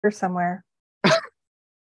somewhere.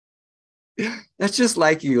 That's just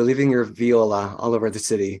like you leaving your viola all over the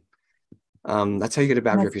city. That's how you get a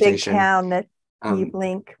bad reputation. Big town that you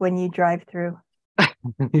blink when you drive through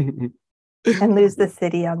and lose the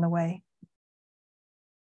city on the way.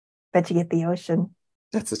 But you get the ocean.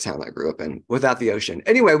 That's the town I grew up in without the ocean.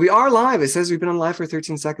 Anyway, we are live. It says we've been on live for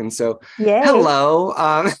 13 seconds. So Yay. Hello,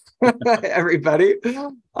 everybody.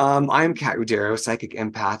 I'm Kat Ruggiero, psychic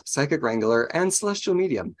empath, psychic wrangler, and celestial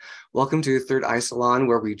medium. Welcome to Third Eye Salon,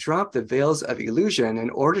 where we drop the veils of illusion in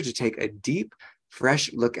order to take a deep,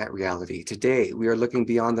 fresh look at reality. Today, we are looking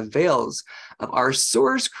beyond the veils of our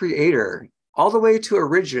source creator, all the way to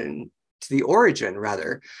the origin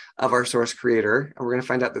of our source creator. And we're going to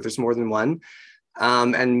find out that there's more than one.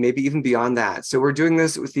 And maybe even beyond that. So we're doing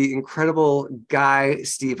this with the incredible guy,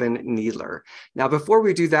 Steven Needler. Now, before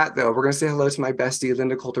we do that, though, we're going to say hello to my bestie,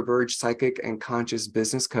 Linda Coulterberg, psychic and conscious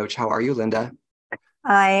business coach. How are you, Linda?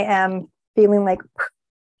 I am feeling like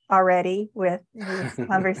already with this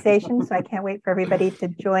conversation, so I can't wait for everybody to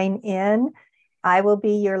join in. I will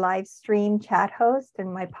be your live stream chat host,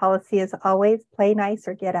 and my policy is always play nice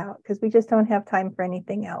or get out, because we just don't have time for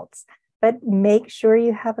anything else. But make sure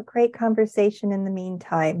you have a great conversation in the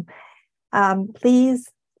meantime. Please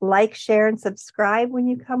like, share, and subscribe when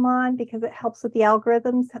you come on, because it helps with the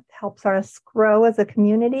algorithms, helps us grow as a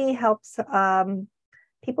community, helps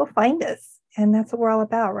people find us. And that's what we're all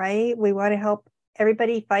about, right? We want to help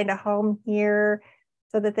everybody find a home here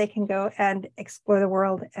so that they can go and explore the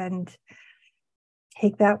world and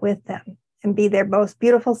take that with them and be their most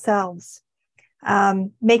beautiful selves.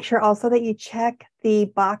 Make sure also that you check the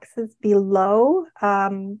boxes below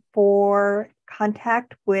for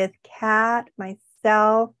contact with Kat,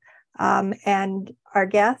 myself, and our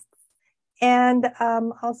guests. And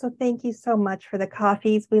also thank you so much for the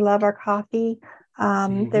coffees. We love our coffee.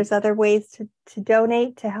 There's other ways to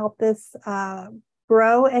donate to help this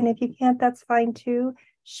grow. And if you can't, that's fine too.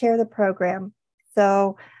 Share the program.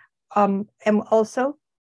 So, and also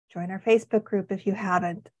join our Facebook group if you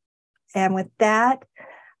haven't. And with that,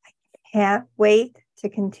 I can't wait to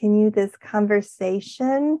continue this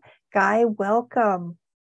conversation. Guy, welcome.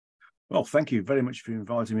 Well, thank you very much for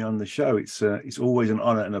inviting me on the show. It's always an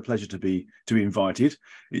honor and a pleasure to be invited.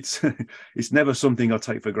 It's never something I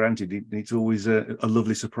take for granted. It's always a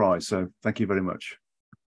lovely surprise. So thank you very much.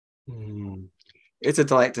 It's a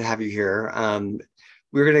delight to have you here.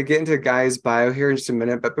 We're going to get into Guy's bio here in just a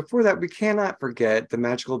minute, but before that, we cannot forget the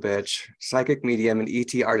magical bitch, psychic medium, and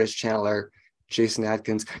ET artist channeler, Jason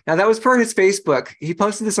Adkins. Now, that was per his Facebook. He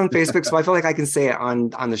posted this on Facebook, so I feel like I can say it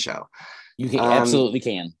on the show. You can absolutely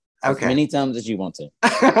can. Okay. As many times as you want to.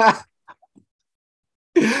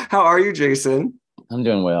 How are you, Jason? I'm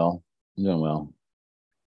doing well.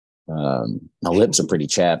 My lips are pretty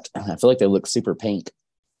chapped. I feel like they look super pink.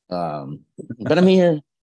 But I'm here.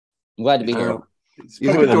 I'm glad to be here.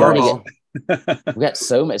 You look adorable. We got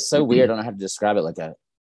so much. It's so weird. I don't know how to describe it. Like I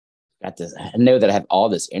got this. I know that I have all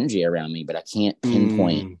this energy around me, but I can't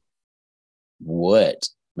pinpoint what.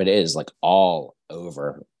 But it is like all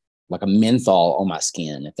over, like a menthol on my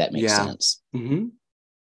skin, if that makes sense.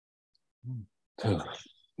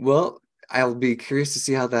 Well, I'll be curious to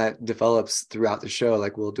see how that develops throughout the show.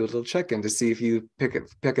 Like, we'll do a little check-in to see if you pick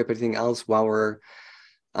up anything else while we're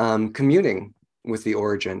communing with the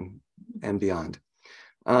origin and beyond.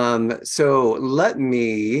 So let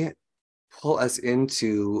me pull us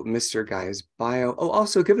into Mr. Guy's bio. Oh,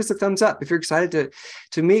 also give us a thumbs up if you're excited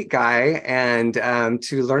to meet Guy and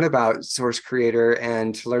to learn about Source Creator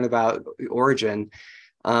and to learn about origin.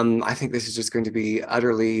 I think this is just going to be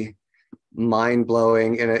utterly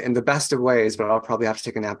mind-blowing in the best of ways, but I'll probably have to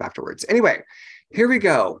take a nap afterwards. Anyway, here we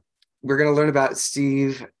go. We're going to learn about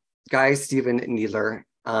Steven Needler.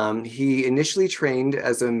 He initially trained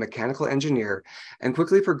as a mechanical engineer and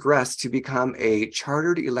quickly progressed to become a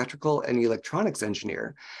chartered electrical and electronics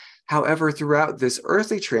engineer. However, throughout this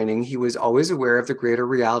earthly training, he was always aware of the greater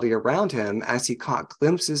reality around him as he caught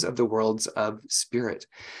glimpses of the worlds of spirit.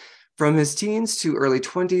 From his teens to early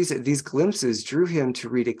 20s, these glimpses drew him to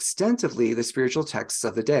read extensively the spiritual texts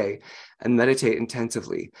of the day and meditate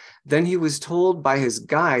intensively. Then he was told by his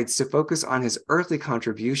guides to focus on his earthly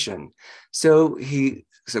contribution. So he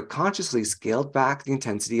subconsciously scaled back the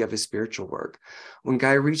intensity of his spiritual work. When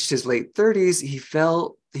Guy reached his late 30s, he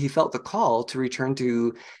felt the call to return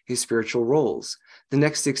to his spiritual roles. The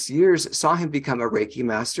next 6 years saw him become a Reiki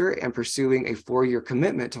Master and pursuing a 4-year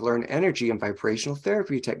commitment to learn energy and vibrational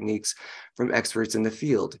therapy techniques from experts in the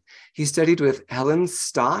field. He studied with Helen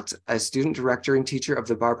Stott, a student director and teacher of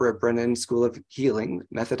the Brennan School of Healing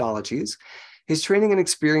methodologies. His training and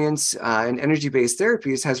experience in energy-based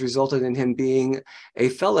therapies has resulted in him being a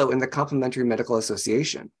fellow in the Complementary Medical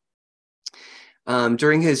Association.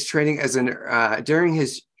 During his training as an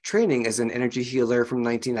energy healer from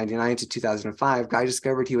 1999 to 2005, Guy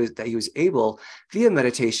discovered that he was able, via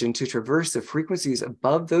meditation, to traverse the frequencies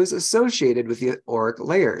above those associated with the auric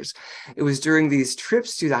layers. It was during these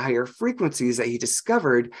trips to the higher frequencies that he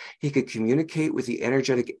discovered he could communicate with the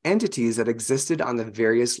energetic entities that existed on the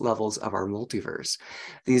various levels of our multiverse.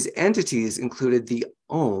 These entities included the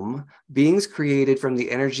Om, beings created from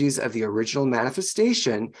the energies of the original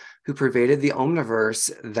manifestation who pervaded the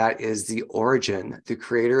omniverse, that is the origin, the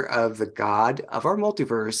creator of the God of our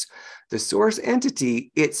multiverse, the source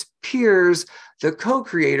entity, its peers, the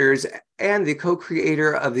co-creators, and the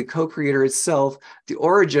co-creator of the co-creator itself, the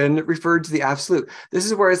origin referred to the absolute. This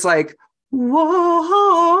is where it's like,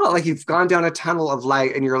 whoa, like you've gone down a tunnel of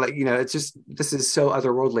light and you're like, it's just, this is so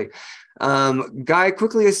otherworldly. Guy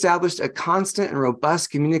quickly established a constant and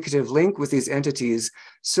robust communicative link with these entities,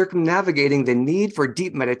 circumnavigating the need for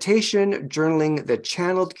deep meditation, journaling the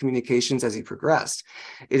channeled communications as he progressed.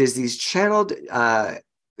 It is these journal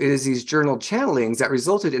channelings that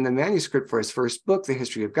resulted in the manuscript for his first book, The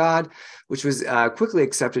History of God, which was quickly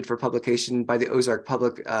accepted for publication by the Ozark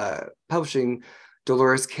Publishing,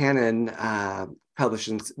 Dolores Cannon's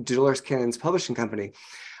publishing company.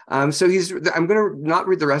 So I'm going to not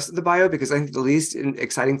read the rest of the bio because I think the least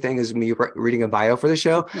exciting thing is me reading a bio for the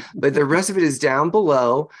show, but the rest of it is down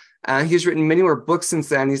below. He's written many more books since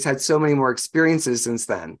then. He's had so many more experiences since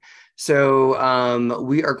then. So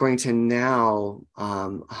we are going to now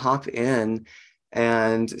hop in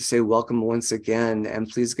and say welcome once again, and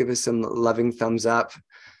please give us some loving thumbs up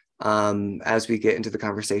as we get into the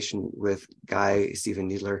conversation with Guy Steven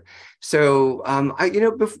Needler. So,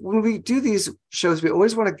 when we do these shows, we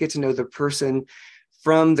always want to get to know the person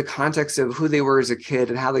from the context of who they were as a kid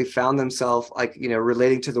and how they found themselves,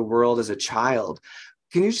 relating to the world as a child.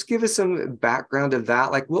 Can you just give us some background of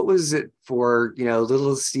that? Like, what was it for,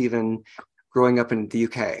 little Steven growing up in the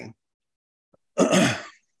UK?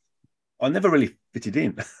 I never really fitted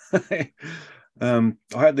in. I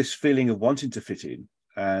had this feeling of wanting to fit in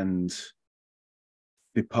and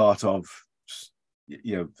be part of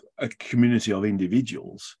a community of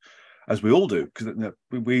individuals, as we all do, because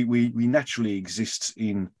we naturally exist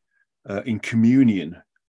in communion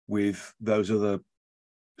with those other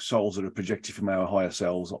souls that are projected from our higher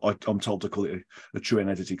selves. I'm told to call it a true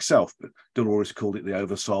energetic self, but Dolores called it the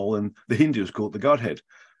oversoul, and the Hindus call it the Godhead.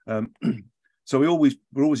 So we're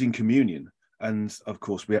always in communion. And of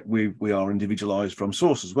course, we are individualized from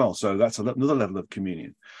source as well. So that's another level of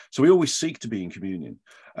communion. So we always seek to be in communion.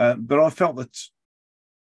 But I felt that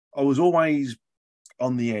I was always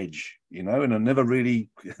on the edge, and I never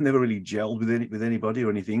really gelled with anybody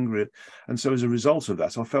or anything. And so as a result of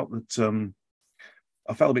that, I felt that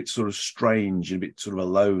I felt a bit sort of strange and a bit sort of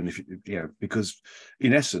alone, because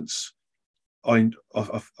in essence, I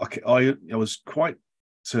was quite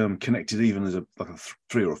connected even as a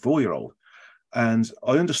 3 or 4 year old. And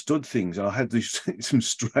I understood things, and I had some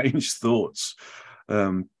strange thoughts,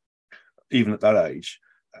 even at that age.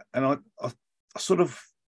 And I sort of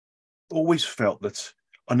always felt that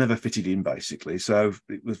I never fitted in, basically. So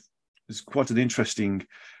it was quite an interesting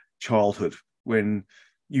childhood when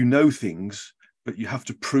you know things, but you have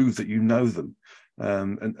to prove that you know them.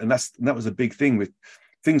 And that was a big thing with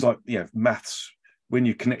things like maths. When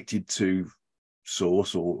you're connected to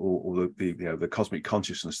source or the cosmic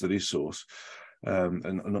consciousness that is source,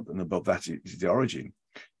 and above that is the origin,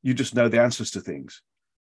 you just know the answers to things.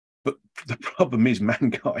 But the problem is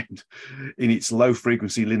mankind, in its low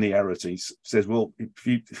frequency linearity, says, well,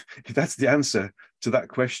 if that's the answer to that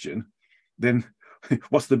question, then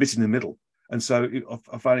what's the bit in the middle? And so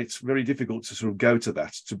I find it's very difficult to sort of go to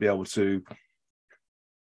that, to be able to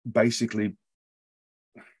basically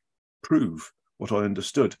prove what I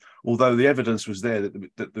understood, although the evidence was there that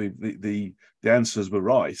the answers were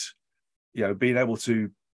right. Being able to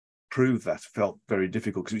prove that felt very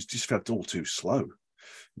difficult because it just felt all too slow.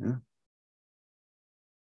 Yeah.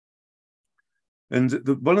 And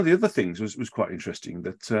one of the other things was quite interesting,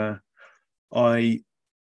 that I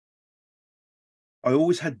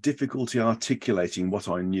always had difficulty articulating what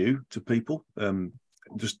I knew to people, even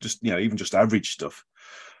just average stuff,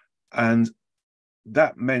 and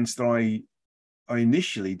that meant that I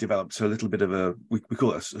initially developed a little bit of we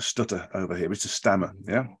call it a stutter over here. It's a stammer,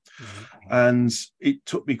 yeah. Mm-hmm. And it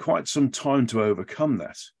took me quite some time to overcome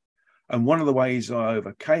that. And one of the ways I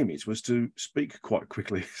overcame it was to speak quite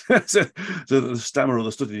quickly, so that the stammer or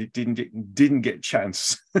the stutter didn't get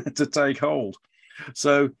chance to take hold.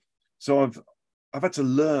 So I've had to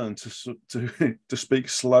learn to speak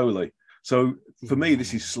slowly. So for me,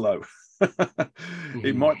 this is slow.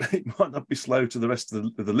 It might not be slow to the rest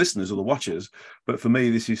of the listeners or the watchers, but for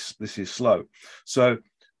me, this is slow. So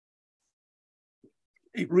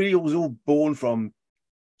it really was all born from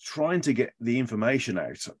trying to get the information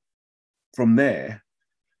out from there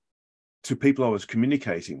to people I was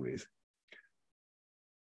communicating with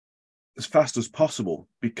as fast as possible,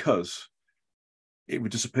 because it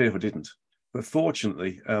would disappear if I didn't. But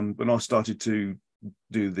fortunately, when I started to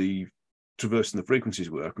do the traversing the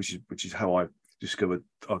frequencies work, which is how I discovered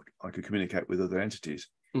I could communicate with other entities,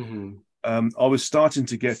 I was starting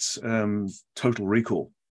to get total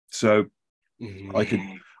recall. So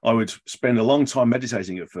I would spend a long time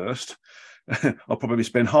meditating at first. I'll probably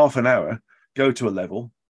spend half an hour, go to a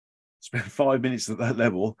level, spend 5 minutes at that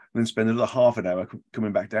level, and then spend another half an hour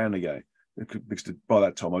coming back down again. Because by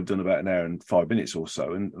that time I'd done about an hour and 5 minutes or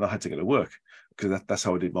so, and I had to go to work, because that's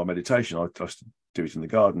how I did my meditation. I used to do it in the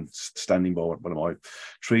garden, standing by one of my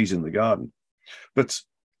trees in the garden. But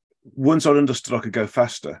once I understood I could go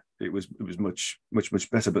faster, it was much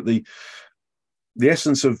better. But the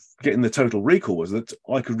essence of getting the total recall was that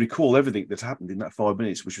I could recall everything that happened in that 5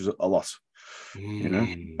 minutes, which was a lot. You know,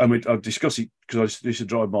 and I've discussed it because I used to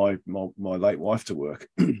drive my late wife to work.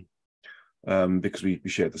 Because we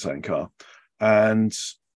shared the same car, and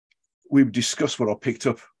we discussed what I picked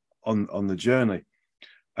up on the journey.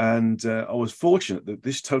 And I was fortunate that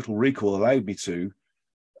this total recall allowed me to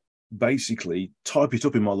basically type it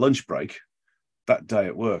up in my lunch break that day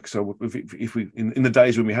at work. So if we in the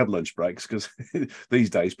days when we had lunch breaks, because these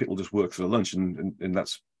days people just work through lunch, and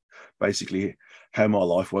that's basically how my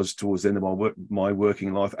life was towards the end of my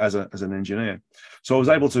working life as an engineer. So I was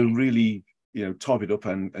able to really, type it up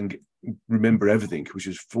and remember everything, which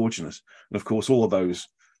is fortunate. And of course, all of those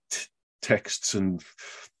texts and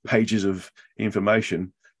pages of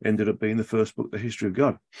information ended up being the first book, The History of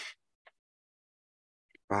God.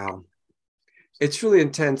 Wow. It's really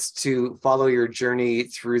intense to follow your journey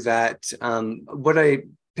through that. What I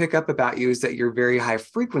pick up about you is that you're very high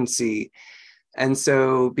frequency. And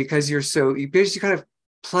so because you basically kind of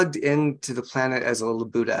plugged into the planet as a little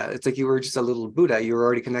Buddha. It's like you were just a little Buddha. You were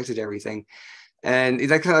already connected to everything. And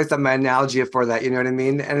that kind of like my analogy for that, you know what I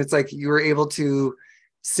mean? And it's like you were able to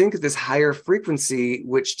sync this higher frequency,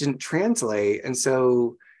 which didn't translate. And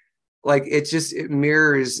so like it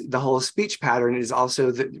mirrors the whole speech pattern is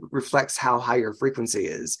also that reflects how high your frequency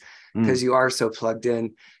is, because you are so plugged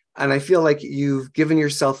in. And I feel like you've given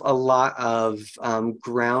yourself a lot of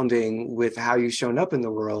grounding with how you've shown up in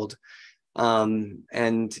the world. And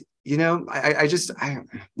all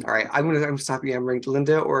right, I'm stopping yammering.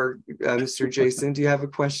 Linda or Mr. Jason, do you have a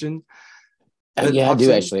question? Yeah, I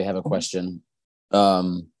do actually have a question.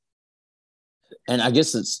 And I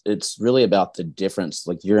guess it's really about the difference.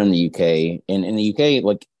 Like you're in the UK, and in the UK,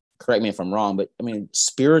 like, correct me if I'm wrong, but I mean,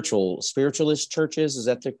 spiritualist churches, is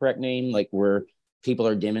that the correct name? Like where people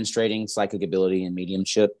are demonstrating psychic ability and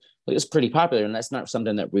mediumship. Like it's pretty popular, and that's not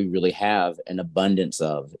something that we really have an abundance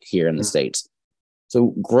of here in the States.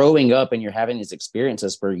 So growing up and you're having these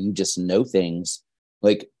experiences where you just know things,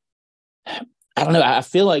 like, I don't know, I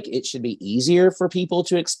feel like it should be easier for people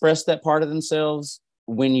to express that part of themselves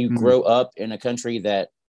when you grow up in a country that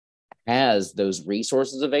has those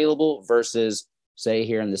resources available versus, say,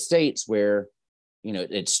 here in the States where,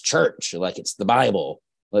 it's church, like it's the Bible.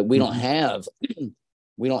 Like we don't have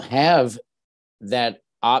that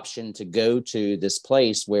option to go to this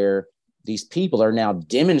place where these people are now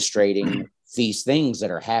demonstrating these things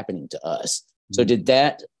that are happening to us. So did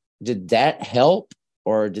that help,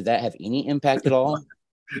 or did that have any impact at all?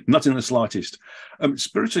 Not in the slightest.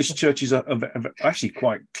 Spiritualist churches are actually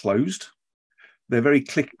quite closed. They're very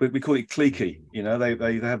we call it cliquey.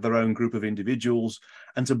 They have their own group of individuals,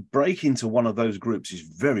 and to break into one of those groups is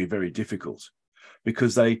very, very difficult,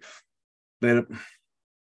 because they're a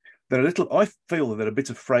little. I feel that they're a bit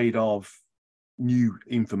afraid of new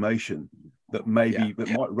information that might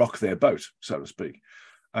rock their boat, so to speak.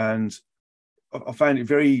 And I found it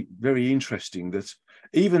very, very interesting that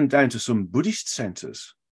even down to some Buddhist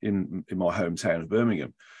centres in my hometown of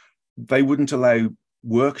Birmingham, they wouldn't allow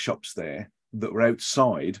workshops there that were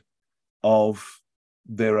outside of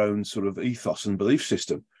their own sort of ethos and belief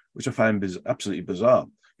system, which I found is absolutely bizarre.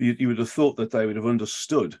 You would have thought that they would have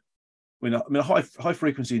understood. I mean, high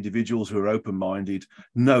frequency individuals who are open-minded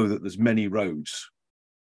know that there's many roads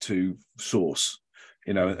to source,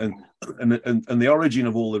 and the origin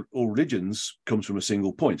of all religions comes from a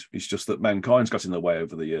single point. It's just that mankind's got in the way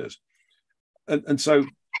over the years, and so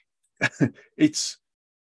it's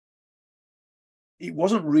it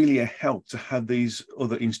wasn't really a help to have these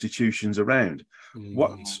other institutions around.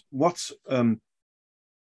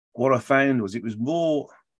 What I found was it was more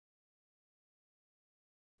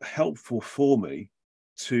helpful for me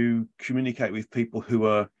to communicate with people who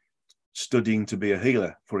are studying to be a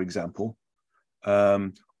healer, for example,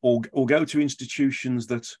 or go to institutions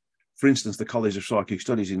that, for instance, the College of Psychic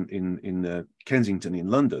Studies in Kensington in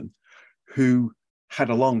London, who had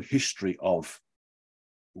a long history of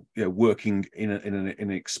working in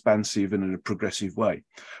an expansive and in a progressive way.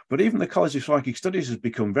 But even the College of Psychic Studies has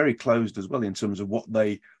become very closed as well in terms of what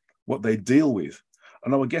they deal with.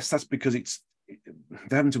 And I would guess that's because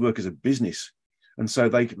they're having to work as a business, and so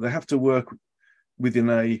they have to work within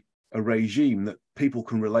a regime that people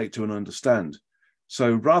can relate to and understand.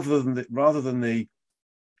 So rather than the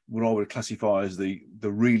what I would classify as the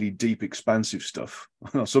really deep, expansive stuff,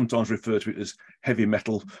 I sometimes refer to it as heavy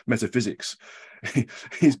metal metaphysics,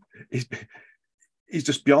 is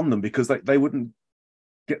just beyond them, because they wouldn't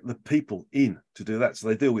get the people in to do that. So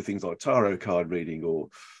they deal with things like tarot card reading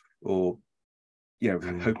or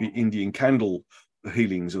Hopi Indian candle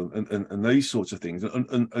healings and these sorts of things,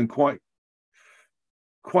 and quite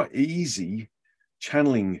easy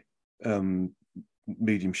channeling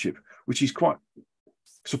mediumship, which is quite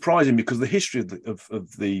surprising, because the history of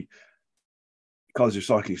the College of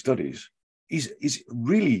Psychic Studies is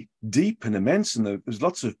really deep and immense, and there's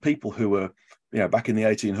lots of people who were, back in the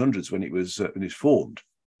 1800s when it was formed,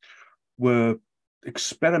 were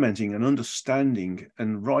experimenting and understanding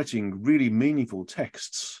and writing really meaningful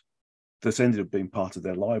texts that ended up being part of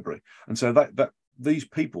their library. And so that these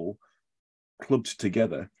people clubbed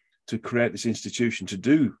together to create this institution to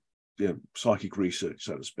do psychic research,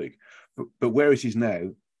 so to speak. But where it is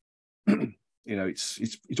now,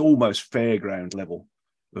 it's almost fairground level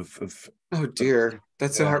of oh dear,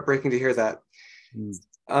 that's so heartbreaking to hear that.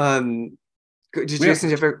 Did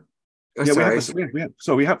Jason ever?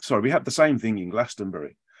 Oh, we have the same thing in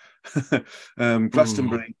Glastonbury.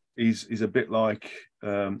 Glastonbury is a bit like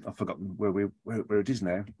I've forgotten where it is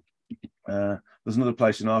now. There's another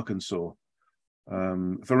place in Arkansas.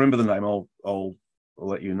 If I remember the name, I'll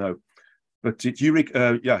let you know. But it's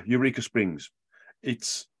Eureka Springs.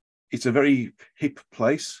 It's a very hip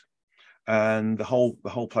place, and the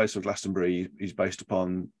whole place of Glastonbury is based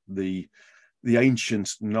upon the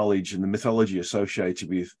ancient knowledge and the mythology associated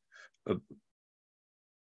with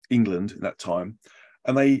England at that time,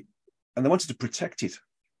 and they wanted to protect it.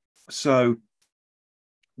 So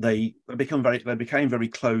they became very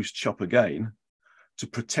closed shop again to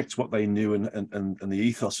protect what they knew and the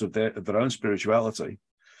ethos of their own spirituality.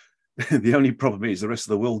 The only problem is the rest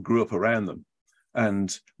of the world grew up around them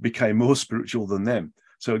and became more spiritual than them.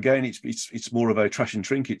 So again, it's more of a trash and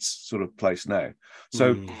trinkets sort of place now.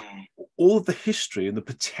 So all of the history and the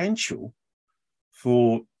potential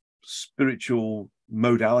for spiritual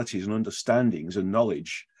modalities and understandings and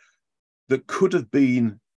knowledge that could have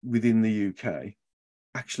been within the UK,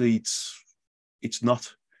 actually it's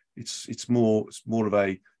not. It's more of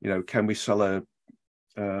a, can we sell a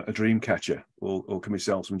dream catcher or can we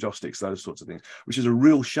sell some joss sticks, those sorts of things, which is a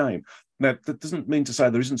real shame. Now, that doesn't mean to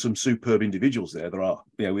say there isn't some superb individuals there. There are,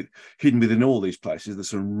 hidden within all these places.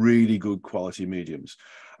 There's some really good quality mediums,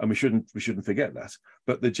 and we shouldn't forget that.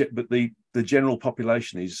 But the general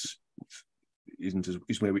population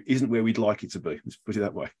isn't where we'd like it to be. Let's put it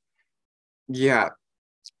that way. Yeah,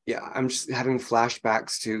 I'm just having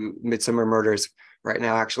flashbacks to Midsummer Murders right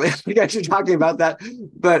now, actually. I guess you're talking about that.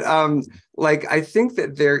 But I think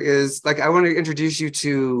that there is, I want to introduce you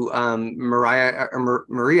to Maria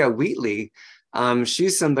Wheatley.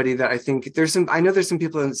 She's somebody that I think I know there's some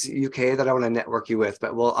people in the UK that I want to network you with,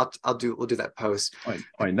 but we'll do that post.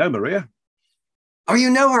 I know Maria. Oh,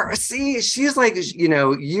 you know her? See, she's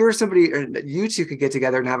you're somebody, you two could get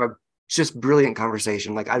together and have a just brilliant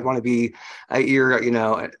conversation. I'd want to be an ear,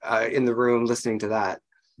 in the room listening to that.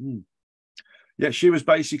 Yeah, she was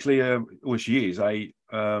basically, she is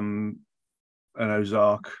an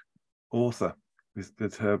Ozark author with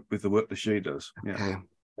the work that she does. Yeah, okay.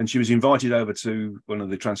 And she was invited over to one of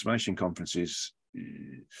the transformation conferences,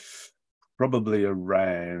 probably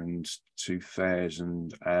around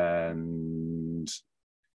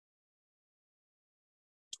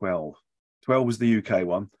 2012. 12 was the UK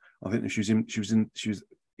one. I think she was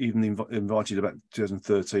even invited about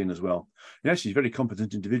 2013 as well. Yeah, she's a very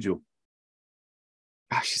competent individual.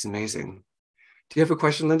 Oh, she's amazing. Do you have a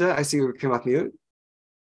question, Linda? I see you came off mute.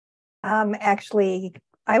 Actually,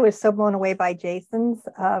 I was so blown away by Jason's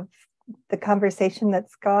of the conversation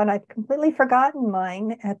that's gone. I've completely forgotten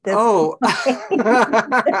mine at this point.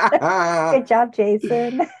 Good job,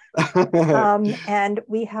 Jason. And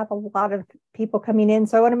we have a lot of people coming in.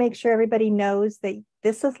 So I want to make sure everybody knows that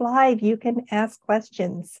this is live. You can ask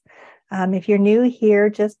questions. If you're new here,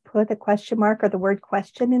 just put a question mark or the word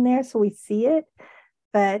question in there so we see it.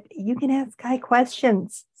 But you can ask Guy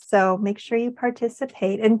questions. So make sure you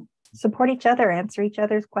participate and support each other, answer each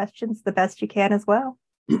other's questions the best you can as well.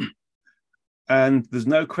 And there's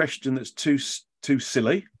no question that's too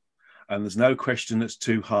silly, and there's no question that's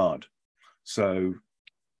too hard. So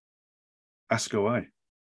ask away.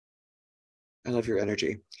 I love your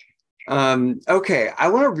energy. Okay, I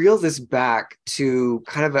want to reel this back to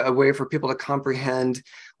kind of a way for people to comprehend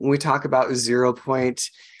when we talk about 0 point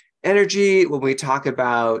energy, when we talk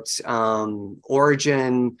about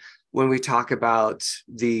origin, when we talk about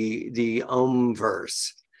the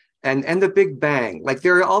verse and the Big Bang. Like,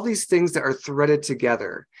 there are all these things that are threaded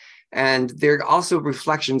together, and they're also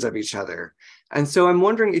reflections of each other. And so I'm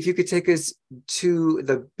wondering if you could take us to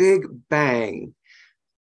the Big Bang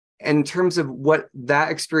in terms of what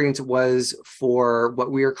that experience was for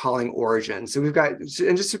what we are calling origin. So we've got,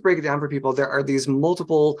 and just to break it down for people, there are these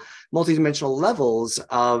multidimensional levels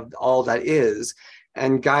of all that is,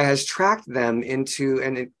 and Guy has tracked them into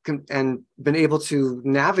and been able to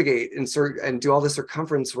navigate, insert, and do all the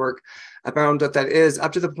circumference work around what that is,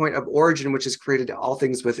 up to the point of origin, which has created all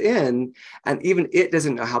things within, and even it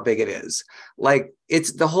doesn't know how big it is. Like,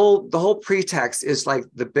 it's the whole pretext is like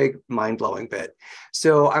the big mind-blowing bit.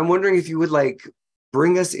 So I'm wondering if you would like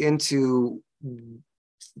bring us into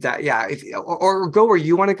that, or go where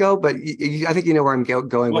you want to go, but I think you know where I'm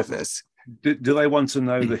going with this. Do they want to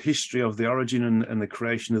know the history of the origin and the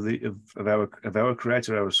creation of our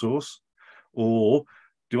creator, our source, or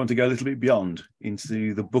do you want to go a little bit beyond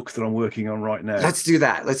into the book that I'm working on right now? Let's do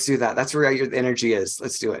that. That's where your energy is.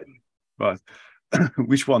 Let's do it. Right.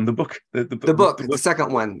 Which one? The book? The book. The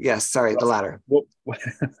second one. Yes. Sorry, the latter.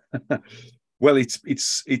 Well,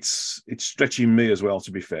 it's stretching me as well,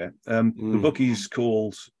 to be fair. The book is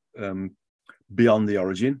called Beyond the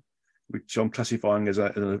Origin, which I'm classifying as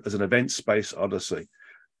an event space odyssey.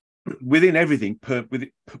 Within everything,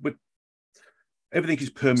 everything is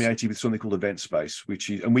permeated with something called event space,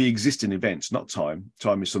 and we exist in events, not time.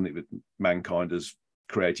 Time is something that mankind has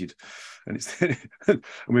created, and and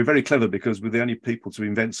we're very clever because we're the only people to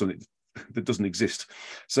invent something that doesn't exist.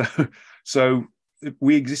 So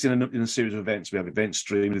we exist in a series of events. We have event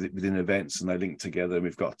streams within events, and they link together. And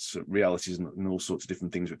we've got realities and all sorts of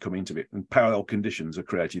different things that come into it. And parallel conditions are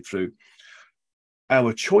created through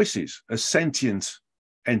our choices as sentient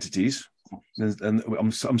entities. And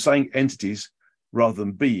I'm saying entities rather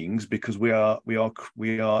than beings, because we are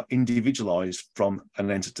individualized from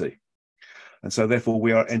an entity, and so therefore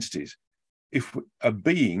we are entities. If a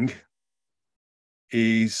being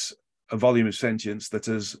is a volume of sentience that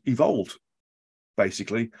has evolved,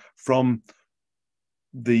 basically, from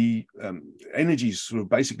the energies sort of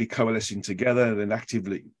basically coalescing together, then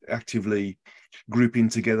actively grouping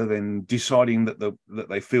together, then deciding that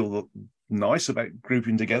they feel nice about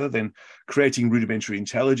grouping together, then creating rudimentary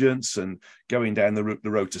intelligence and going down the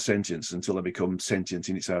road to sentience until they become sentient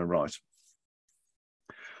in its own right.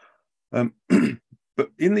 But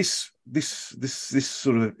in this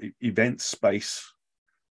sort of event space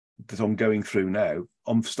that I'm going through now,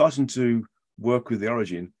 I'm starting to work with the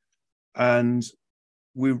origin, and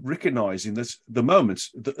we're recognizing that at the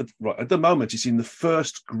moment it's in the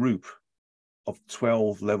first group of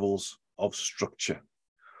 12 levels of structure.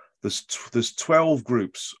 There's 12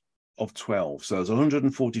 groups of 12, so there's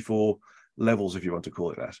 144 levels, if you want to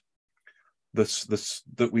call it that.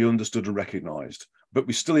 That we understood and recognized, but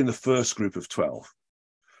we're still in the first group of 12,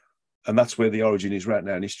 and that's where the origin is right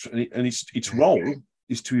now. And its role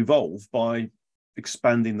is to evolve by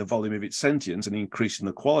expanding the volume of its sentience and increasing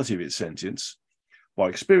the quality of its sentience by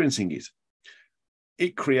experiencing it.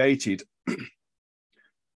 It created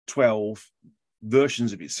 12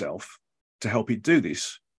 versions of itself to help it do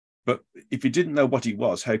this. But if you didn't know what it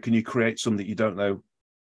was, how can you create something you don't know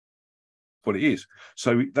what it is?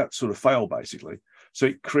 So that sort of failed, basically. So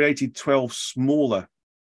it created 12 smaller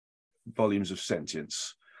volumes of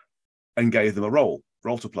sentience and gave them a role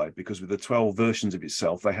to play, because with the 12 versions of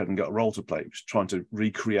itself, they hadn't got a role to play. It was trying to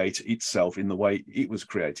recreate itself in the way it was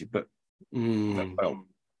created, but that failed.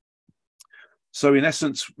 So in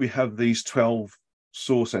essence, we have these 12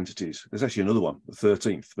 source entities. There's actually another one, the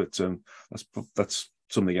 13th, but that's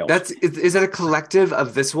something else. Is that a collective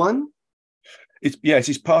of this one?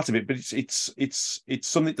 It's part of it, but it's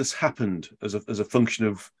something that's happened as a function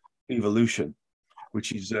of evolution,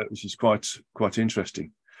 which is quite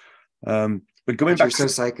interesting. But going back, so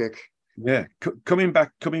psychic. Yeah, coming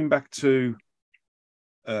back to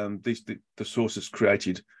the sources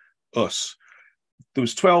created us. There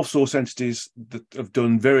was 12 source entities that have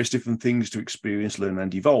done various different things to experience, learn,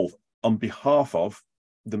 and evolve on behalf of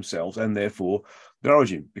themselves and therefore their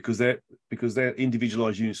origin, because they're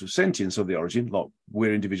individualized units of sentience of the origin, like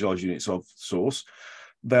we're individualized units of source.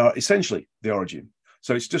 They are essentially the origin.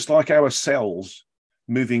 So it's just like our cells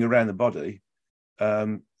moving around the body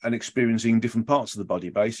and experiencing different parts of the body,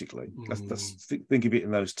 basically. Think of it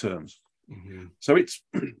in those terms.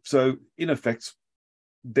 So in effect,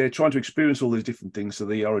 they're trying to experience all these different things so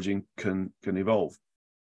the origin can evolve.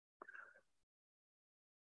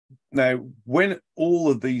 Now, when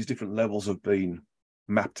all of these different levels have been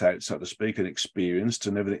mapped out, so to speak, and experienced,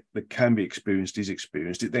 and everything that can be experienced is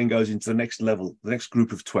experienced, it then goes into the next level, the next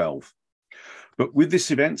group of 12. But with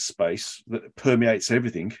this event space that permeates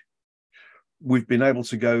everything, we've been able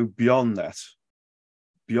to go beyond that,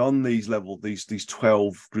 beyond these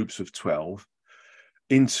 12 groups of 12,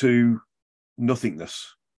 into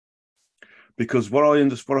nothingness. Because what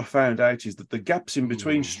I found out is that the gaps in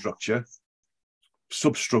between structure,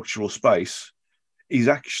 substructural space, is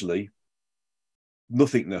actually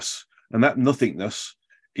nothingness. And that nothingness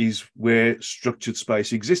is where structured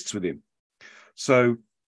space exists within. So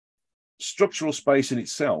structural space in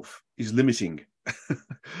itself is limiting.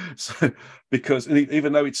 So, because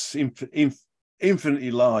even though it's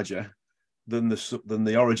infinitely larger than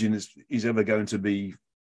the origin is ever going to be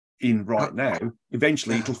in right now,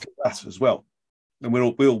 eventually it'll fit that as well, and we're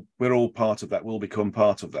all part of that. We'll become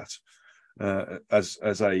part of that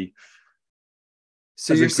as a.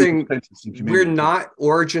 So you're saying we're not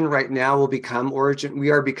origin right now, we'll become origin. We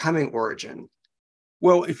are becoming origin.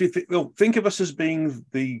 Well, if you think of us as being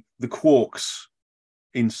the quarks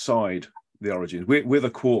inside the origin. We're the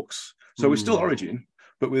quarks, so we're still origin,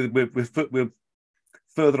 but we're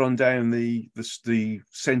further on down the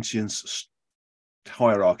sentience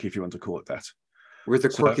hierarchy, if you want to call it that. We're the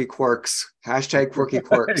quirky quarks. Hashtag quirky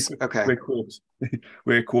quarks. Okay. We're quarks.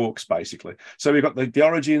 We're quarks, basically. So we've got the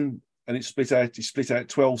origin, and it's split out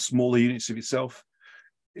 12 smaller units of itself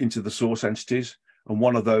into the source entities. And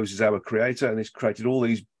one of those is our creator, and it's created all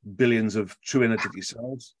these billions of true energetic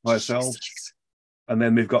cells, higher cells. And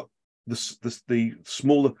then we've got the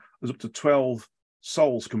smaller, there's up to 12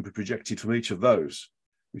 souls can be projected from each of those,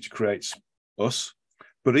 which creates us.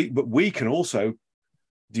 But we can also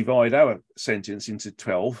divide our sentience into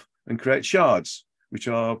 12 and create shards, which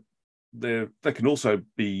are they can also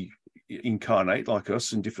be incarnate like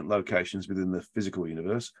us in different locations within the physical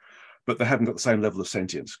universe, but they haven't got the same level of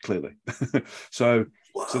sentience, clearly. so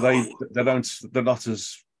they're not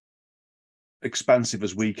as expansive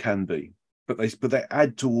as we can be, but they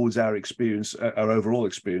add towards our experience, our overall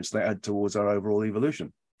experience. They add towards our overall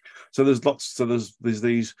evolution. So there's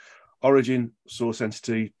these origin, source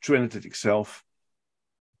entity, true energetic self,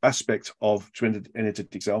 aspect of true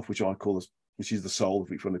energetic self, which which is the soul, if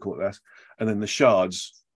we want to call it that, and then the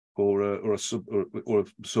shards or a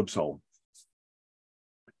sub soul.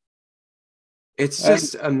 It's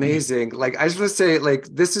just amazing. Like, I just want to say, like,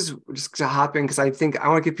 this is just to hop in because I think I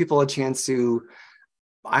want to give people a chance to.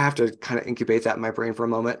 I have to kind of incubate that in my brain for a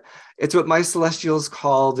moment. It's what my celestials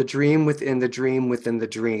call the dream within the dream within the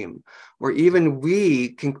dream, where even we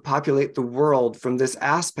can populate the world from this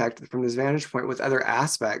aspect, from this vantage point with other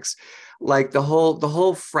aspects. Like the whole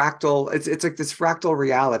fractal, it's like this fractal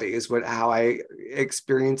reality is how I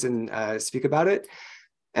experience and speak about it.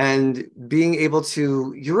 And being able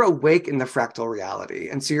to, you're awake in the fractal reality.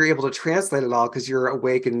 And so you're able to translate it all because you're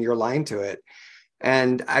awake and you're aligned to it.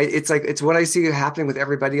 And it's what I see happening with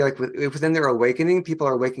everybody, like within their awakening, people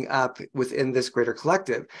are waking up within this greater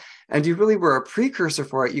collective. And you really were a precursor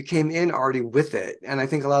for it. You came in already with it. And I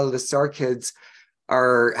think a lot of the star kids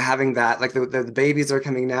are having that, like the babies that are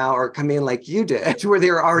coming now are coming in like you did, where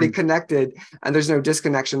they were already connected and there's no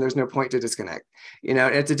disconnection. There's no point to disconnect, and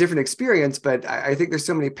it's a different experience, but I think there's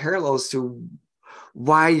so many parallels to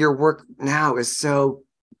why your work now is so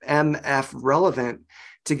MF relevant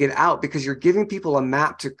to get out, because you're giving people a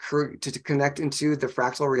map to connect into the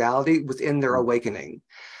fractal reality within their awakening.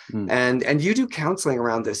 And you do counseling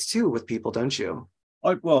around this too with people, don't you?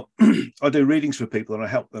 I do readings for people, and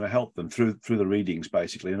I help them through the readings,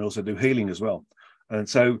 basically, and also do healing as well. And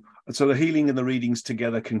so the healing and the readings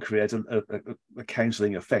together can create a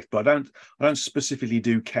counseling effect. But I don't specifically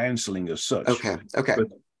do counseling as such. Okay.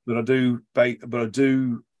 But I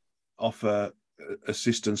do offer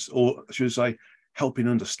assistance, or should I say, help in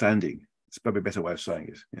understanding. It's probably a better way of saying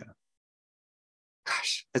it. Yeah.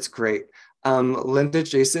 Gosh, that's great. Linda,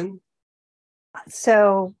 Jason.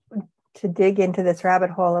 So to dig into this rabbit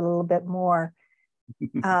hole a little bit more,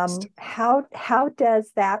 how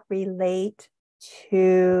does that relate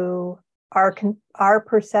to our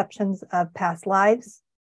perceptions of past lives.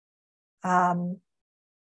 Well,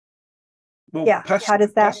 Yeah, how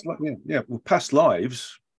does that? Well, past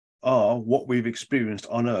lives are what we've experienced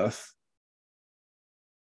on Earth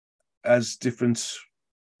as different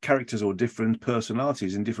characters or different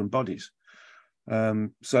personalities in different bodies.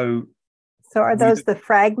 So are those the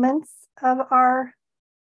fragments of our?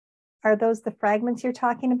 Are those the fragments you're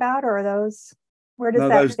talking about, or are those? Where does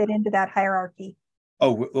that fit into that hierarchy?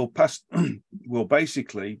 Oh, well, well,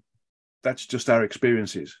 basically, that's just our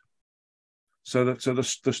experiences. So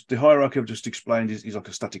the hierarchy I've just explained is like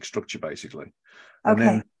a static structure, basically. And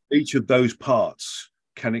then each of those parts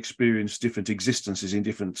can experience different existences in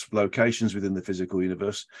different locations within the physical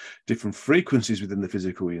universe, different frequencies within the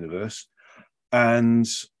physical universe, and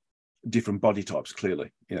different body types,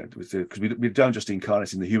 clearly. Because we don't just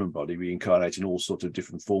incarnate in the human body, we incarnate in all sorts of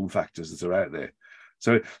different form factors that are out there.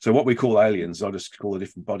 So what we call aliens, I just call a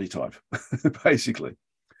different body type, basically.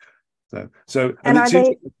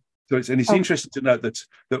 It's interesting to note that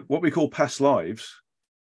what we call past lives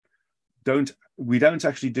we don't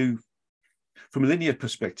actually do, from a linear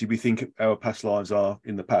perspective, we think our past lives are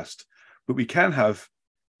in the past, but we can have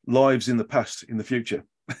lives in the past in the future,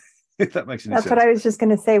 if that makes any sense. That's what I was just going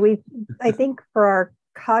to say. I think for our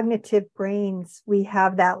cognitive brains, we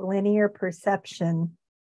have that linear perception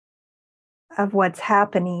of what's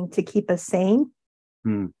happening to keep us sane.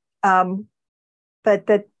 But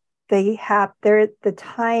that they have the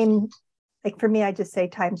time, like for me, I just say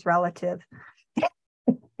time's relative.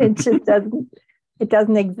 It just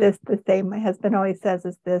doesn't exist the same. My husband always says,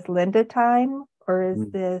 is this Linda time or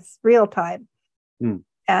is this real time?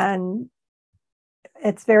 And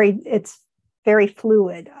it's very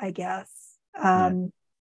fluid, I guess.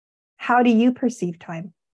 How do you perceive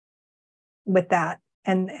time with that?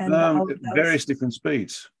 And various different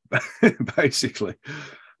speeds, basically.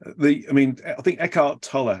 I think Eckhart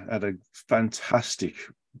Tolle had a fantastic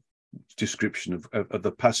description of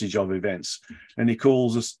the passage of events, and he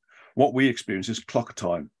calls us what we experience as clock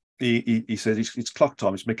time. He says it's clock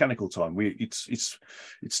time, it's mechanical time. It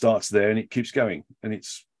starts there and it keeps going, and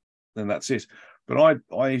that's it. But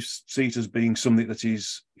I see it as being something that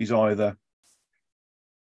is either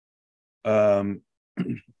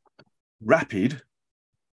rapid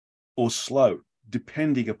or slow,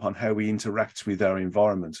 depending upon how we interact with our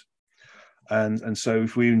environment. And so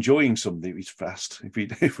if we're enjoying something, it's fast.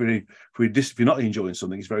 If we're not enjoying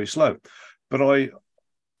something, it's very slow. But I've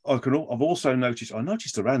also noticed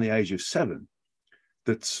around the age of 7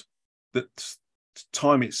 that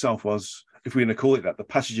time itself was, if we're going to call it that, the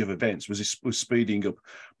passage of events was speeding up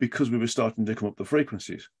because we were starting to come up the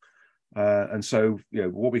frequencies. And so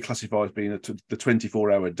what we classify as being the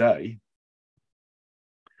 24-hour day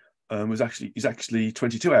is actually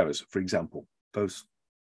 22 hours, for example. Those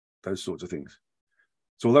sorts of things.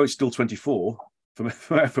 So although it's still 24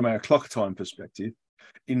 from our clock time perspective,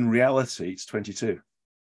 in reality it's 22.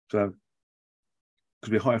 So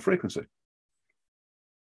because we're higher frequency.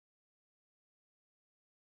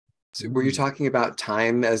 So were you talking about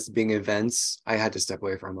time as being events? I had to step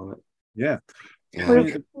away for a moment. Yeah.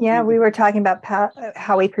 We were talking about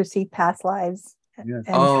how we perceive past lives and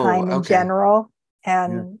time in general,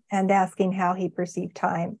 and asking how he perceived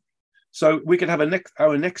time. So we could have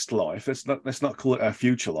our next life. Let's not call it our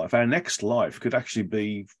future life. Our next life could actually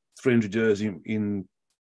be 300 years in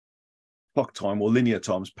clock time or linear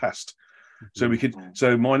times past. So we could.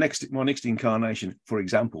 So my next incarnation, for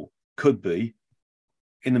example, could be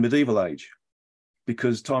in the medieval age,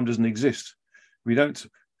 because time doesn't exist.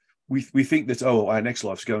 We think that our next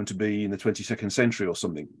life's going to be in the 22nd century or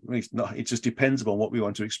something. It's not. It just depends upon what we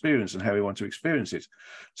want to experience and how we want to experience it.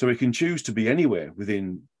 So we can choose to be anywhere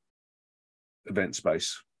within event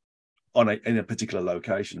space in a particular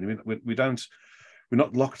location. We're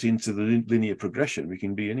not locked into the linear progression. We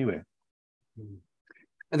can be anywhere.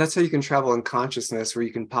 And that's how you can travel in consciousness, where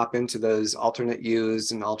you can pop into those alternate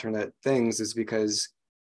yous and alternate things, is because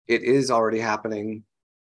it is already happening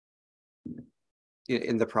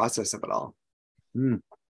in the process of it all.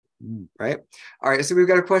 Right? All right. So we've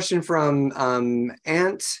got a question from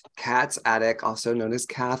Aunt Cat's Attic, also known as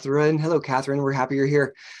Catherine. Hello, Catherine. We're happy you're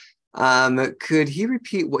here. Could he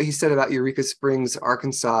repeat what he said about Eureka Springs,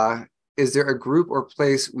 Arkansas? Is there a group or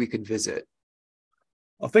place we could visit?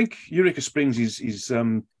 I think Eureka Springs is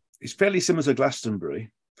fairly similar to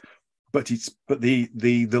Glastonbury, but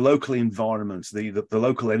the local environment, the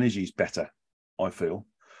local energy is better, I feel.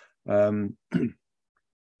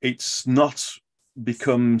 It's not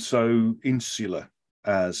become so insular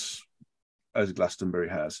as as Glastonbury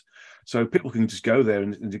has. So people can just go there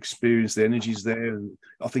and experience the energies there. And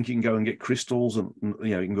I think you can go and get crystals, and you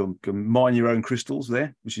know, you can go and mine your own crystals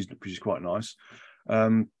there, which is quite nice.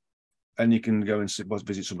 And you can go and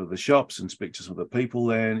visit some of the shops and speak to some of the people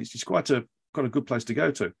there, and it's quite a good place to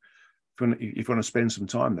go to if you want to spend some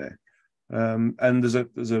time there. And there's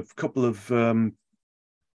a couple of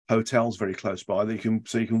hotels very close by that you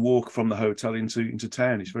can walk from the hotel into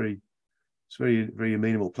town. It's very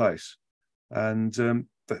amenable place, and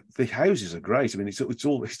the houses are great. I mean, it's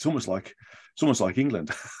almost like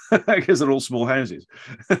England because they're all small houses.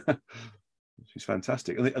 It's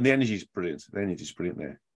fantastic, and the energy is brilliant. The energy is brilliant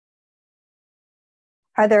there.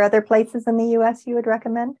 Are there other places in the US you would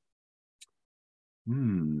recommend?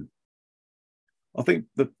 I think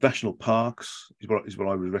the national parks is what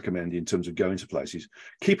I would recommend in terms of going to places.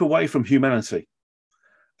 Keep away from humanity,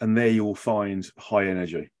 and there you will find high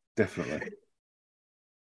energy, definitely.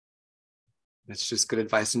 That's just good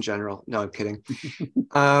advice in general. No, I'm kidding.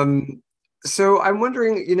 So I'm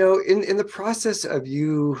wondering, you know, in the process of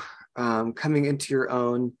you coming into your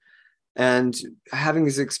own and having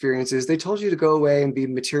these experiences, they told you to go away and be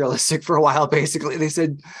materialistic for a while. Basically, they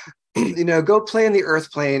said, you know, go play in the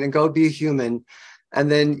earth plane and go be a human.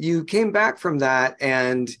 And then you came back from that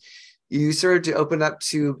and you started to open up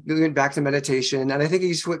to, you went back to meditation. And I think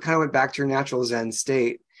you just kind of went back to your natural Zen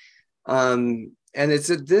state. And it's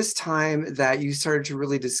at this time that you started to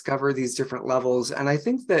really discover these different levels. And I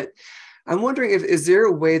think that I'm wondering is there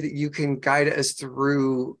a way that you can guide us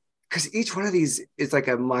through, because each one of these is like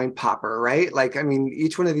a mind popper, right? Like, I mean,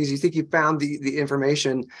 each one of these, you think you found the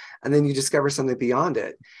information and then you discover something beyond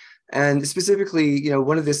it. And specifically, you know,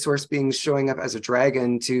 one of the source beings showing up as a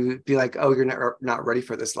dragon to be like, oh, you're not ready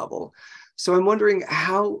for this level. So I'm wondering,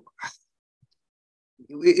 how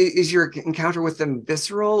is your encounter with them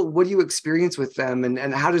visceral? What do you experience with them?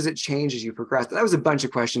 And how does it change as you progress? That was a bunch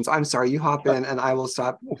of questions. I'm sorry, you hop in and I will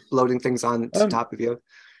stop loading things on top of you.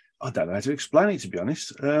 I don't know how to explain it, to be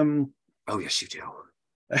honest. Oh, yes, you do.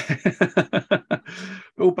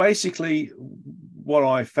 Well, basically, what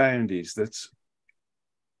I found is that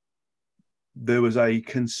there was a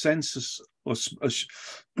consensus, or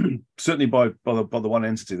certainly by the one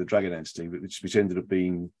entity, the dragon entity, which ended up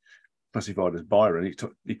being classified as Byron.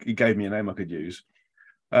 He gave me a name I could use.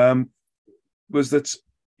 Was that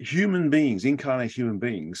human beings, incarnate human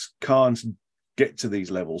beings, can't get to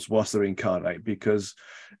these levels whilst they're incarnate because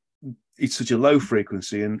it's such a low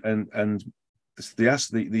frequency, and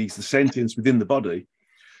the sentience within the body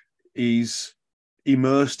is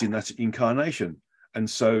immersed in that incarnation, and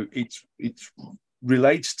so it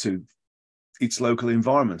relates to its local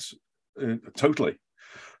environments totally.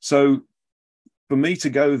 So for me to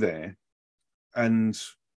go there and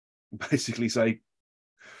basically say,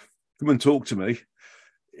 "Come and talk to me,"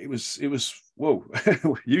 it was whoa,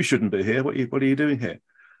 you shouldn't be here. What are you doing here?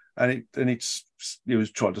 And it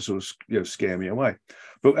was trying to sort of scare me away.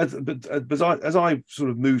 But as I sort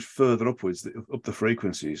of moved further upwards up the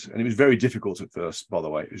frequencies, and it was very difficult at first, by the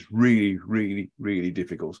way. It was really, really, really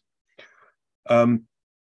difficult. And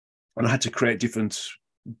I had to create different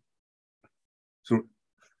sort of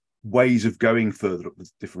ways of going further up the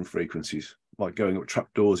different frequencies, like going up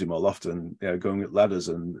trapdoors in my loft and going up ladders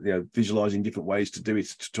and visualizing different ways to do it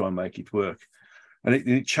to try and make it work. And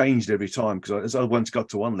it changed every time, because as I once got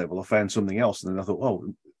to one level, I found something else, and then I thought,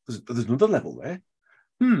 oh, there's another level there.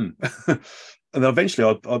 And then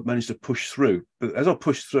eventually I managed to push through. But as I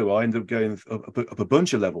pushed through, I ended up going up a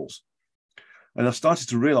bunch of levels, and I started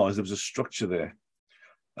to realize there was a structure there.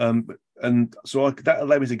 And so that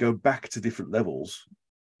allowed me to go back to different levels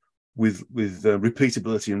with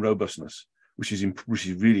repeatability and robustness, which is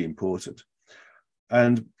really important.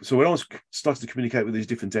 And so when I was starting to communicate with these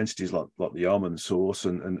different entities, like the almond source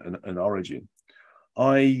and origin,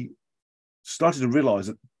 I started to realize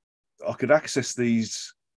that I could access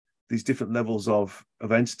these different levels of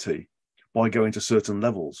entity by going to certain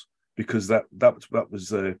levels, because that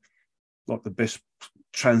was like the best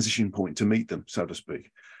transition point to meet them, so to speak.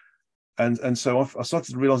 And so I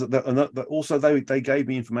started to realize that also they gave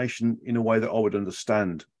me information in a way that I would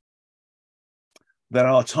understand. There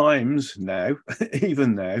are times now,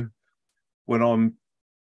 even now, when I'm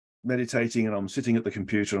meditating and I'm sitting at the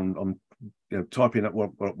computer and I'm typing up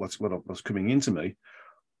what's coming into me,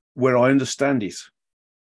 where I understand it,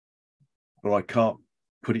 but I can't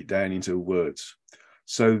put it down into words.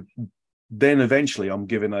 So then eventually I'm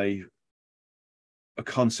given a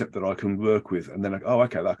concept that I can work with, and then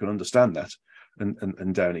okay, I can understand that,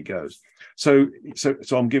 and down it goes. So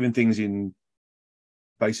I'm given things in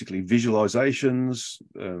basically visualizations,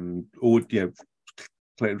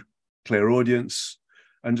 clairaudience,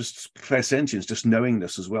 and just clairsentience, just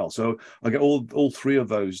knowingness as well. So I get all three of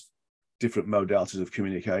those different modalities of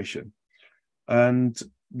communication. And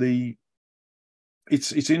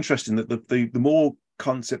it's interesting that the more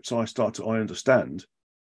concepts I understand,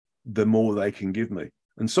 the more they can give me.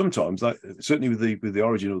 And sometimes, certainly with the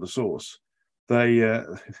origin of the source, they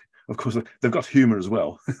of course they've got humor as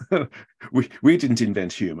well. we didn't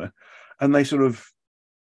invent humor, and they sort of,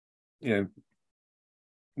 you know,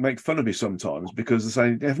 make fun of me sometimes because they're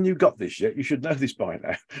saying, haven't you got this yet? You should know this by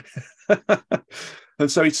now. And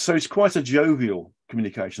so it's quite a jovial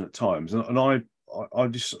communication at times. And I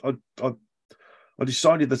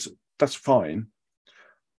decided that's fine,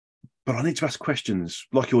 but I need to ask questions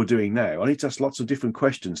like you're doing now. I need to ask lots of different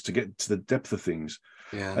questions to get to the depth of things.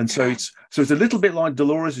 Yeah. And so it's a little bit like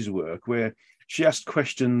Dolores's work, where she asked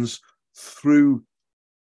questions through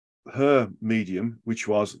her medium, which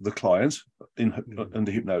was the client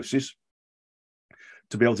under hypnosis,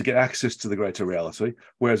 to be able to get access to the greater reality.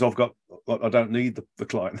 Whereas I don't need the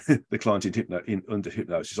client under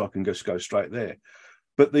hypnosis. I can just go straight there.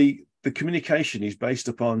 But the communication is based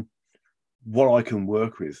upon what I can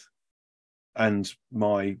work with and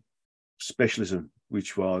my specialism,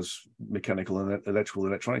 which was mechanical and electrical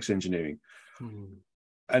electronics engineering.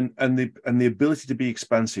 And the ability to be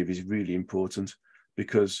expansive is really important,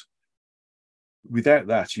 because without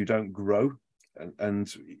that you don't grow.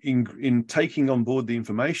 And in taking on board the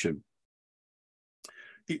information,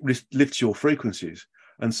 it lifts your frequencies.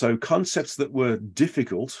 And so concepts that were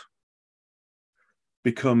difficult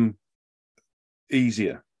become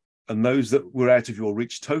easier, and those that were out of your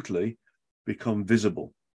reach totally become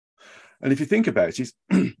visible. And if you think about it,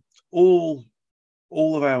 all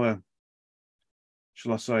of our,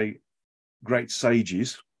 shall I say, great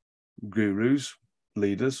sages, gurus,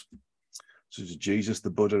 leaders, such as Jesus, the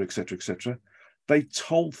Buddha, etc., they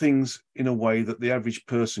told things in a way that the average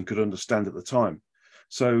person could understand at the time.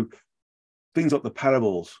 So things like the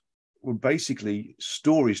parables were basically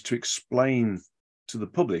stories to explain to the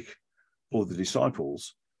public or the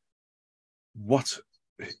disciples what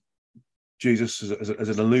Jesus, as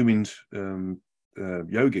an illumined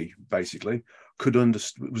yogi, basically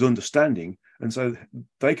was understanding, and so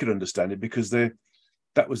they could understand it because that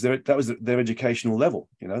was their educational level.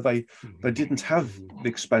 You know, they didn't have the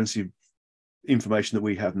expansive information that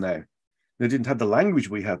we have now. They didn't have the language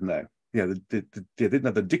we have now. Yeah, they didn't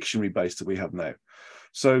have the dictionary base that we have now.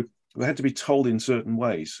 So they had to be told in certain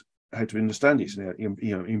ways how to understand it.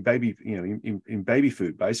 In baby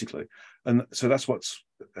food, basically. And so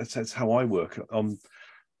that's how I work. I'm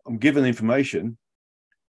given information.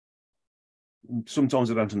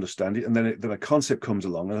 Sometimes I don't understand it, and then a concept comes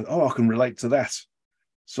along, and I can relate to that.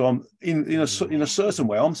 So I'm in a certain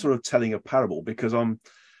way, I'm sort of telling a parable, because I'm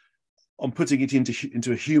putting it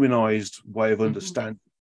into a humanized way of understanding,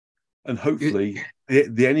 and hopefully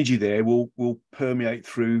the energy there will permeate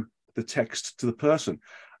through the text to the person.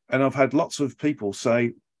 And I've had lots of people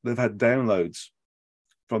say they've had downloads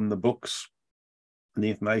from the books and the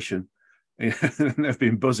information, and they've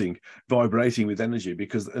been buzzing, vibrating with energy,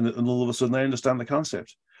 and all of a sudden they understand the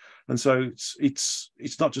concept. And so it's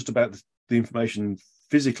not just about the information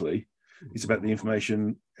physically, it's about the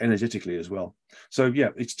information energetically as well. So yeah,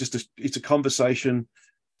 it's a conversation,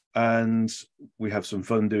 and we have some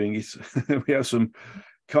fun doing it. We have some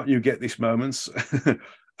can't you get this moments,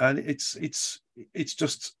 and it's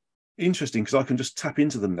just interesting because I can just tap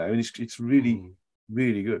into them now, and it's really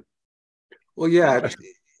really good. Well, yeah,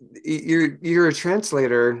 you're a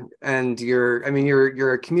translator, and you're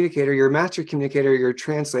a communicator, you're a master communicator, you're a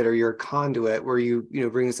translator, you're a conduit where you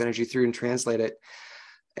bring this energy through and translate it.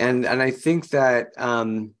 And I think that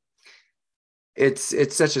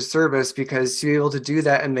it's such a service, because to be able to do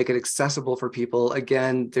that and make it accessible for people,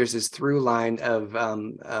 again, there's this through line of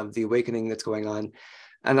the awakening that's going on.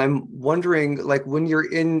 And I'm wondering, like, when you're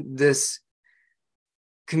in this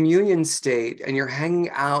communion state and you're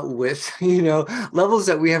hanging out with, levels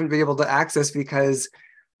that we haven't been able to access because,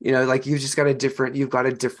 like you've got a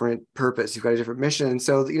different purpose, you've got a different mission. And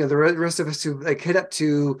so, the rest of us who like hit up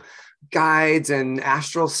to guides and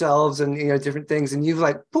astral selves and, different things, and you've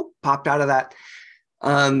like popped out of that.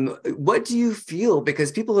 What do you feel?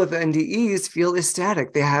 Because people with NDEs feel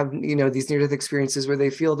ecstatic. They have, these near-death experiences where they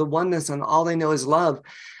feel the oneness and all they know is love.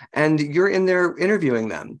 And you're in there interviewing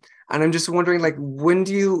them. And I'm just wondering, like, when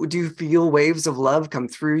do you feel waves of love come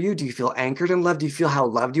through you? Do you feel anchored in love? Do you feel how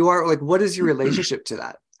loved you are? Like, what is your relationship to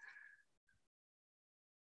that?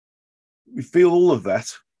 We feel all of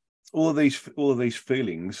that, all of these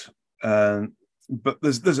feelings. But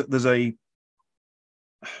there's a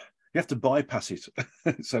you have to bypass it,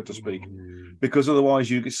 so to speak, because otherwise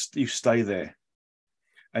you stay there.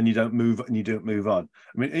 and you don't move on.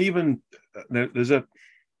 I mean, even there was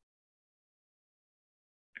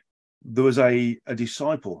a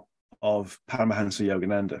disciple of Paramahansa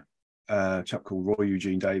Yogananda, a chap called Roy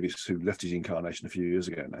Eugene Davis, who left his incarnation a few years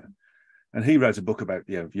ago now, and he wrote a book about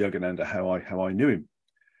Yogananda, how I knew him,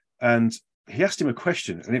 and he asked him a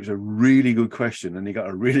question, and it was a really good question, and he got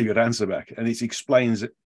a really good answer back, and it explains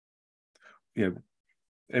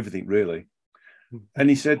everything really. And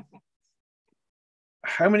he said,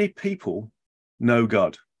 how many people know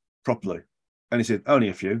God properly? And he said, only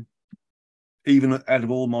a few. Even out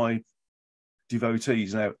of all my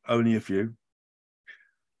devotees now, only a few.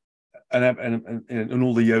 And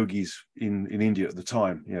all the yogis in India at the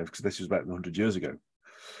time, because this was about 100 years ago.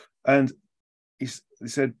 And he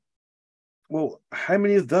said, well, how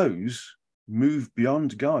many of those move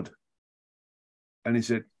beyond God? And he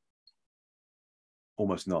said,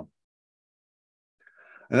 almost none.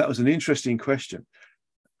 And that was an interesting question.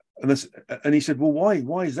 And he said, well,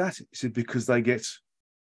 why is that? He said, because they get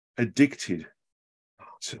addicted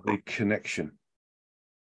to the connection,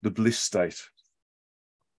 the bliss state,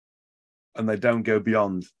 and they don't go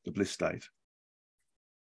beyond the bliss state.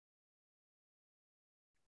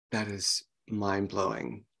 That is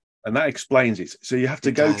mind-blowing. And that explains it. So you have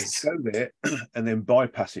to go there and then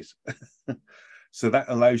bypass it. So that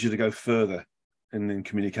allows you to go further and then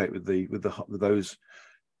communicate with those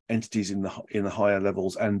entities in the higher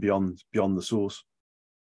levels and beyond the source.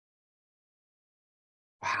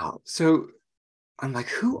 Wow. So I'm like,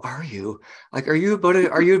 who are you? Like, are you a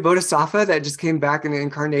bodhisattva that just came back and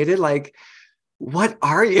incarnated? Like, what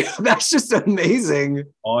are you? That's just amazing.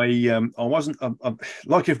 I wasn't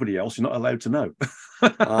like everybody else. You're not allowed to know,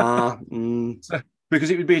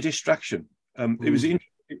 because it would be a distraction. It was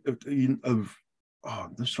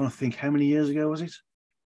I'm just trying to think, how many years ago was it?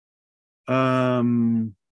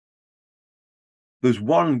 There's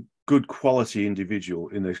one good quality individual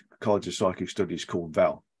in the College of Psychic Studies called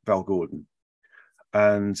Val Gordon,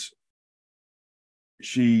 and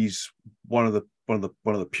she's one of the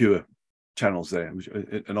pure channels there,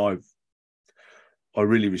 and I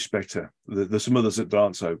really respect her. There's some others that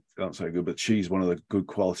aren't so good, but she's one of the good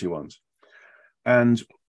quality ones. And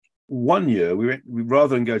one year we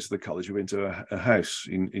rather than go to the college, we went to a house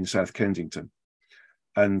in South Kensington,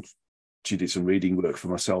 and she did some reading work for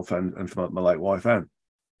myself and for my late wife Anne.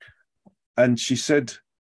 And she said,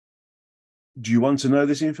 "Do you want to know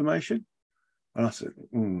this information?" And I said,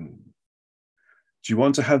 "Do you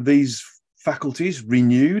want to have these faculties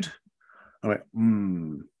renewed?" I went,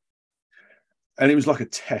 And it was like a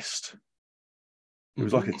test. It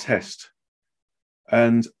was like a test.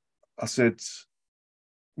 And I said,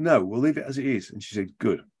 "No, we'll leave it as it is." And she said,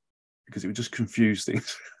 "Good," because it would just confuse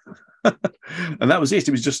things. And that was it.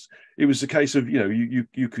 It was a case of, you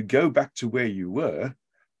could go back to where you were,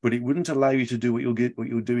 but it wouldn't allow you to do what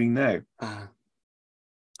you're doing now.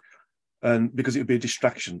 And because it would be a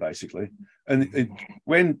distraction, basically. And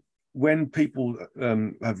when people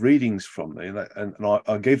have readings from me, and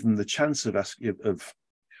I gave them the chance of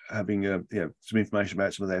having some information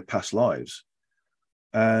about some of their past lives,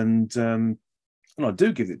 and I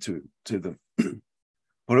do give it to them.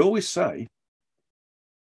 But I always say,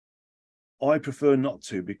 I prefer not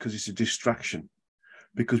to, because it's a distraction.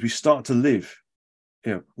 Because we start to live,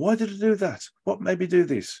 why did I do that? What made me do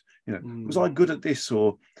this? Was I good at this?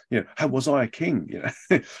 Or, how was I a king?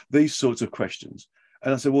 These sorts of questions.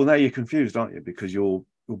 And I said, well, now you're confused, aren't you? Because you're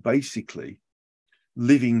basically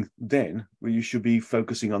living then where you should be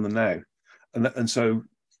focusing on the now. And so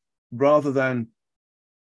rather than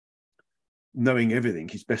knowing everything,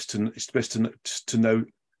 it's best to know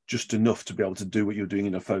just enough to be able to do what you're doing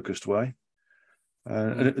in a focused way.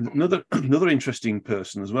 And another interesting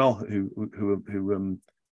person as well who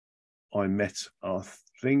I met, I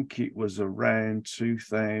think it was around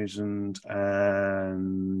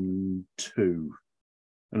 2002,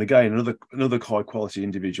 and again another high quality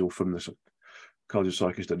individual from the College of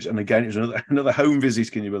Psychic Studies, and again it was another home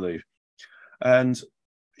visit, can you believe? And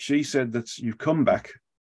she said that you've come back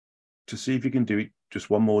to see if you can do it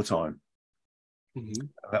just one more time.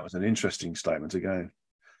 That was an interesting statement again.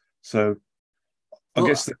 So I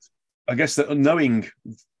guess that knowing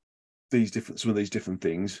some of these different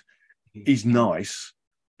things is nice,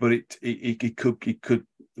 but it could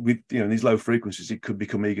with these low frequencies, it could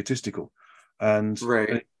become egotistical, and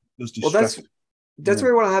right. Well, that's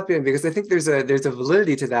where I want to hop in, because I think there's a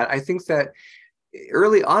validity to that. I think that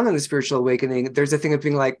early on in the spiritual awakening, there's a thing of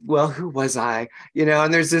being like, well, who was I?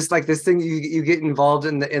 And there's this thing you get involved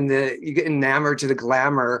in you get enamored to the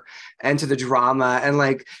glamour and to the drama, and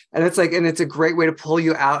it's a great way to pull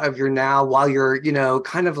you out of your now while you're,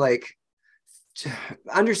 kind of like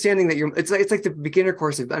understanding that it's like the beginner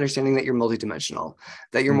course of understanding that you're multidimensional,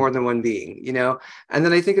 that you're more than one being, you know. And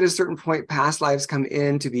then I think at a certain point, past lives come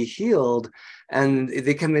in to be healed, and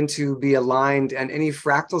they come in to be aligned, and any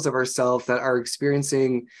fractals of ourselves that are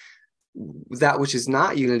experiencing that which is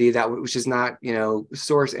not unity, that which is not, you know,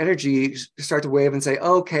 source energy, start to wave and say,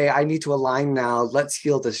 okay, I need to align now. Let's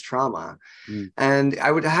heal this trauma. And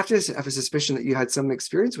I would have to have a suspicion that you had some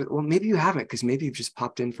experience with, well, maybe you haven't, because maybe you've just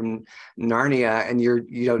popped in from Narnia and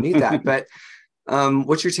you don't need that. But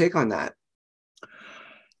what's your take on that?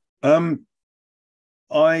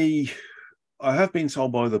 I have been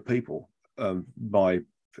told by other people, by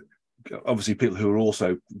obviously people who are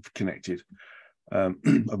also connected,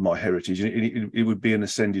 of my heritage. It would be an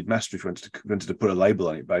ascended master if you wanted to put a label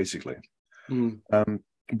on it, basically.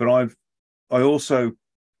 But I also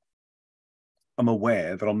am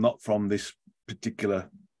aware that I'm not from this particular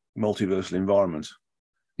multiversal environment.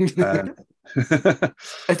 That's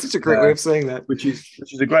such a great way of saying that. Which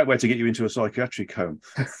is a great way to get you into a psychiatric home.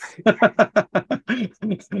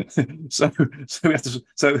 so we have to.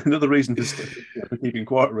 So another reason for keeping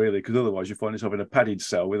quiet, really, because otherwise you find yourself in a padded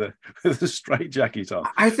cell with a straight jacket on.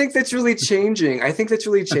 I think that's really changing.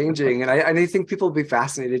 And I think people will be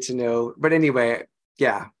fascinated to know. But anyway,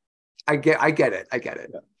 yeah, I get it. Yeah.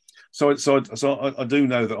 So I do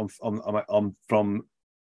know that I'm from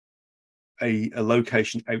a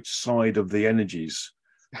location outside of the energies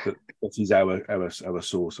that is our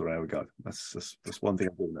source or our God. That's one thing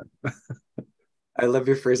I do know. I love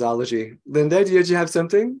your phraseology. Linda, did you have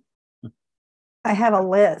something? I have a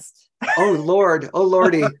list. Oh Lord. Oh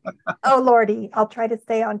Lordy. Oh Lordy. I'll try to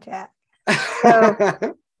stay on track.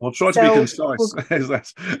 So, I'll try to be concise.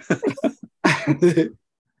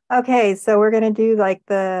 Okay, so we're going to do like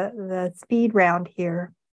the speed round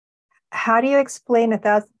here. How do you explain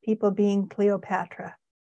 1,000 people being Cleopatra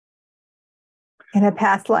in a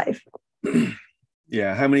past life?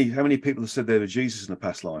 Yeah, how many people have said they were Jesus in a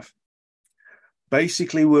past life?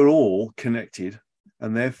 Basically, we're all connected,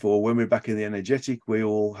 and therefore, when we're back in the energetic, we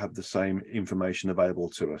all have the same information available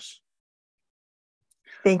to us.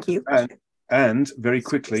 Thank you. And very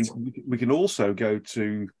quickly, we can also go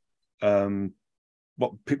to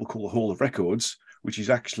what people call the Hall of Records, which is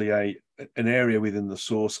actually an area within the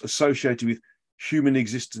source associated with human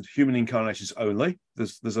existence, human incarnations only.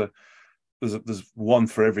 There's one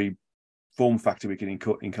for every form factor we can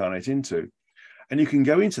incarnate into, and you can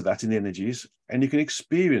go into that in the energies, and you can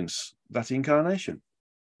experience that incarnation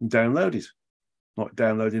and download it, like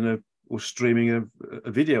downloading or streaming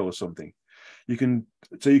a video or something. You can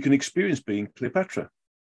experience being Cleopatra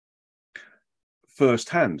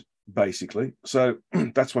firsthand, basically. So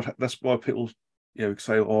that's why people, you know,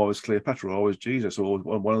 say, oh, I was Cleopatra, or I was Jesus, or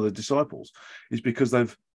one of the disciples, is because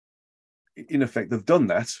they've done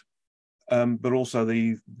that, but also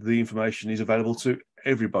the information is available to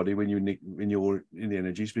everybody when you're in the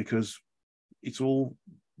energies, because it's all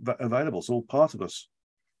available. It's all part of us.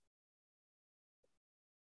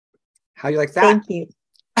 How you like that? Thank you.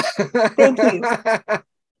 Thank you.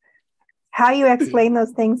 How you explain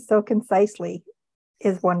those things so concisely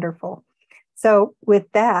is wonderful. So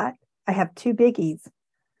with that, I have two biggies.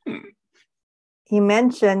 You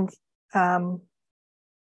mentioned not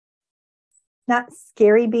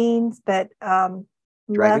scary beans, but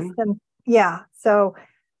less than, yeah. So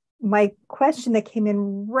my question that came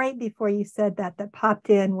in right before you said that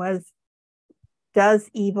popped in was, does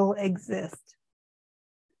evil exist?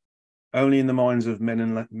 Only in the minds of men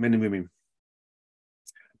and women.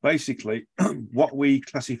 Basically, what we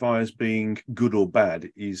classify as being good or bad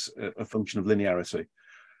is a function of linearity.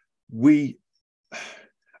 And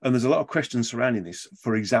there's a lot of questions surrounding this.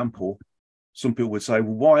 For example, some people would say,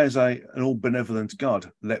 well, why has an all-benevolent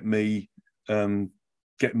God let me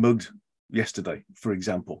get mugged yesterday, for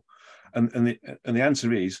example? And the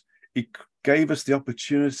answer is, it gave us the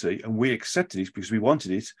opportunity, and we accepted it because we wanted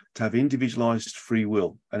it, to have individualized free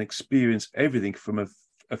will and experience everything from an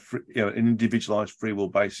individualized free will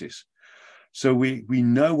basis. So we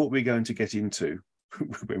know what we're going to get into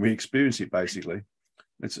when we experience it, basically.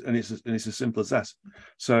 It's as simple as that.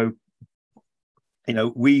 So, you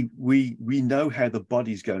know, we know how the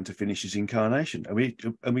body's going to finish its incarnation, and we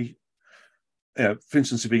you know, for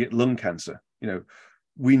instance, if we get lung cancer, you know,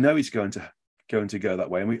 we know it's going to go that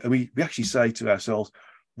way, and we actually say to ourselves,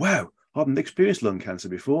 wow, I haven't experienced lung cancer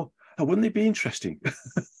before. Oh, wouldn't it be interesting?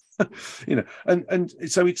 You know, and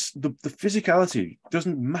so it's the physicality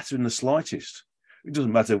doesn't matter in the slightest. It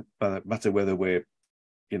doesn't matter whether we're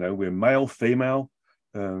male, female,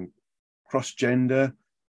 cross gender,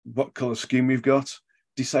 what color skin we've got,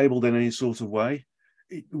 disabled in any sort of way.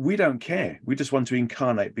 we don't care. We just want to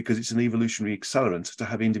incarnate because it's an evolutionary accelerant to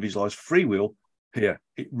have individualized free will here.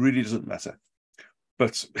 It really doesn't matter.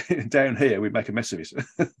 But down here, we make a mess of it.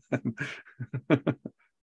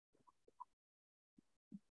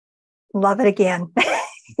 Love it again.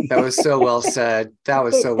 That was so well said. That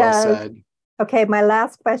was so well said. Okay, my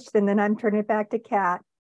last question, then I'm turning it back to Kat.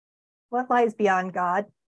 What lies beyond God?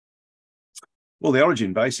 Well, the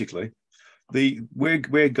origin, basically.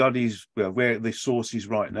 Where God is, well, where the source is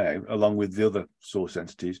right now, along with the other source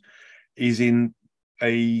entities, is in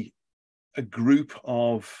a group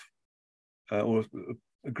of or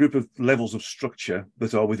a group of levels of structure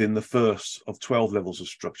that are within the first of 12 levels of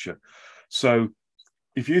structure. So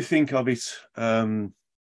if you think of it,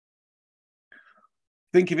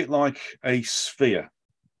 like a sphere,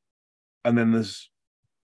 and then there's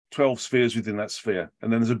 12 spheres within that sphere,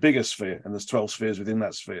 and then there's a bigger sphere, and there's 12 spheres within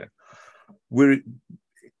that sphere.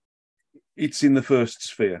 It's in the first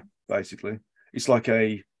sphere, basically. It's like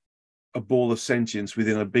a ball of sentience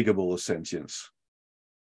within a bigger ball of sentience.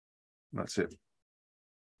 That's it.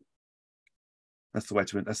 That's the way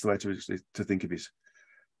to think of it.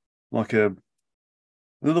 Like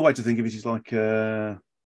another way to think of it is like a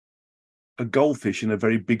goldfish in a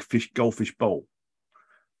very big goldfish bowl.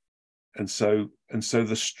 And so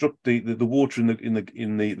the water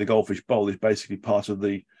in the goldfish bowl is basically part of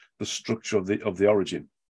the structure of the origin,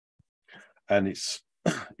 and it's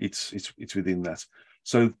within that.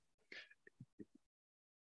 So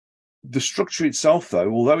the structure itself,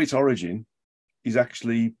 though, although its origin is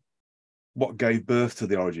actually what gave birth to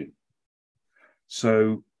the origin.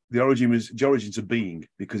 So the origin's a being,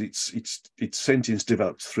 because its sentience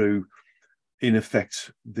developed through, in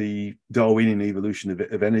effect, the Darwinian evolution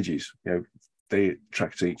of energies. You know, they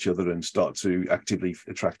attract each other and start to actively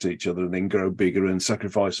attract each other, and then grow bigger and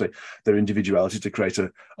sacrifice their individuality to create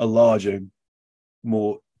a larger,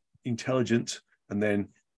 more intelligent, and then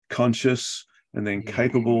conscious, and then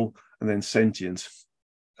capable, and then sentient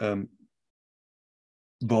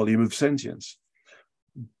volume of sentience.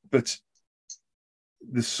 But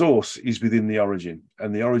the source is within the origin,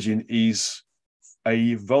 and the origin is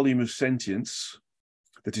a volume of sentience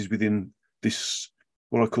that is within this,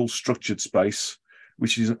 what I call structured space,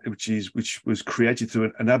 which was created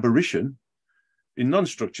through an aberration in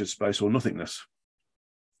non-structured space or nothingness.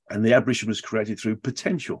 And the aberration was created through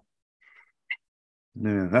potential.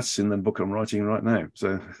 Yeah, that's in the book I'm writing right now.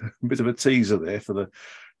 So a bit of a teaser there for the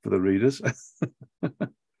readers.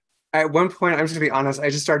 At one point, I'm just gonna be honest, I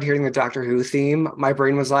just started hearing the Doctor Who theme. My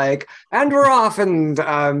brain was like, and we're off, and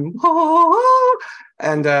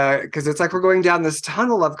because it's like we're going down this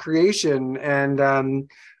tunnel of creation, and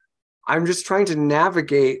I'm just trying to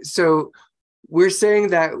navigate. So we're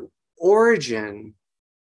saying that origin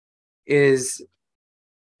is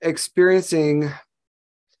experiencing,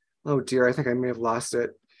 oh dear, I think I may have lost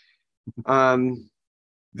it. The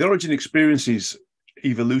origin experiences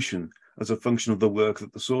evolution as a function of the work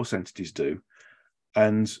that the source entities do.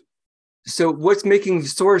 And so what's making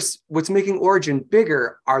origin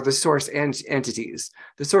bigger are the source entities.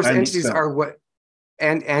 The source entities itself are what,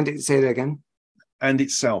 and say it again. And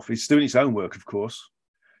itself. It's doing its own work, of course.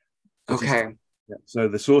 Okay. So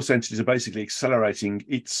the source entities are basically accelerating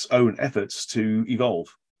its own efforts to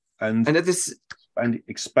evolve and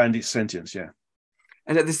expand its sentience, yeah.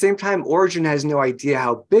 And at the same time, origin has no idea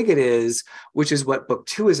how big it is, which is what book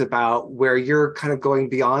 2 is about, where you're kind of going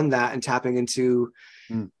beyond that and tapping into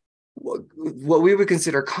what we would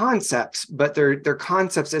consider concepts, but they're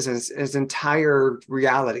concepts as entire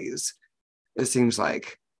realities, it seems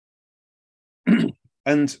like.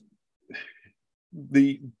 And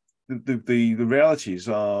the realities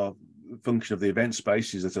are a function of the event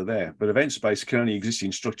spaces that are there, but event space can only exist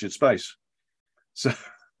in structured space.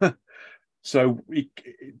 So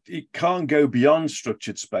it can't go beyond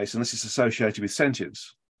structured space unless it's associated with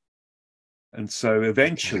sentience. And so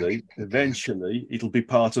eventually it'll be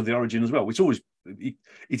part of the origin as well. It's always, it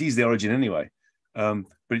is the origin anyway, but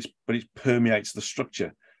it permeates the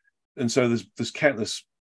structure. And so there's countless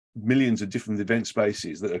millions of different event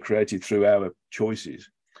spaces that are created through our choices,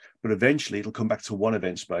 but eventually it'll come back to one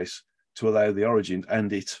event space to allow the origin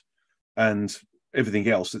and everything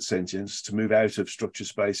else that's sentience to move out of structure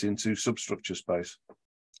space into substructure space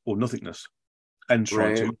or nothingness, and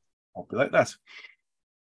try to populate that.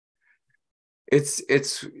 It's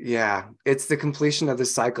the completion of the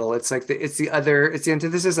cycle. It's like it's the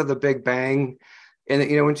antithesis of the Big Bang. And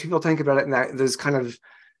when people think about it in that, there's kind of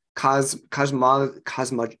cosmology,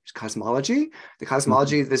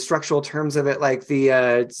 the structural terms of it, like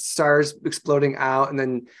the stars exploding out and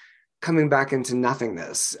then coming back into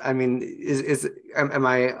nothingness. I mean, am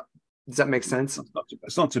I Does that make sense?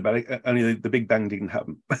 It's not too bad. Only the Big Bang didn't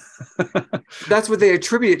happen. That's what they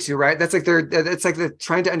attribute it to, right? That's like they're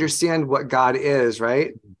trying to understand what God is,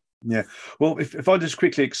 right? Yeah. Well, if I just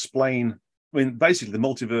quickly explain, I mean, basically the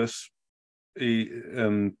multiverse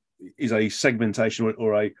is a segmentation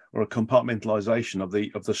or a compartmentalization of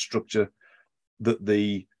the structure that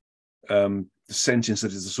the sentience,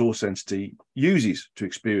 that is the source entity, uses to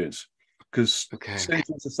experience. Because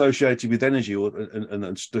sentience associated with energy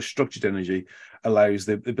and the structured energy allows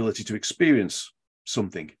the ability to experience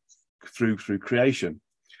something through creation.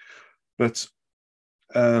 But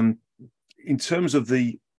in terms of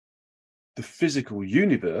the physical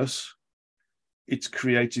universe, it's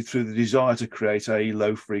created through the desire to create a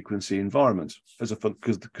low frequency environment because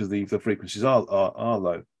the frequencies are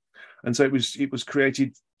low, and so it was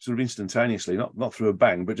created sort of instantaneously, not through a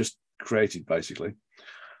bang, but just created basically.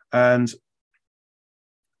 And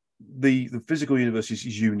the physical universe is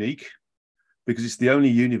unique because it's the only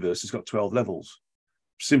universe that's got 12 levels,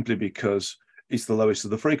 simply because it's the lowest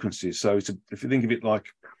of the frequencies. So if you think of it like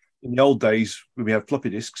in the old days when we had floppy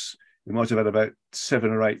disks, we might have had about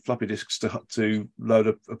 7 or 8 floppy disks to load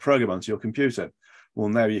a program onto your computer. Well,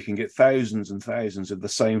 now you can get thousands and thousands of the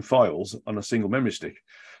same files on a single memory stick.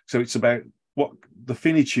 So it's about what the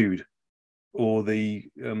finitude or the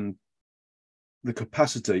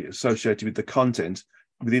capacity associated with the content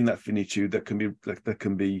within that finitude that can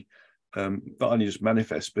be not only just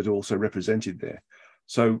manifest but also represented there.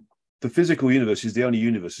 So the physical universe is the only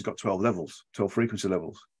universe that's got 12 levels, 12 frequency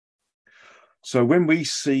levels. So when we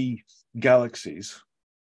see galaxies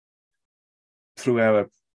through our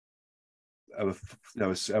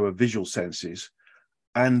visual senses,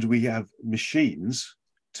 and we have machines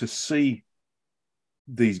to see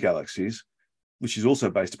these galaxies, which is also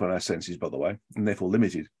based upon our senses, by the way, and therefore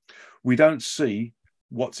limited, we don't see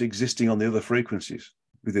what's existing on the other frequencies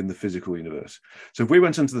within the physical universe. So if we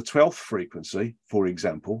went into the 12th frequency, for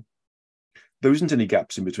example, there isn't any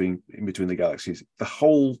gaps in between the galaxies. The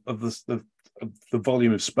whole of the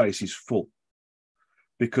volume of space is full,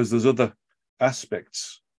 because there's other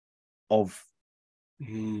aspects of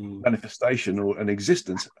manifestation or an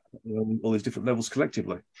existence on all these different levels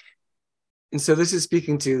collectively. And so this is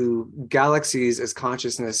speaking to galaxies as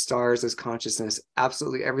consciousness, stars as consciousness,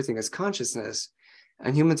 absolutely everything as consciousness.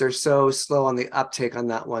 And humans are so slow on the uptake on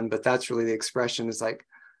that one, but that's really the expression, is like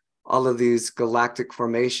all of these galactic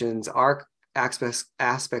formations are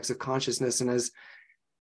aspects of consciousness. And as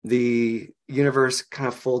the universe kind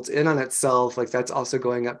of folds in on itself, like that's also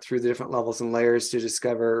going up through the different levels and layers to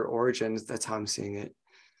discover origins. That's how I'm seeing it.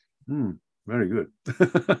 Very good.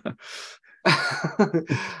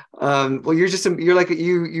 Well,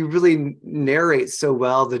 you really narrate so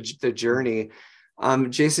well the journey.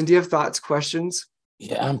 Jason, do you have thoughts, questions?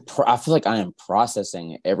 Yeah, I feel like I am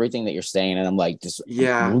processing everything that you're saying, and I'm like, just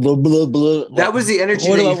blah, blah, blah. That was the energy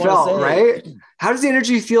that you felt, right? How does the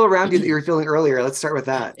energy feel around you that you were feeling earlier? Let's start with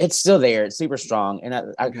that. It's still there. It's super strong, and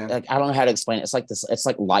I don't know how to explain it. It's like this. It's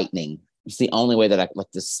like lightning. It's the only way that I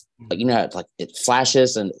like this. Like, you know, how it's like it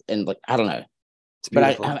flashes and like I don't know.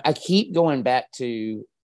 But I keep going back to,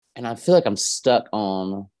 and I feel like I'm stuck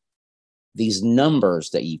on these numbers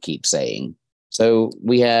that you keep saying. So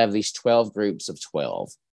we have these 12 groups of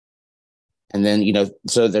 12. And then, you know,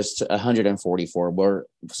 so there's 144.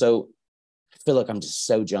 So I feel like I'm just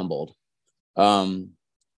so jumbled.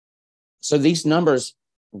 So these numbers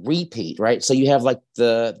repeat, right? So you have like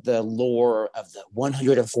the lore of the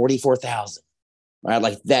 144,000, right?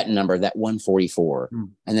 Like that number, that 144.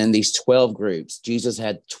 And then these 12 groups. Jesus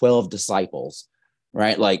had 12 disciples,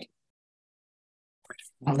 right? Like,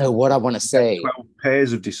 I don't know what I want to say. 12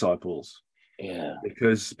 pairs of disciples. Yeah.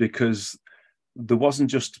 Because there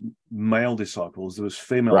wasn't just male disciples, there was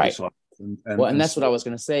female disciples. And that's what I was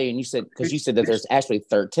going to say. And you said, because you said that there's actually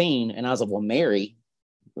 13. And I was like, well, Mary,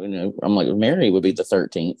 you know, I'm like, Mary would be the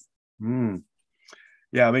 13th.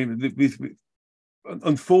 Yeah, I mean,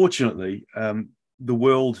 unfortunately, the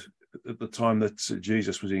world at the time that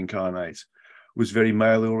Jesus was incarnate was very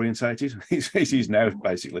male orientated. It is now,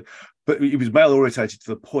 basically, but it was male orientated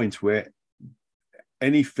to the point where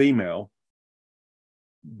any female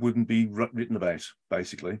wouldn't be written about,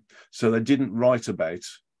 basically. So they didn't write about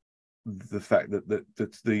the fact that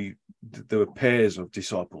there were pairs of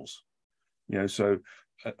disciples, you know. So,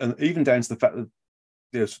 and even down to the fact that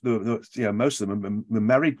most of them were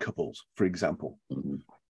married couples, for example.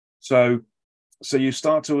 So you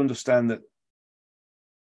start to understand that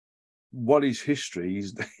what is history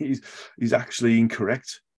is actually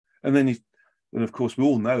incorrect. And then and of course, we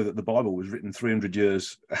all know that the Bible was written 300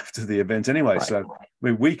 years after the event anyway. Right. So I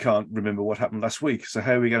mean, we can't remember what happened last week. So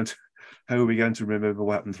how are we going to how are we going to remember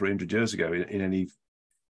what happened 300 years ago in any,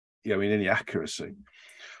 in any accuracy?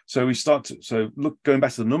 So we start to, going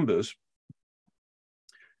back to the numbers,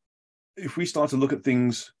 if we start to look at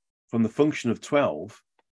things from the function of 12,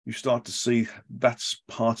 you start to see that's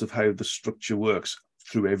part of how the structure works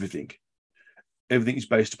through everything. Everything is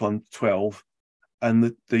based upon 12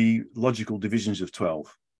 and the logical divisions of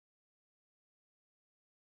 12.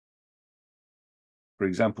 For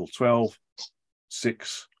example, 12,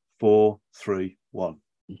 6, 4, 3, 1.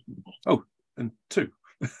 Oh, and 2.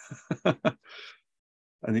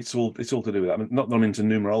 And it's all to do with that. I mean, not into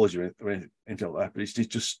numerology or anything like that, but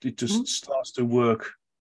it just starts to work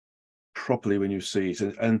properly when you see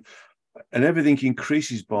it, and everything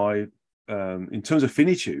increases by in terms of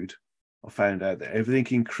finitude. I found out that everything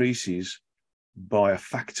increases by a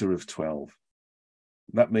factor of 12.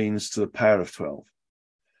 That means to the power of 12.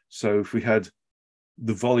 So if we had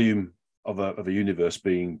the volume of a universe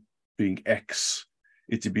being x,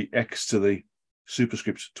 it would be x to the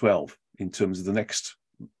superscript 12 in terms of the next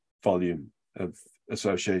volume of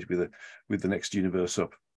associated with the next universe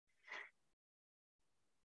up.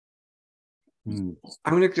 I'm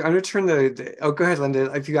gonna turn the oh, go ahead,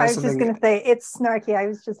 Linda. If you got something. I was just gonna say it's snarky.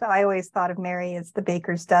 I always thought of Mary as the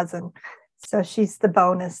baker's dozen, so she's the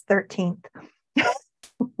bonus 13th.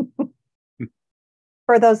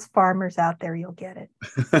 For those farmers out there, you'll get it.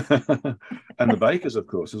 And the bakers, of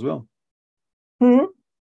course, as well. Hmm?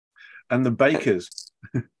 And the bakers.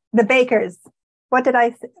 The bakers. What did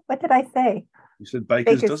I say? You said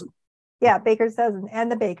baker's dozen? Yeah, baker's dozen.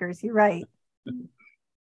 And the bakers, you're right.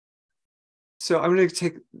 So I'm going to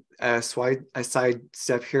take a side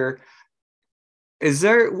step here. Is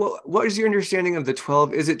there, what is your understanding of the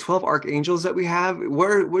 12? Is it 12 archangels that we have?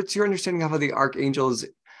 What's your understanding of how the archangels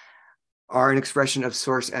are an expression of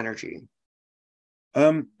source energy?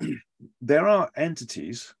 There are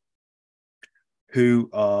entities who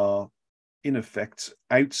are, in effect,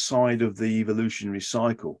 outside of the evolutionary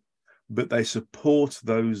cycle, but they support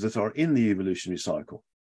those that are in the evolutionary cycle.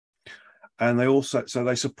 And they also, so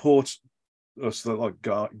they support us, like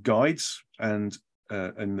guides and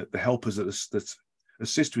the helpers that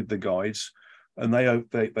assist with the guides, and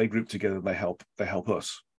they group together and they help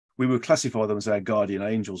us. We would classify them as our guardian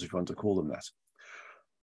angels, if you want to call them that.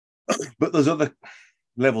 But there's other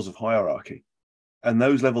levels of hierarchy, and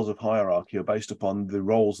those levels of hierarchy are based upon the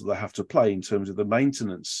roles that they have to play in terms of the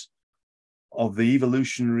maintenance of the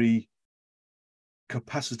evolutionary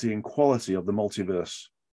capacity and quality of the multiverse,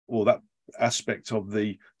 or that aspect of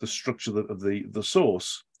the structure of the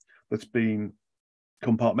source that's been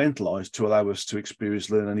compartmentalized to allow us to experience,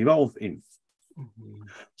 learn, and evolve in. Mm-hmm.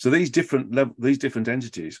 So these different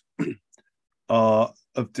entities are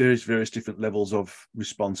of various different levels of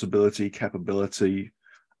responsibility, capability,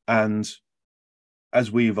 and as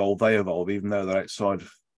we evolve, they evolve, even though they're outside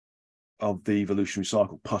of the evolutionary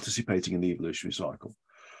cycle, participating in the evolutionary cycle.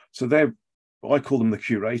 So I call them the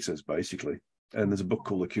curators, basically. And there's a book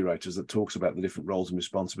called The Curators that talks about the different roles and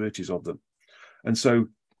responsibilities of them. And so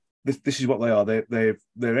this is what they are.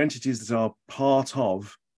 They're entities that are part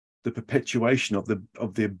of the perpetuation of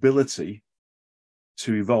the ability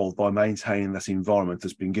to evolve by maintaining that environment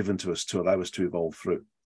that's been given to us to allow us to evolve through.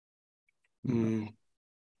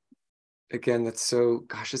 Again, that's so,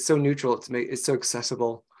 gosh, it's so neutral. It's so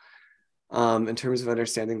accessible in terms of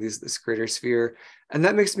understanding this greater sphere. And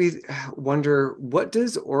that makes me wonder, what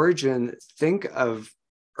does Origin think of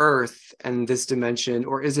Earth and this dimension,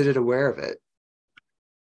 or is it aware of it?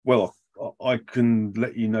 Well, I can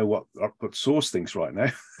let you know what Source thinks right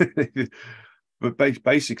now. But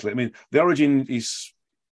basically, I mean, the Origin is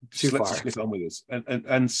too far. Let's get on with this. And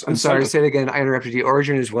I'm sorry, say it again. I interrupted you.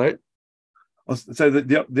 Origin is what? So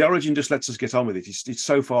the Origin just lets us get on with it. It's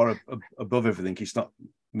so far above everything. It's not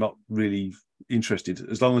really interested.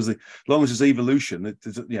 As long as there's evolution, it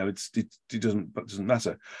doesn't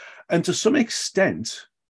matter. And to some extent,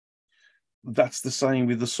 that's the same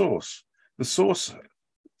with the Source. The Source,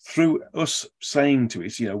 through us saying to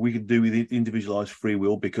it, we could do with individualized free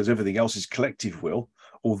will because everything else is collective will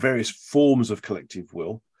or various forms of collective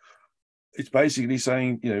will. It's basically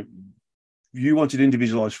saying, you wanted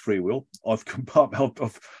individualized free will. I've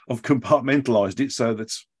compartmentalized it so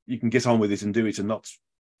that you can get on with it and do it and not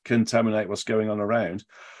contaminate what's going on around.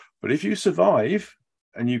 But if you survive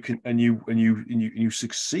and you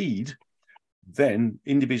succeed, then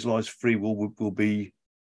individualized free will be,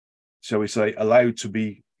 shall we say, allowed to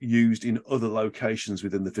be used in other locations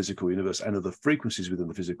within the physical universe and other frequencies within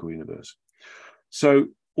the physical universe. So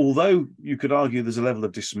although you could argue there's a level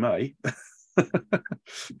of dismay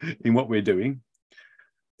in what we're doing,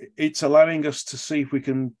 it's allowing us to see if we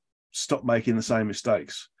can stop making the same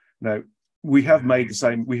mistakes. Now, we have made the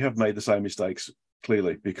same mistakes,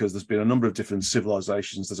 clearly, because there's been a number of different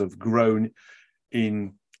civilizations that have grown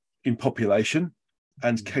in population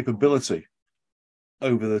and capability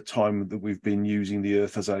over the time that we've been using the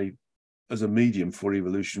Earth as a medium for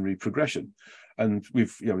evolutionary progression. And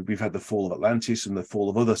we've had the fall of Atlantis and the fall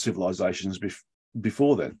of other civilizations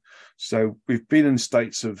before then. So we've been in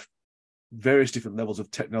states of various different levels of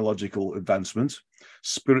technological advancement,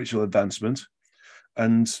 spiritual advancement,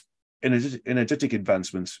 and energetic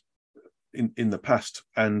advancement in the past,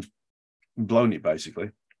 and blown it basically.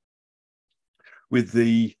 With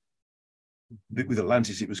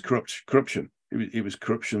Atlantis, it was corruption. It was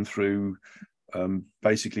corruption through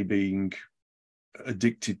basically being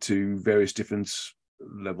addicted to various different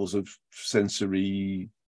levels of sensory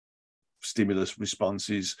stimulus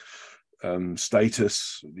responses,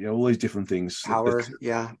 status, all these different things. Power,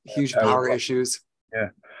 huge power issues. Yeah,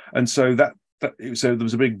 and so so there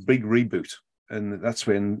was a big reboot, and that's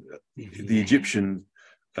when the Egyptian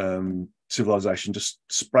civilization just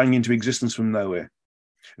sprang into existence from nowhere.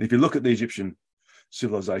 And if you look at the Egyptian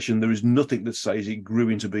civilization, there is nothing that says it grew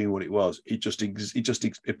into being what it was. It just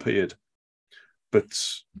appeared. But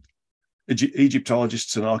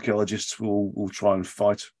Egyptologists and archaeologists will try and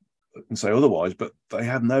fight and say otherwise, but they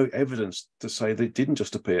have no evidence to say that it didn't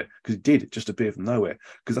just appear, because it just appeared from nowhere,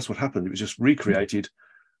 because that's what happened. It was just recreated,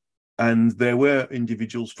 and there were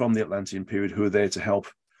individuals from the Atlantean period who were there to help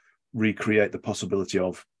recreate the possibility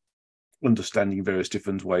of understanding various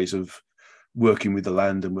different ways of working with the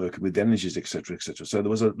land and working with energies, etc., etc. So there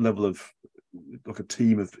was a level of, like, a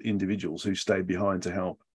team of individuals who stayed behind to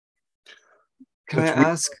help. Can I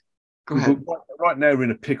ask? Go ahead. Right now we're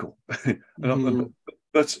in a pickle,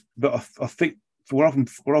 but I think for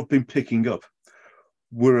what I've been picking up,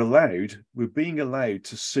 we're being allowed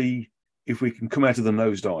to see if we can come out of the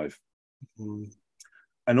nosedive.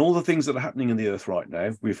 And all the things that are happening in the Earth right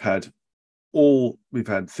now, we've had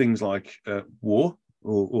things like war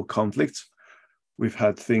or conflict. We've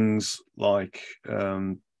had things like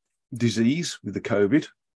disease with the COVID,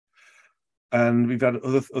 and we've had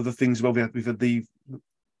other things. Well, we've had the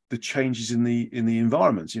changes in the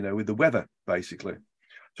environment, with the weather, basically.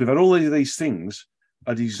 So we've had all of these things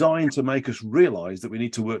are designed to make us realize that we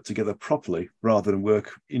need to work together properly rather than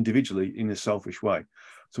work individually in a selfish way.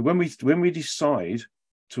 So when we decide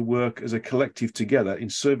to work as a collective together in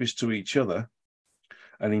service to each other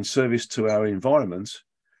and in service to our environment,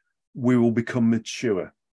 we will become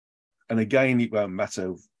mature. And again, it won't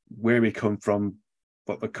matter where we come from,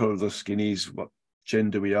 what the color of the skin is, what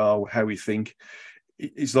gender we are, how we think,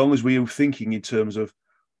 as long as we are thinking in terms of,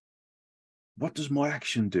 what does my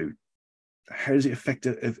action do? How does it affect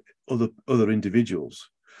other individuals?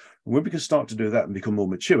 And when we can start to do that and become more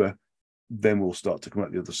mature, then we'll start to come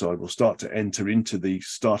out the other side. We'll start to enter into the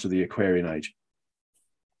start of the Aquarian age.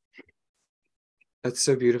 That's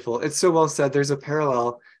so beautiful. It's so well said. There's a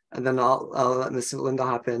parallel, and then I'll let Miss Linda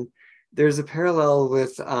hop in. There's a parallel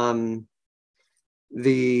with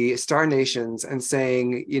the Star Nations and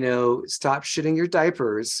saying, stop shitting your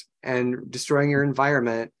diapers and destroying your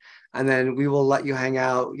environment, and then we will let you hang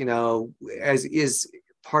out, as is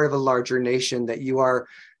part of a larger nation, that you are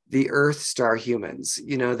the Earth Star humans,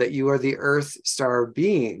 that you are the Earth Star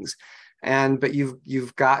beings. But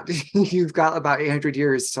you've got about 800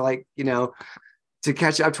 years to to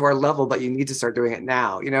catch up to our level, but you need to start doing it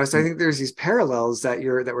now, So I think there's these parallels that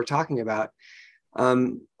we're talking about.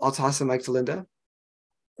 I'll toss the mic to Linda.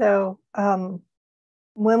 So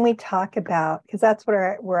when we talk about, because that's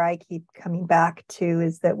where I keep coming back to,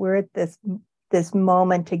 is that we're at this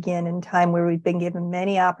moment again in time where we've been given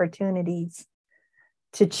many opportunities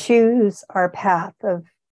to choose our path of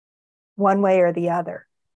one way or the other.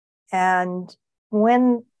 And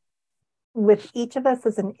when, with each of us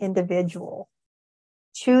as an individual,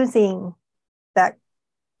 choosing that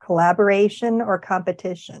collaboration or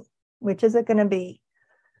competition, which is it going to be?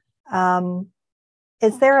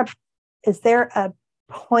 Is there a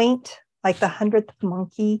point, like the 100th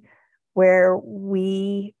monkey, where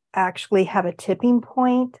we actually have a tipping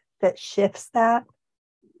point that shifts that?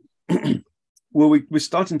 Well, we're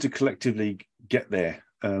starting to collectively get there.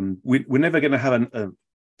 We're never going to have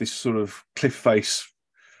this sort of cliff face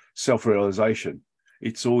self-realization.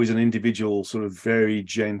 It's always an individual sort of very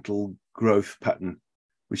gentle growth pattern,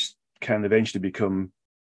 which can eventually become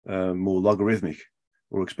more logarithmic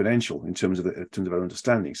or exponential in terms of our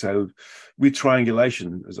understanding. So with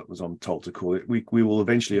triangulation, as I'm told to call it, we will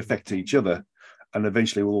eventually affect each other, and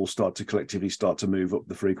eventually we'll all start to collectively start to move up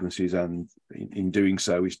the frequencies, and in doing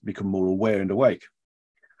so, we become more aware and awake.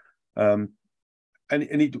 And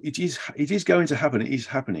it is going to happen. It is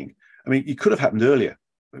happening. I mean, it could have happened earlier.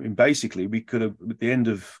 I mean, basically, we could have, at the end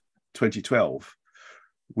of 2012,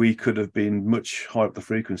 we could have been much higher up the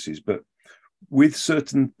frequencies, but with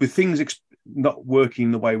things not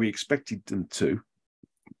working the way we expected them to,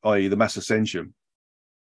 i.e. the mass ascension,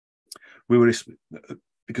 we were,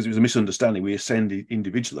 because it was a misunderstanding, we ascended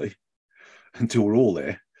individually until we're all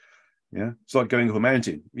there. Yeah, it's like going up a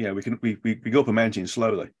mountain. Yeah, we go up a mountain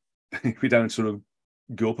slowly. We don't sort of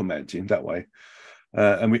go up a mountain that way,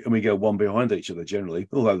 and we go one behind each other generally.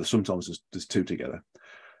 Although sometimes there's two together.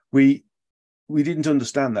 We didn't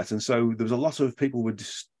understand that, and so there was a lot of people were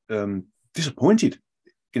disappointed,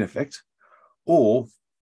 in effect, or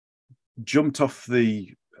jumped off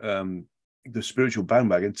the spiritual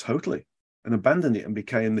bandwagon totally and abandoned it and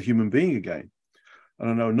became the human being again. And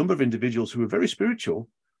I know a number of individuals who were very spiritual,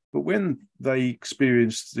 but when they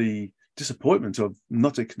experienced the disappointment of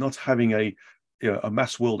not having a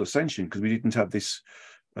mass world ascension, because we didn't have this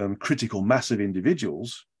critical mass of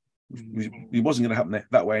individuals, it wasn't going to happen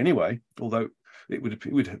that way anyway, although it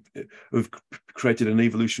would have created an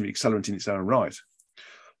evolutionary accelerant in its own right.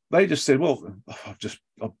 They just said, well,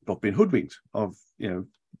 I've been hoodwinked.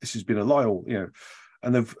 This has been a lie,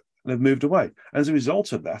 and they've moved away. And as a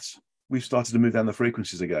result of that, we've started to move down the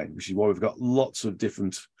frequencies again, which is why we've got lots of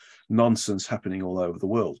different nonsense happening all over the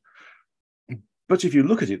world. But if you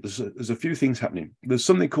look at it, there's a few things happening. There's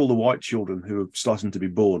something called the white children who are starting to be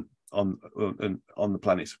born on the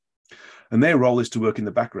planet. And their role is to work in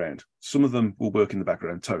the background. Some of them will work in the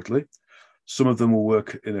background totally. Some of them will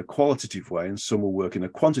work in a qualitative way, and some will work in a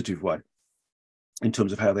quantitative way in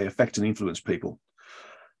terms of how they affect and influence people.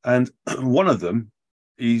 And one of them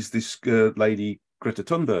is this lady, Greta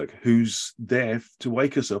Thunberg, who's there to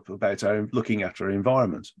wake us up about looking after our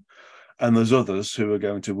environment. And there's others who are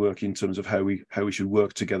going to work in terms of how we should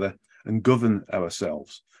work together and govern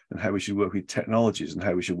ourselves, and how we should work with technologies, and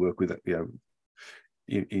how we should work with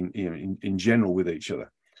in general with each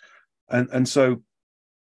other. And so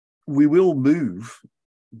we will move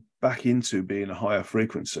back into being a higher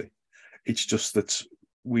frequency. It's just that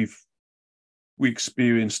we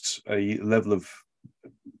experienced a level of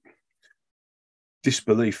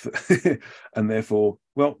disbelief and therefore,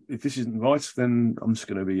 well, if this isn't right, then I'm just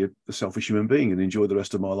going to be a selfish human being and enjoy the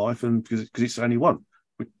rest of my life, and because it's only one,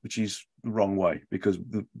 which is the wrong way, because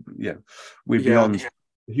we're beyond.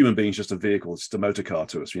 The human being is just a vehicle. It's a motor car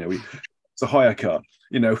to us. It's a hire car.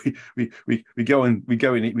 We go in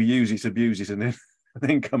it, we use it, abuse it, and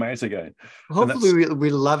then come out again. Hopefully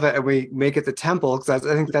we love it and we make it the temple, because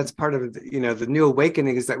I think that's part of the new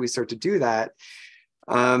awakening, is that we start to do that.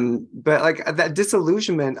 But like that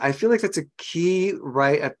disillusionment, I feel like that's a key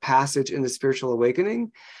rite of passage in the spiritual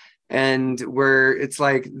awakening, and where it's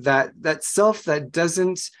like that self that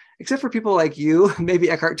doesn't, except for people like you, maybe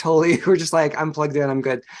Eckhart Tolle, who are just like, I'm plugged in, I'm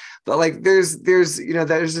good. But like there's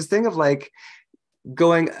this thing of like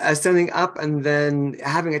ascending up and then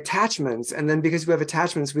having attachments, and then because we have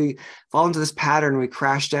attachments, we fall into this pattern, we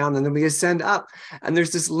crash down, and then we ascend up. And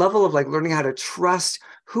there's this level of like learning how to trust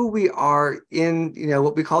who we are in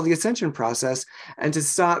what we call the ascension process, and to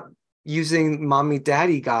stop using mommy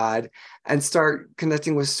daddy God and start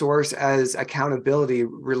connecting with source as accountability,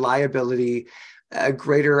 reliability, a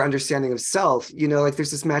greater understanding of self. Like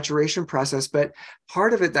there's this maturation process, but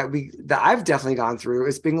part of it that I've definitely gone through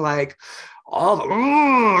is being like, all the,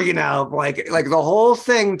 like the whole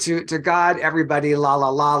thing to God, everybody, la la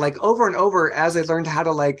la, like over and over, as I learned how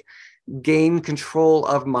to like gain control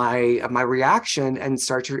of my reaction and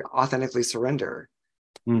start to authentically surrender.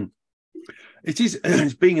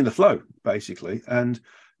 It's being in the flow, basically, and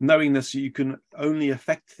knowing that you can only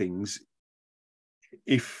affect things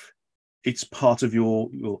if it's part of your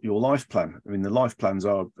life plan. I mean, the life plans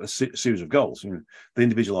are a series of goals. The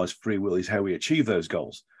individualized free will is how we achieve those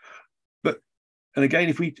goals. And again,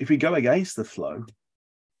 if we go against the flow,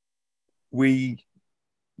 we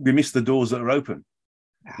miss the doors that are open.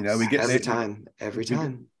 We get every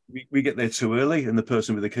time. We get there too early, and the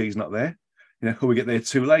person with the key is not there. Or we get there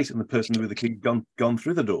too late, and the person with the key gone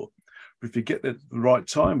through the door. But if you get there at the right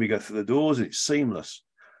time, we go through the doors, and it's seamless.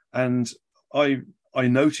 And I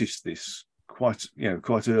noticed this quite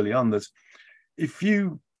early on, that if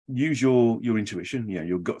you use your intuition,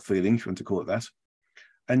 your gut feeling, if you want to call it that,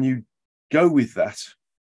 and you go with that,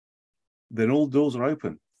 then all doors are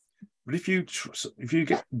open. But if you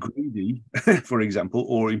get greedy, for example,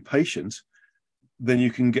 or impatient, then you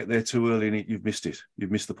can get there too early and you've missed it.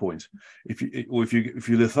 You've missed the point. If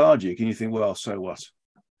you're lethargic and you think, well, so what?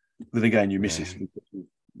 Then again, you miss it because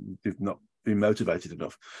you've not been motivated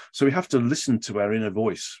enough. So we have to listen to our inner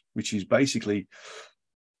voice, which is basically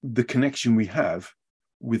the connection we have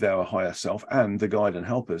with our higher self and the guide and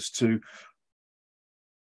helpers to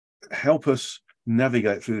help us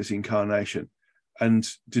navigate through this incarnation. And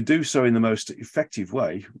to do so in the most effective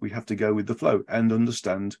way, we have to go with the flow and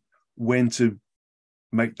understand when to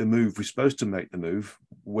make the move. We're supposed to make the move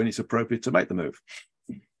when it's appropriate to make the move.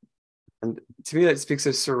 And to me, that speaks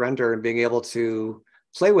of surrender and being able to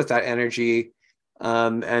play with that energy,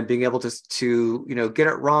 and being able to get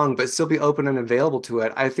it wrong, but still be open and available to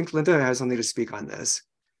it. I think Linda has something to speak on this.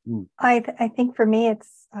 I think for me,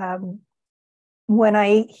 it's when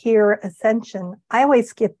I hear ascension, I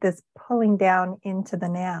always get this pulling down into the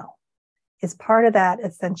now is part of that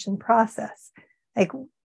ascension process. Like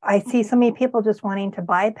I see so many people just wanting to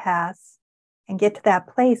bypass and get to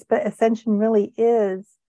that place, but ascension really is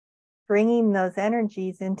bringing those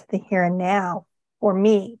energies into the here and now. For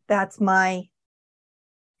me, that's my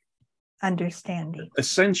understanding.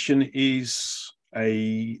 Ascension is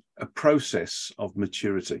a process of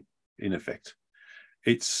maturity, in effect.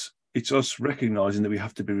 It's us recognizing that we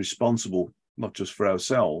have to be responsible, not just for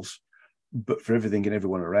ourselves, but for everything and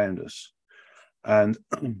everyone around us. And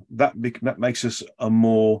that makes us a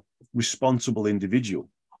more responsible individual.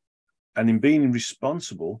 And in being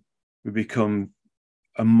responsible, we become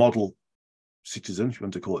a model citizen, if you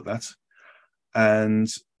want to call it that. And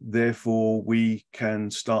therefore we can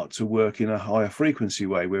start to work in a higher frequency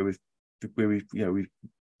way where we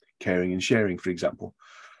caring and sharing, for example.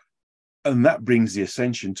 And that brings the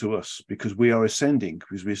ascension to us because we are ascending,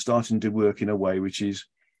 because we're starting to work in a way which is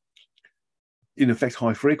in effect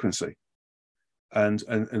high frequency,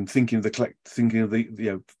 and thinking of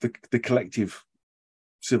the collective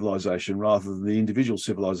civilization rather than the individual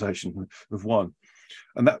civilization of one.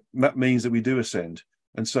 And that means that we do ascend.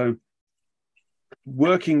 And so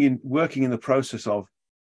working in the process of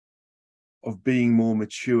being more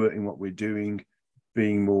mature in what we're doing,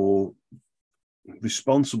 being more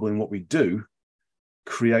responsible in what we do,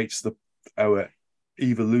 creates our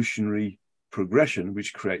evolutionary progression,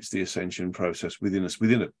 which creates the ascension process within us,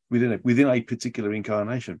 within a particular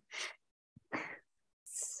incarnation.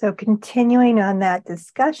 So continuing on that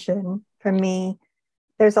discussion, for me,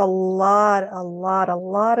 there's a lot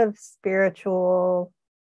of spiritual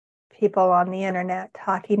people on the internet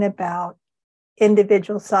talking about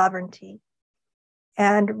individual sovereignty.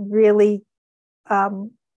 And really,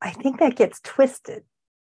 I think that gets twisted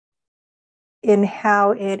in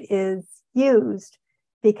how it is used,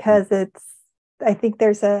 because I think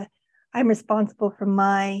I'm responsible for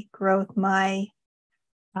my growth, my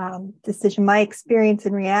decision, my experience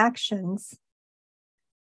and reactions,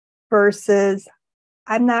 versus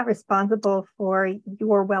I'm not responsible for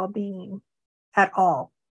your well-being at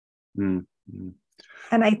all. Mm-hmm.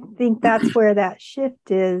 And I think that's where that shift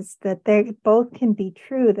is, that they both can be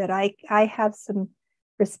true, that I have some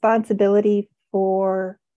responsibility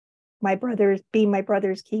for being my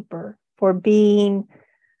brother's keeper, for being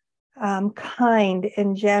kind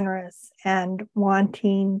and generous and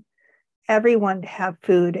wanting everyone to have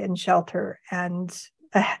food and shelter and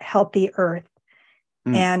a healthy earth,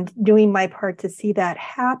 and doing my part to see that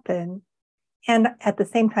happen. And at the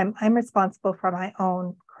same time, I'm responsible for my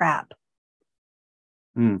own crap.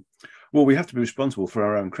 Well, we have to be responsible for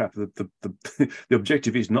our own crap. The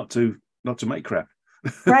objective is not to make crap.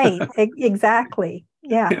 Right. Exactly.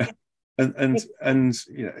 Yeah. And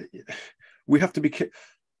we have to be.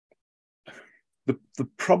 The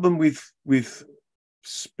problem with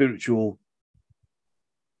spiritual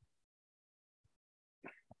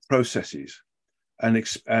processes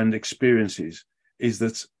and experiences is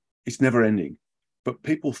that it's never ending. But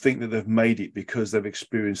people think that they've made it because they've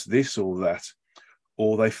experienced this or that,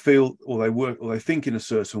 or they feel, or they work, or they think in a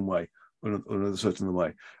certain way, or another certain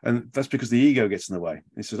way. And that's because the ego gets in the way.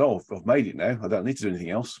 It says, oh, I've made it now. I don't need to do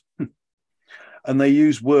anything else. And they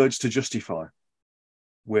use words to justify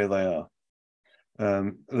where they are.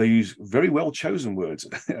 They use very well chosen words.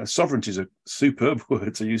 Sovereignty is a superb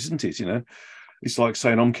word to use, isn't it? It's like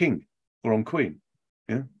saying I'm king or I'm queen.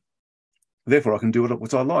 Yeah. Therefore, I can do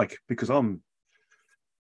what I like because I'm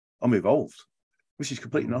evolved, which is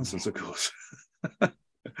complete nonsense, of course.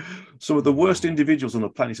 Some of the worst individuals on the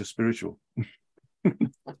planet are spiritual.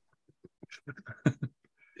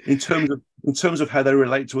 in terms of how they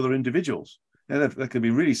relate to other individuals. They can be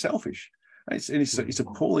really selfish. It's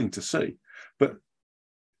appalling to see. But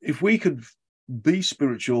if we could be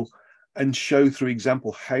spiritual and show through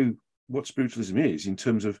example what spiritualism is in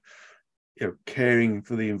terms of caring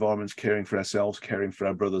for the environment, caring for ourselves, caring for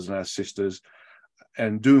our brothers and our sisters,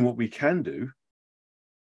 and doing what we can do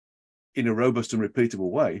in a robust and repeatable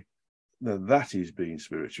way, that is being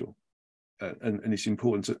spiritual. And it's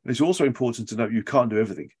important. It's also important to note you can't do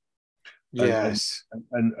everything. Yes.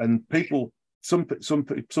 And people, some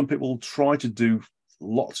people try to do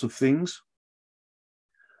lots of things,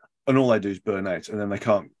 and all they do is burn out, and then they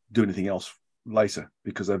can't do anything else later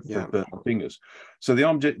because they've burnt their fingers. So the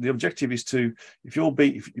objective is to, if you're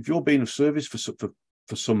being of service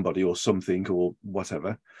for somebody or something or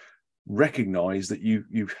whatever, recognize that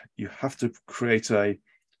you have to create a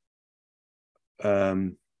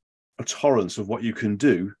tolerance of what you can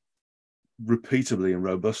do repeatably and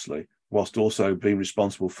robustly, whilst also being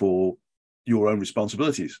responsible for your own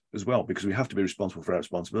responsibilities as well, because we have to be responsible for our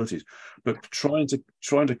responsibilities. But trying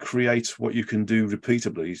to create what you can do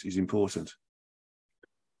repeatably is important.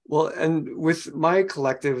 Well, and with my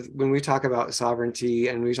collective, when we talk about sovereignty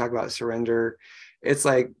and we talk about surrender, it's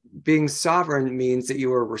like being sovereign means that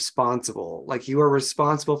you are responsible. Like you are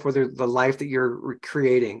responsible for the life that you're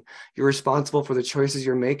creating. You're responsible for the choices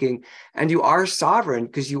you're making. And you are sovereign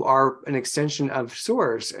because you are an extension of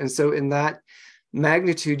source. And so in that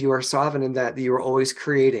magnitude, you are sovereign in that you're always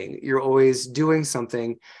creating. You're always doing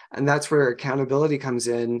something. And that's where accountability comes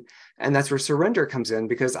in. And that's where surrender comes in,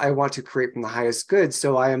 because I want to create from the highest good.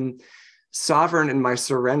 So I am sovereign in my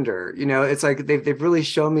surrender. You know, it's like they've really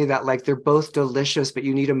shown me that like they're both delicious, but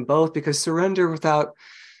you need them both, because surrender without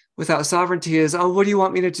sovereignty is, oh, what do you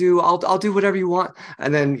want me to do? I'll do whatever you want.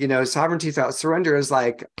 And then, you know, sovereignty without surrender is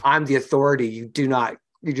like, I'm the authority. You do not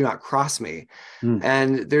cross me.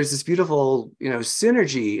 And there's this beautiful, you know,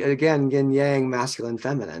 synergy, again, yin yang, masculine,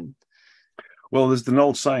 feminine. Well, there's an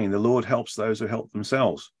old saying, the Lord helps those who help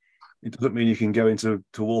themselves. It doesn't mean you can go into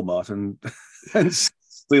Walmart and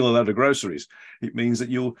steal a load of groceries. It means that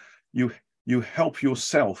you help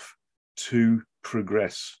yourself to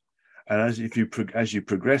progress, and as you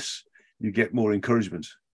progress, you get more encouragement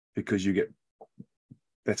because you get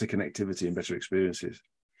better connectivity and better experiences.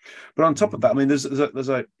 But on top of that, I mean, there's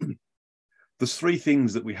three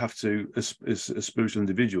things that we have to, as spiritual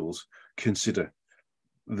individuals, consider.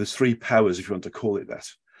 There's three powers, if you want to call it that.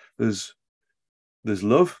 There's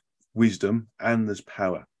love, wisdom, and there's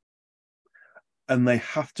power. And they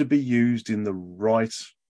have to be used in the right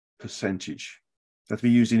percentage. They have to be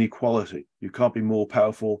used in equality. You can't be more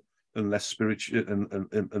powerful and less spiritual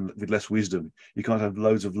and with less wisdom. You can't have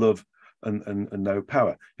loads of love and no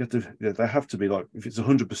power. They have to be like, if it's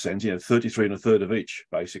 100%, you know, 33 and a third of each,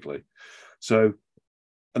 basically. So,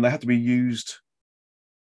 and they have to be used,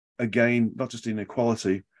 again, not just in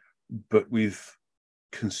equality, but with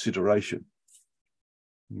consideration.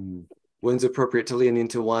 When's appropriate to lean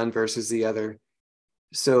into one versus the other?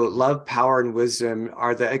 So love, power, and wisdom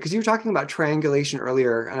are because you were talking about triangulation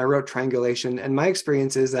earlier, and I wrote triangulation, and my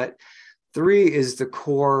experience is that 3 is the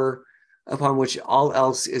core upon which all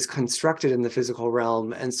else is constructed in the physical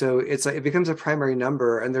realm. And so it's like, it becomes a primary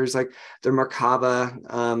number, and there's like the Merkaba,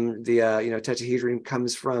 tetrahedron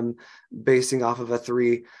comes from basing off of a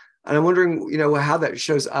 3. And I'm wondering, you know, how that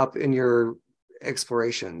shows up in your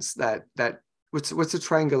explorations, that what's the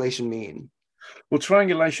triangulation mean? Well,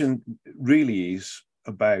 triangulation really is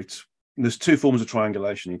about, there's 2 forms of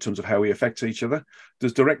triangulation in terms of how we affect each other.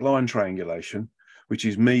 There's direct line triangulation, which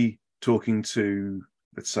is me talking to,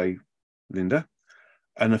 let's say, Linda,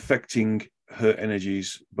 and affecting her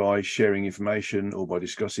energies by sharing information or by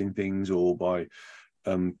discussing things or by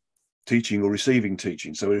teaching or receiving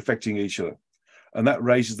teaching. So we're affecting each other. And that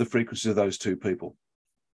raises the frequency of those 2 people,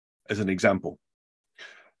 as an example.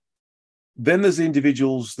 Then there's the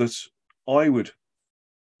individuals that I would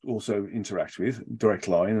also interact with, direct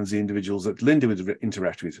line, and there's the individuals that Linda would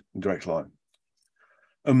interact with, direct line.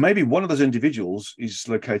 And maybe one of those individuals is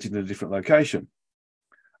located in a different location,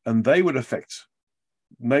 and they would affect,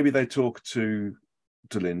 maybe they talk to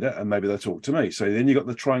Linda, and maybe they talk to me. So then you've got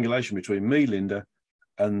the triangulation between me, Linda,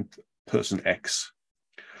 and person X,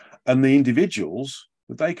 and the individuals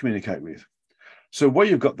that they communicate with. So what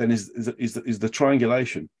you've got then is the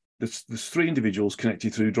triangulation. There's 3 individuals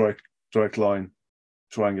connected through direct line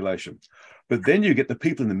triangulation. But then you get the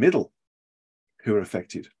people in the middle who are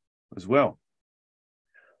affected as well.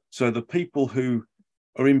 So the people who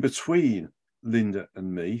are in between Linda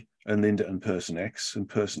and me, and Linda and person X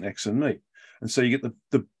and me. And so you get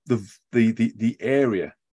the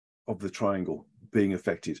area of the triangle being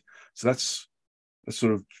affected. So that's a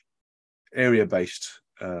sort of area-based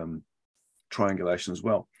triangulation as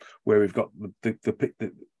well, where we've got the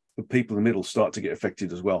people in the middle start to get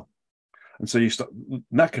affected as well. And so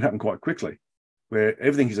that can happen quite quickly, where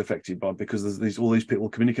everything is affected because there's all these people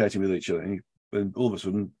communicating with each other, and all of a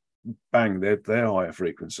sudden, bang, they're higher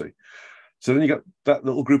frequency. So then you got that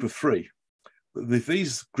little group of 3. But if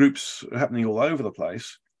these groups are happening all over the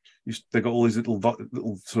place, they've got all these little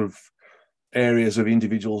sort of areas of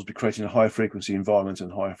individuals creating a higher frequency environment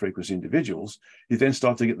and higher frequency individuals. You then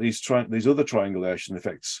start to get these other triangulation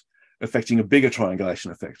effects, affecting a bigger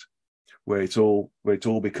triangulation effect, where it all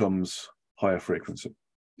becomes higher frequency.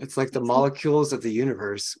 It's like the molecules of the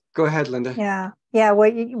universe. Go ahead, Linda. Yeah.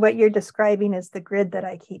 What you're describing is the grid that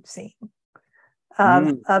I keep seeing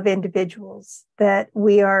of individuals that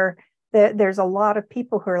we are. There's a lot of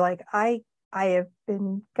people who are like, I have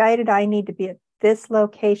been guided. I need to be at this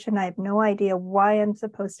location. I have no idea why I'm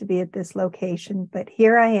supposed to be at this location, but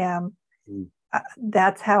here I am.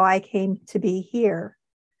 That's how I came to be here.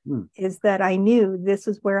 Is that I knew this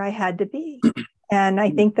is where I had to be. And I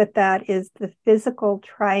think that is the physical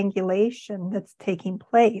triangulation that's taking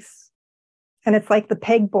place. And it's like the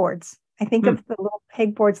pegboards. I think of the little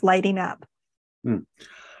pegboards lighting up. And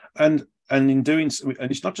in doing so,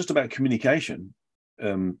 and it's not just about communication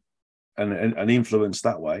and influence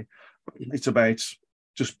that way. It's about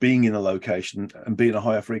just being in a location and being a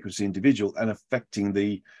higher frequency individual and affecting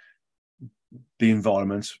the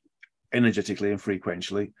environment energetically and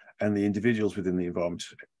frequentially, and the individuals within the environment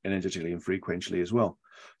energetically and frequentially as well.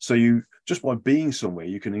 So you, just by being somewhere,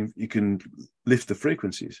 you can lift the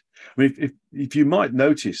frequencies. I mean, if you might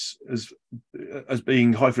notice, as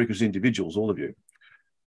being high frequency individuals, all of you,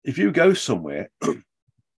 if you go somewhere, do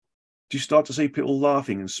you start to see people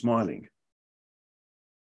laughing and smiling?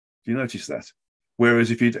 Do you notice that?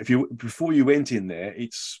 Whereas if you before you went in there,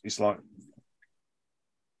 it's like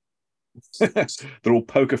they're all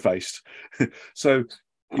poker faced. So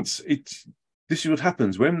this is what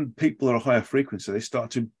happens when people are a higher frequency. They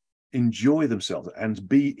start to enjoy themselves and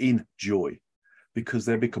be in joy because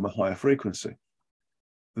they become a higher frequency.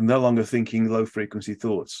 They're no longer thinking low frequency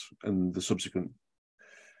thoughts and the subsequent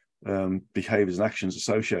behaviors and actions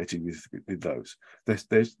associated with those.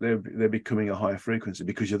 They're becoming a higher frequency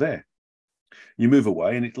because you're there. You move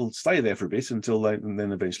away and it'll stay there for a bit and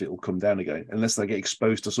then eventually it'll come down again, unless they get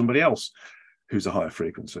exposed to somebody else who's a higher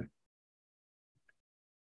frequency.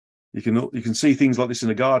 You can see things like this in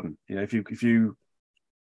a garden. You know, if you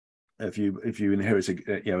inherit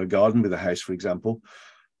a garden with a house, for example,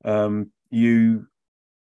 you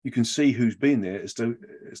can see who's been there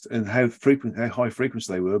and how high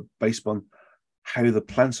frequency they were based on how the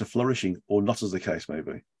plants are flourishing or not, as the case may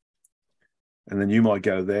be. And then you might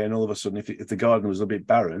go there, and all of a sudden, if the garden was a bit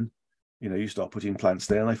barren, you know, you start putting plants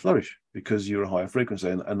there, and they flourish because you're a higher frequency,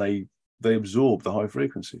 and they absorb the high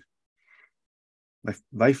frequencies.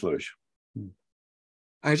 They flourish.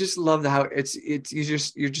 I just love how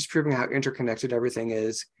you're just proving how interconnected everything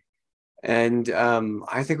is. And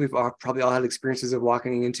I think we've probably all had experiences of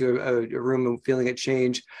walking into a room and feeling it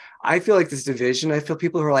change. I feel like this division. I feel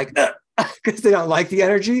people who are like, because they don't like the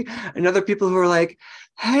energy, and other people who are like,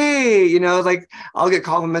 hey, you know, like I'll get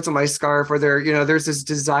compliments on my scarf, or there's this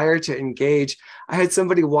desire to engage. I had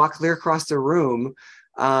somebody walk clear across the room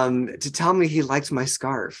to tell me he liked my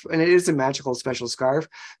scarf, and it is a magical, special scarf.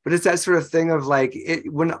 But it's that sort of thing of like,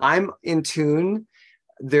 when I'm in tune,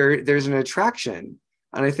 there's an attraction.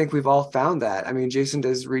 And I think we've all found that. I mean, Jason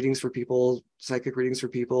does readings for people, psychic readings for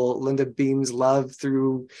people. Linda beams love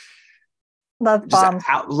through love bombs.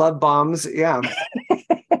 Love bombs, yeah.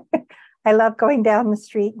 I love going down the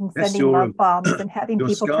street and sending love bombs and having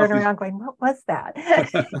people turn around going, what was that?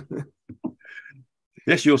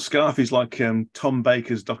 Yes, your scarf is like Tom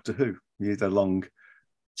Baker's Doctor Who. You had a long...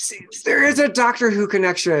 See, there is a Doctor Who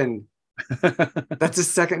connection. That's a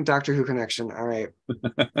second Doctor Who connection. All right.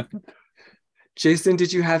 Jason,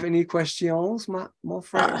 did you have any questions, my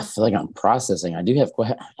friend? I feel like I'm processing. I do have.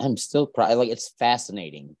 I'm still like, it's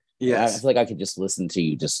fascinating. Yes. I feel like I could just listen to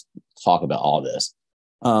you just talk about all this.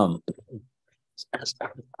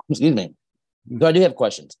 Excuse me. So I do have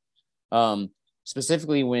questions.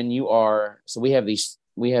 Specifically, when you are, so we have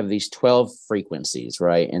these 12 frequencies,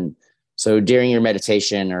 right? And so during your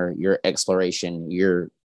meditation or your exploration, you're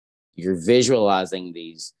visualizing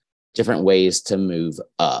these different ways to move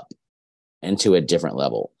up into a different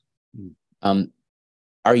level.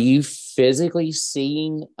 Are you physically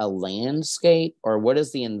seeing a landscape, or what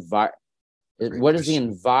is the environment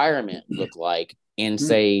look like in,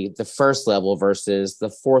 say, the first level versus the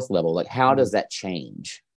fourth level? Like, how does that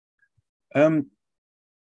change?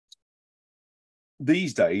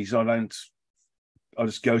 These days, I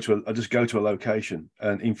just go to a location,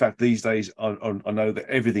 and in fact, these days I know that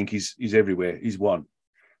everything is everywhere, is one,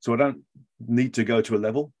 so I don't need to go to a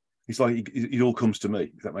level. It's like it all comes to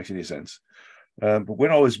me, if that makes any sense. But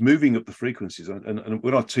when I was moving up the frequencies, and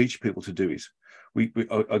when I teach people to do it,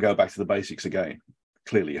 I go back to the basics again.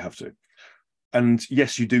 Clearly, you have to. And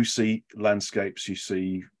yes, you do see landscapes, you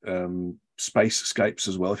see spacescapes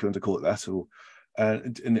as well, if you want to call it that, or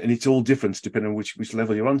and it's all different depending on which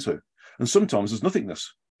level you're onto. And sometimes there's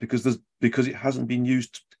nothingness because it hasn't been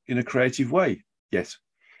used in a creative way yet.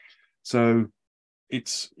 So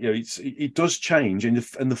it does change, and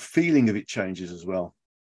the feeling of it changes as well.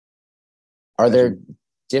 Are there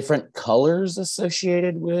different colors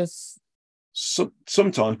associated with?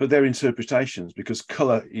 Sometimes, but they're interpretations, because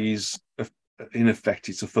color is, in effect,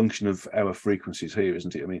 it's a function of our frequencies here,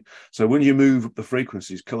 isn't it? I mean, so when you move up the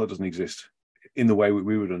frequencies, color doesn't exist in the way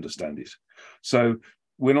we would understand it. So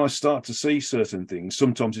when I start to see certain things,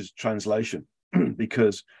 sometimes it's translation,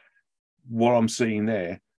 because what I'm seeing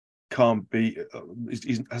there can't be,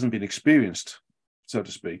 hasn't been experienced, so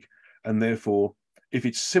to speak, and therefore, if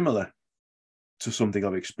it's similar to something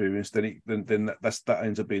I've experienced, then that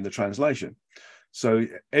ends up being the translation. So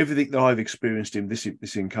everything that I've experienced in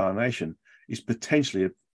this incarnation is potentially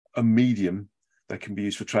a medium that can be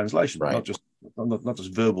used for translation, right. not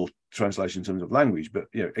just verbal translation in terms of language, but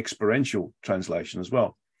experiential translation as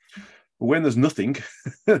well. But when there's nothing,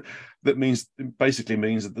 that basically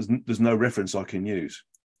means that there's no reference I can use.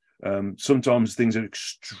 Sometimes things are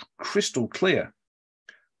crystal clear,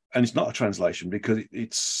 and it's not a translation because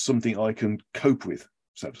it's something I can cope with,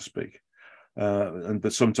 so to speak.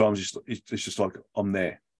 But sometimes it's just like I'm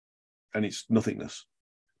there, and it's nothingness.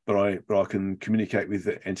 But I can communicate with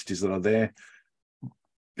the entities that are there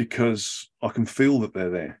because I can feel that they're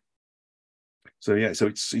there. So yeah, so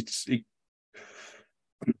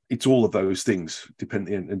it's all of those things,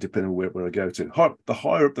 depending on where I go to. The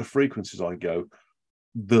higher up the frequencies I go,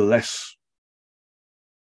 the less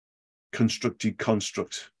construct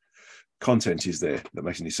content is there that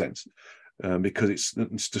makes any sense, because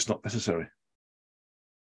it's just not necessary.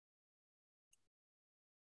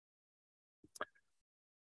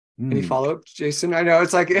 Any follow-up, Jason? I know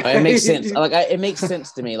it's like it makes sense. It makes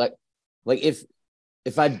sense to me. Like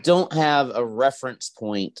if I don't have a reference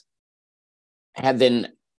point, then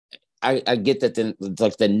I get that. Then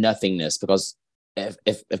like the nothingness, because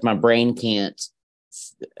if my brain can't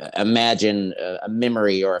imagine a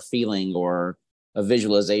memory or a feeling or a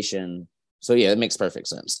visualization, so yeah, it makes perfect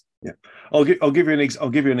sense. Yeah, I'll give you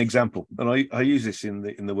an example, and I use this in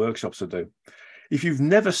the workshops I do. If you've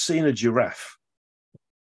never seen a giraffe,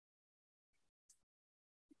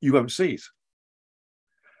 you won't see it.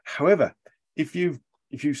 However, if you've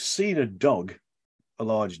seen a dog, a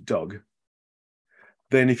large dog,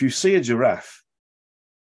 then if you see a giraffe,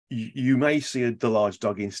 you may see the large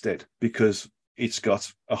dog instead, because it's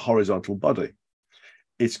got a horizontal body,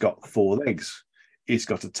 it's got 4 legs, it's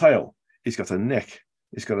got a tail, it's got a neck,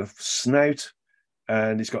 it's got a snout,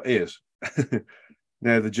 and it's got ears.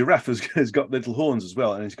 Now the giraffe has got little horns as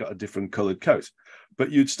well, and it's got a different coloured coat. But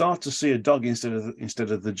you'd start to see a dog instead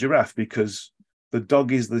of the giraffe, because the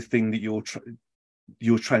dog is the thing that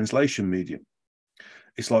your translation medium.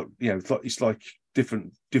 It's like it's like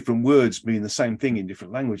different words mean the same thing in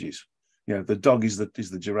different languages. The dog is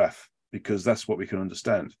the giraffe, because that's what we can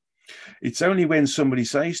understand. It's only when somebody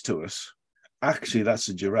says to us, actually that's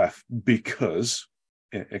a giraffe because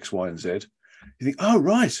X, Y, and Z, you think, oh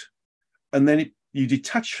right, and then you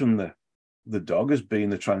detach from the dog as being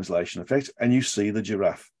the translation effect, and you see the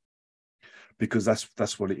giraffe, because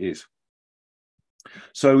that's what it is.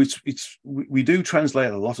 So we do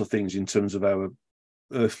translate a lot of things in terms of our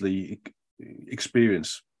earthly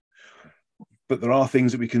experience, but there are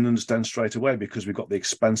things that we can understand straight away because we've got the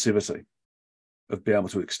expansivity of being able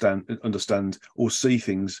to understand or see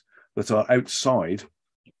things that are outside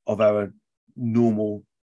of our normal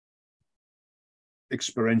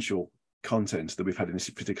experiential content that we've had in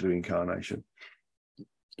this particular incarnation.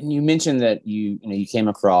 And you mentioned that you came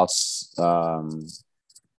across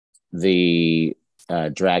the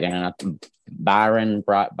dragon, Byron,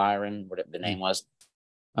 whatever the name was,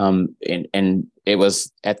 and it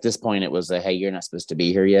was at this point it was hey, you're not supposed to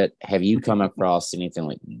be here yet. Have you come across anything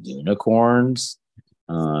like unicorns,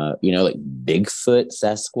 like Bigfoot,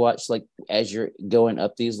 Sasquatch, like as you're going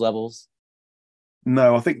up these levels?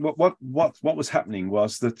 No, I think what was happening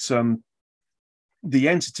was that the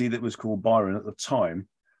entity that was called Byron at the time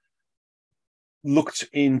looked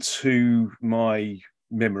into my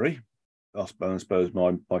memory, I suppose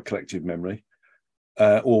my collective memory,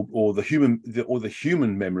 or the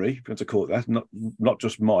human memory, if you want to call it that, not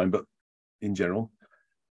just mine, but in general,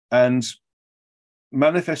 and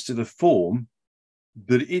manifested a form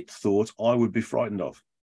that it thought I would be frightened of.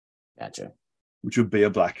 Gotcha. Which would be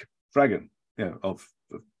a black dragon, of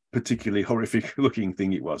a particularly horrific looking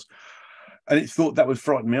thing it was. And it thought that would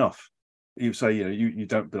frighten me off. You say, you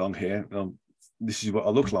don't belong here. This is what I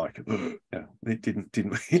look like. Yeah, it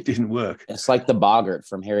didn't work. It's like the boggart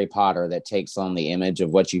from Harry Potter that takes on the image of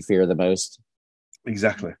what you fear the most.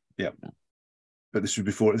 Exactly. Yeah. But this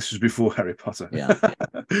was before Harry Potter. Yeah.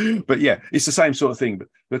 But yeah, it's the same sort of thing.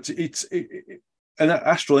 But And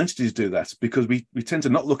astral entities do that because we tend to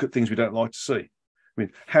not look at things we don't like to see. I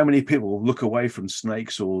mean, how many people look away from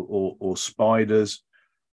snakes or spiders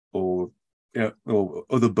or or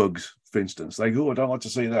other bugs, for instance? They go, "Oh, I don't like to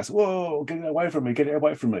see that. Whoa, get it away from me! Get it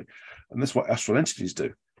away from me!" And that's what astral entities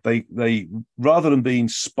do. They rather than being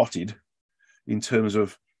spotted in terms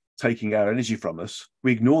of taking our energy from us,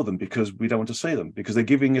 we ignore them because we don't want to see them, because they're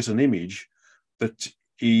giving us an image that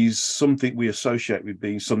is something we associate with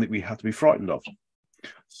being something we have to be frightened of.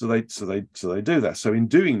 So they do that. So in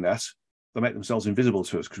doing that, they make themselves invisible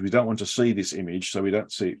to us because we don't want to see this image, so we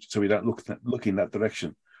don't see it, so we don't look in that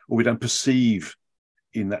direction, or we don't perceive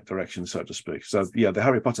in that direction, so to speak. So yeah, the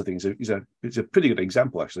Harry Potter thing is a pretty good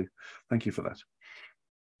example, actually. Thank you for that.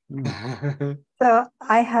 So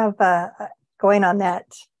I have going on that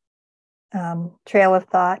trail of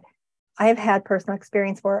thought. I've had personal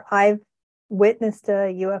experience where I've witnessed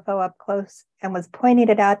a UFO up close and was pointing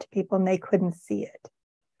it out to people and they couldn't see it.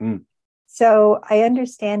 So I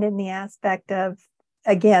understand in the aspect of,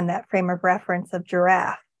 again, that frame of reference of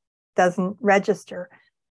giraffe doesn't register.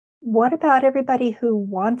 What about everybody who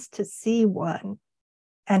wants to see one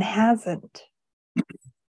and hasn't?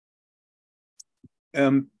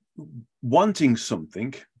 Wanting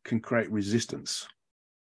something can create resistance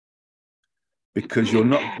because you're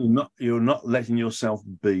not letting yourself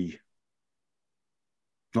be.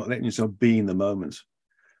 Not letting yourself be in the moment.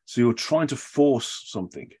 So you're trying to force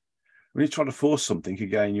something. When you try to force something,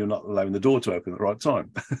 again, you're not allowing the door to open at the right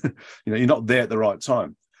time. You're not there at the right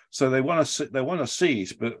time. So they want to see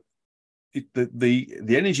it, but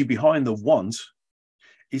the energy behind the want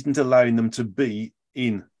isn't allowing them to be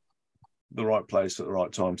in the right place at the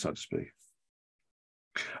right time, so to speak.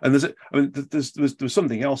 And there's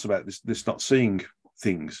something else about this not seeing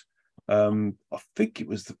things. I think it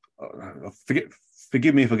was I forget.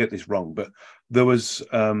 Forgive me if I get this wrong, but there was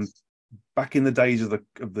back in the days of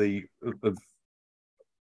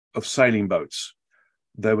sailing boats.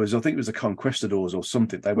 There was, I think it was the conquistadors or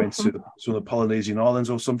something. They went to the Polynesian islands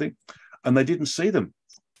or something, and they didn't see them.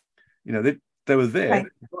 They were there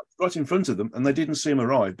right in front of them, and they didn't see them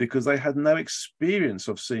arrive because they had no experience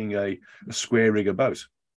of seeing a square rigger boat.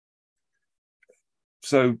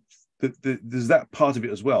 So there's that part of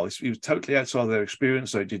it as well. It was totally outside of their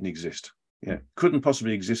experience, so it didn't exist. Yeah, couldn't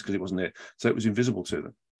possibly exist because it wasn't there, so it was invisible to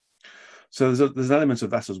them. So there's an element of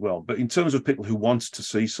that as well. But in terms of people who want to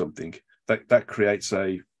see something, that creates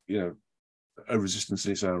a resistance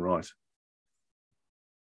in its own right.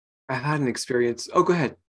 I've had an experience. Oh, go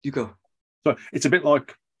ahead. You go. So it's a bit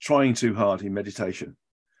like trying too hard in meditation.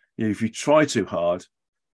 If you try too hard,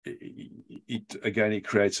 it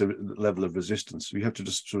creates a level of resistance. You have to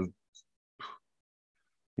just sort of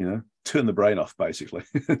turn the brain off, basically,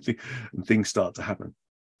 and things start to happen.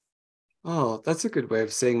 Oh, that's a good way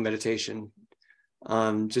of saying meditation.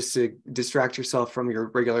 Just to distract yourself from your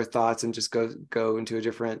regular thoughts and just go into a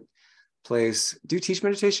different place. Do you teach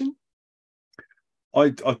meditation?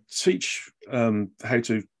 I teach how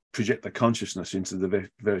to project the consciousness into the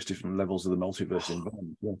various different levels of the multiverse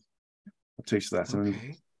environment. Yeah. I teach that, and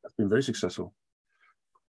that's been very successful.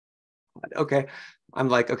 Okay. I'm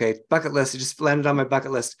like, okay, bucket list. It just landed on my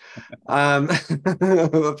bucket list. Of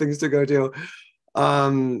things to go do.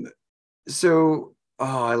 I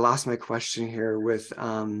lost my question here with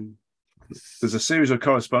there's a series of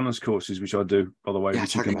correspondence courses which I do, by the way, yeah,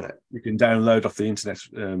 which talk you about it. You can download off the internet,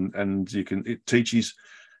 and it teaches.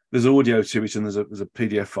 There's audio to it, and there's a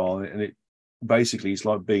PDF file, and it basically it's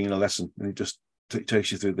like being in a lesson, and it just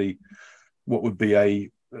takes you through what would be a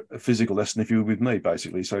physical lesson if you were with me,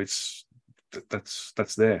 basically. So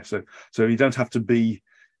that's there. So you don't have to be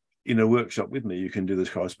in a workshop with me. You can do those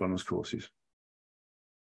correspondence courses.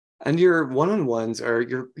 And your one-on-ones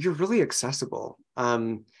you're really accessible.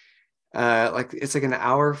 Like it's like an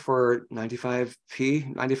hour for 95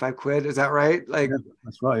 quid. Is that right? Like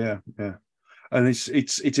that's right. Yeah. And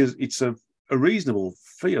it's a reasonable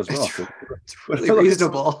fee as well. It's really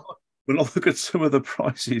reasonable. When I look at some of the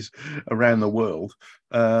prices around the world,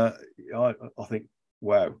 I think,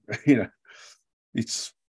 wow, there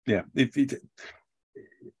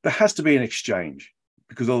has to be an exchange,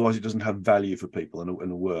 because otherwise it doesn't have value for people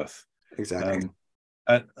and a worth. Exactly.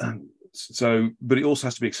 But it also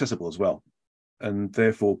has to be accessible as well, and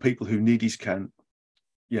therefore people who need it can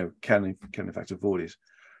in fact afford it.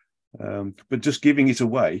 But just giving it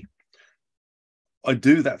away, I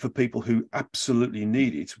do that for people who absolutely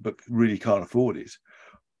need it but really can't afford it.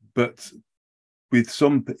 But with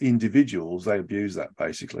some individuals, they abuse that,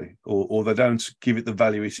 basically, or they don't give it the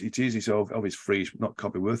value it is. It's it's free, it's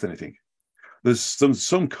can't be worth anything. There's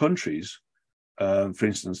some countries, for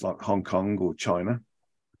instance, like Hong Kong or China,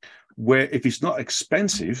 where if it's not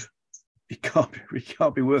expensive, it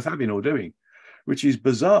can't be worth having or doing, which is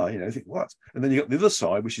bizarre. You know, you think what? And then you got the other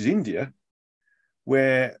side, which is India,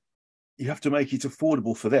 where you have to make it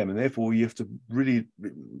affordable for them, and therefore you have to really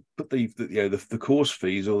put the course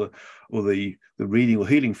fees or the reading or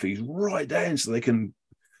healing fees right down so they can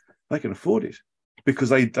afford it, because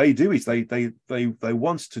they do it, they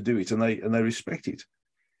want to do it, and they respect it.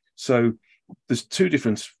 So there's two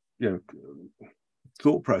different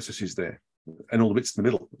thought processes there, and all the bits in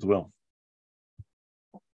the middle as well.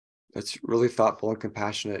 That's really thoughtful and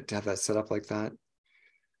compassionate to have that set up like that.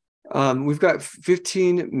 We've got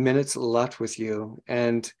 15 minutes left with you,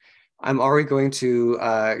 and I'm already going to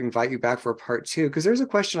invite you back for a part 2, because there's a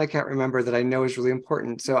question I can't remember that I know is really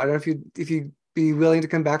important. So I don't know if you'd be willing to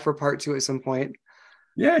come back for part 2 at some point.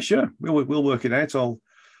 Yeah, sure. We'll work it out.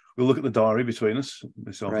 We'll look at the diary between us.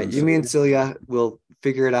 Right. You, me, and Celia will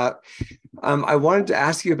figure it out. I wanted to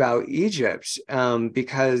ask you about Egypt,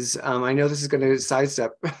 because I know this is going to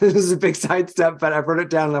sidestep. This is a big sidestep, but I've wrote it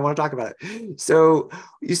down and I want to talk about it. So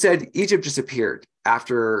you said Egypt disappeared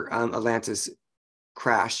after Atlantis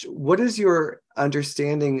crashed. What is your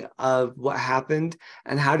understanding of what happened,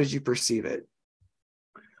 and how did you perceive it?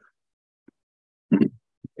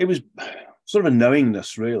 It was sort of a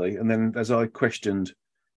knowingness, really. And then as I questioned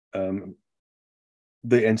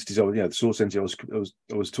the entities, the source entity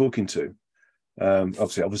I was talking to,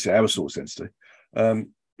 obviously our source entity,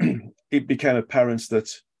 it became apparent that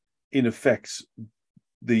in effect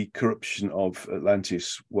the corruption of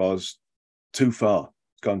Atlantis was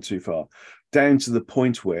gone too far, down to the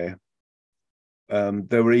point where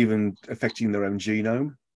they were even affecting their own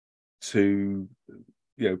genome to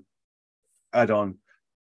add on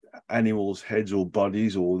animals' heads or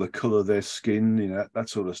bodies or the color of their skin, that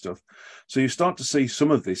sort of stuff. So you start to see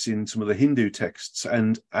some of this in some of the Hindu texts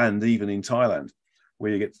and even in Thailand,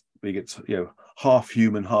 where you get half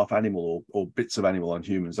human, half animal, or bits of animal on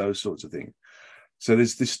humans, those sorts of things. So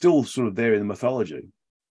there's still sort of there in the mythology.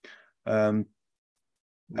 And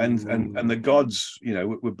the gods,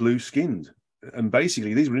 were blue skinned, and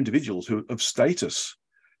basically these were individuals of status,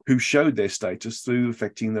 who showed their status through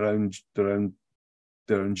affecting their own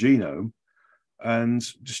genome, and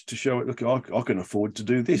just to show it, look, I can afford to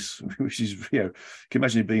do this, which is, you can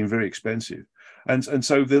imagine it being very expensive. And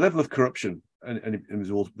so the level of corruption, and it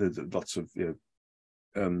was all, there's lots of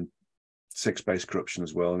sex-based corruption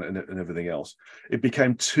as well, and everything else. It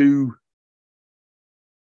became too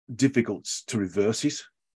difficult to reverse it,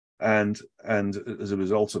 and as a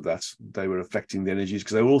result of that, they were affecting the energies,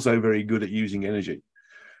 because they were also very good at using energy.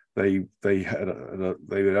 They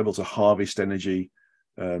were able to harvest energy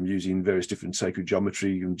using various different sacred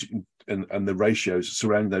geometry and the ratios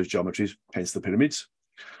surrounding those geometries, hence the pyramids.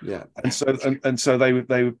 Yeah. And so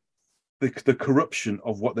the corruption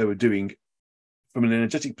of what they were doing from an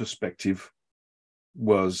energetic perspective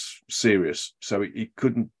was serious. So it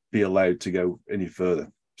couldn't be allowed to go any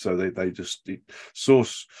further. So they just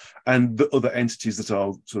source and the other entities that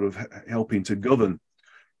are sort of helping to govern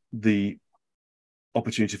the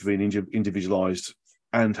opportunity for being individualized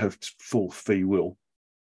and have full free will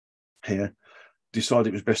here, decided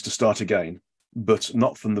it was best to start again, but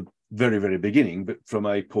not from the very, very beginning, but from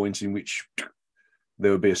a point in which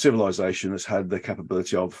there would be a civilization that's had the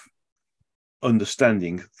capability of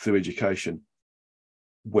understanding through education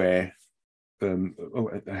where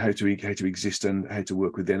how to exist and how to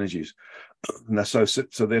work with the energies. And so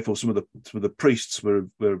therefore some of the priests were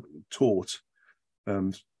taught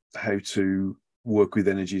how to work with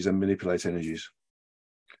energies and manipulate energies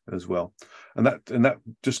as well, and that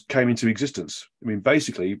just came into existence. I mean,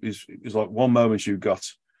 basically, it was like one moment you got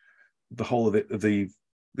the whole of the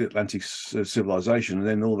Atlantic civilization, and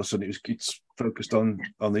then all of a sudden it's focused on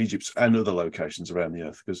Egypt and other locations around the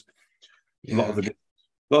earth, because a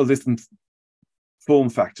lot of different form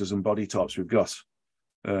factors and body types we've got.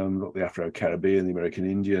 The Afro-Caribbean, the American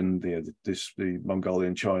Indian, the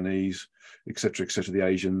Mongolian Chinese, etc., the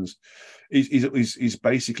Asians. Is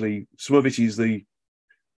basically, some of it is the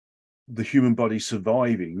human body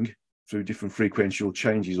surviving through different frequential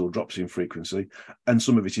changes or drops in frequency, and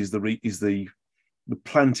some of it is the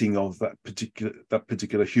planting of that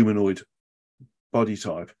particular humanoid body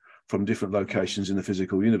type from different locations in the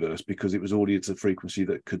physical universe, because it was already at a frequency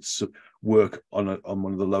that could work on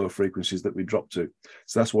one of the lower frequencies that we dropped to.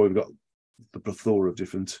 So that's why we've got the plethora of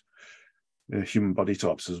different human body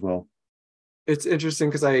types as well. It's interesting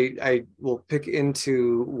because I will pick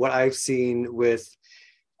into what I've seen with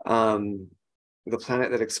the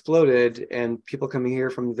planet that exploded and people coming here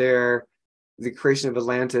from there, the creation of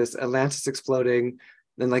Atlantis exploding,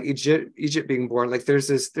 then like Egypt being born. Like there's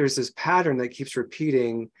this pattern that keeps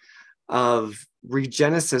repeating of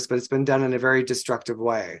regenesis, but it's been done in a very destructive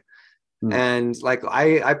way. And like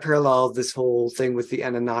I parallel this whole thing with the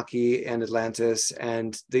Anunnaki and Atlantis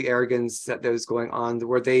and the arrogance that was going on,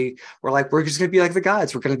 where they were like, we're just going to be like the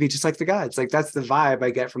gods. We're going to be just like the gods. Like that's the vibe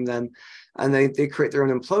I get from them. And they create their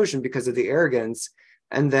own implosion because of the arrogance.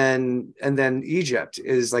 And then Egypt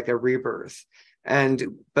is like a rebirth.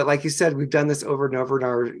 But like you said, we've done this over and over in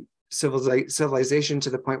our civilization to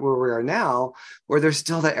the point where we are now, where there's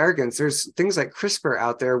still that arrogance. There's things like CRISPR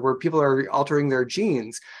out there where people are altering their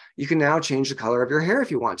genes. You can now change the color of your hair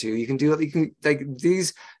if you want to. You can do it. You can, like,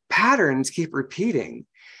 these patterns keep repeating.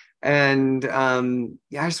 And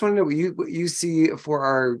yeah, I just want to know what you see for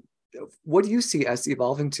our, what do you see us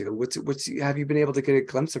evolving to? What's have you been able to get a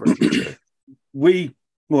glimpse of our future?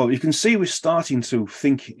 Well, you can see we're starting to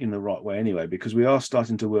think in the right way anyway, because we are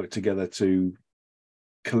starting to work together to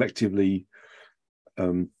collectively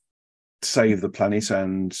save the planet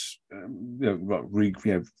and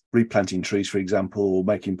replanting trees, for example, or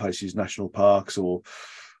making places national parks, or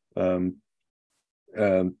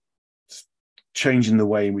changing the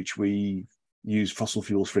way in which we use fossil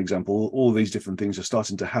fuels, for example. All these different things are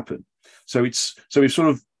starting to happen. So we've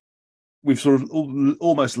sort of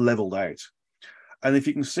almost leveled out. And if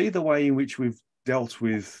you can see the way in which we've dealt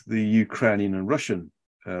with the Ukrainian and Russian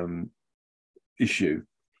issue,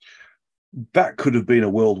 that could have been a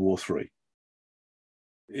World War III.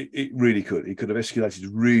 It really could. It could have escalated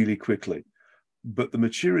really quickly. But the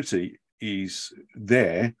maturity is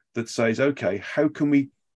there that says, okay, how can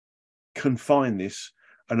we confine this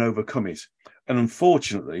and overcome it? And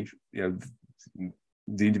unfortunately, the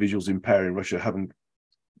individuals in power in Russia haven't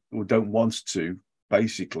or don't want to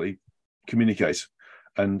basically communicate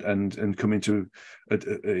and come into a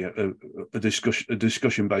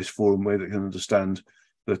discussion-based forum where they can understand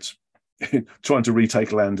that trying to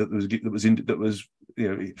retake land that was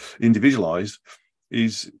individualized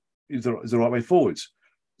is the right way forwards.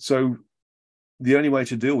 So the only way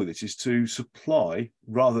to deal with it is to supply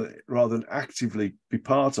rather than actively be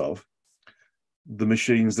part of the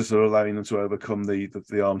machines that are allowing them to overcome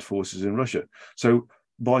the armed forces in Russia. So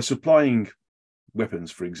by supplying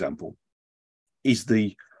weapons, for example, is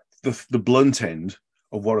the blunt end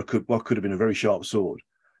of what could have been a very sharp sword.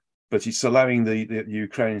 But it's allowing the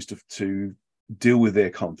Ukrainians to deal with their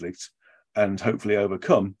conflict and hopefully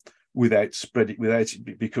overcome without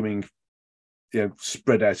it becoming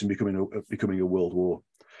spread out and becoming a world war.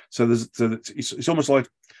 So it's almost like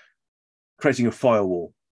creating a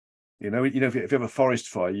firewall. If you have a forest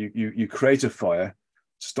fire, you create a fire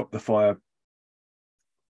to stop the fire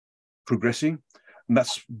progressing, and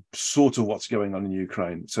that's sort of what's going on in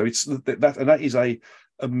Ukraine. So it's that is a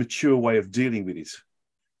mature way of dealing with it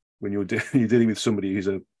when you're dealing with somebody who's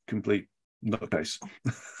a complete nutcase.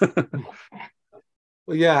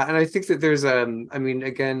 Well, yeah, and I think that there's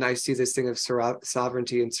again, I see this thing of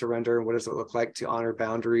sovereignty and surrender, and what does it look like to honor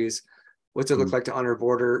boundaries? What's it look like to honor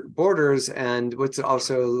borders, and what's it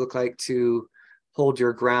also look like to hold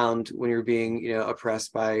your ground when you're being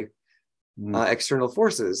oppressed by external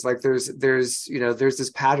forces? Like there's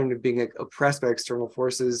this pattern of being oppressed by external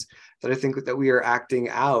forces that I think that we are acting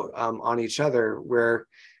out on each other, where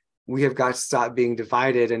we have got to stop being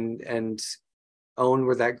divided and own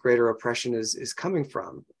where that greater oppression is coming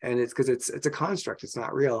from. And it's because it's a construct, it's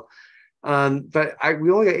not real. But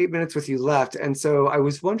we only got 8 minutes with you left. And so I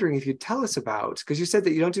was wondering if you'd tell us about, because you said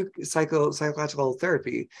that you don't do psychological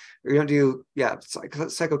therapy, or you don't do,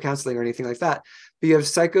 psycho counseling or anything like that, but you have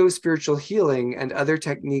psycho-spiritual healing and other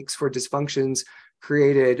techniques for dysfunctions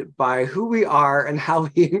created by who we are and how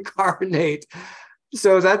we incarnate.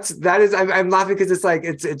 So I'm laughing because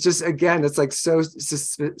it's just, again, it's like so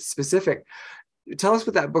specific. Tell us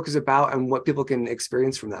what that book is about and what people can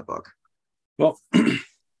experience from that book. Well,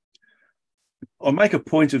 I'll make a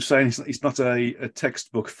point of saying it's not a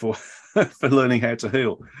textbook for learning how to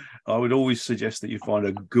heal. I would always suggest that you find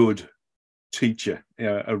a good teacher,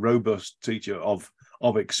 a robust teacher of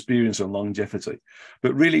experience and longevity.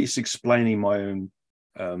 But really, it's explaining my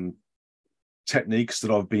own techniques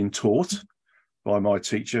that I've been taught by my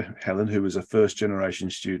teacher, Helen, who was a first-generation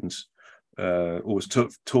student, or was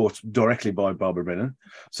taught directly by Barbara Brennan.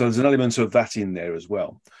 So there's an element of that in there as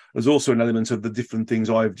well. There's also an element of the different things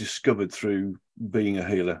I've discovered through being a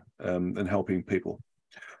healer and helping people.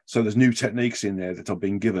 So there's new techniques in there that I've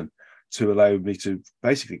been given to allow me to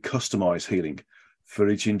basically customize healing for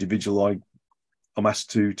each individual I'm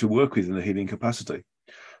asked to work with in a healing capacity.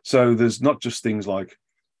 So there's not just things like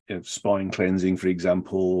spine cleansing, for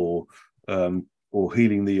example, or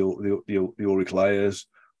healing the auric layers,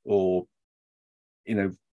 or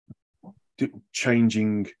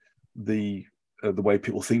changing the the way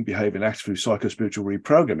people think, behave, and act through psychospiritual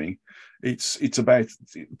reprogramming. It's about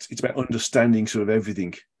understanding sort of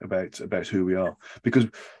everything about who we are, because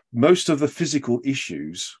most of the physical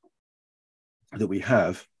issues that we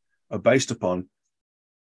have are based upon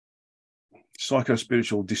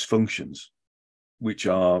psychospiritual dysfunctions, which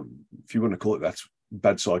are, if you want to call it that,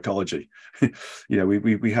 bad psychology.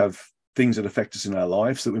 We have things that affect us in our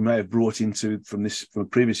lives that we may have brought into from a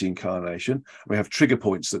previous incarnation. We have trigger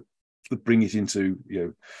points that bring it into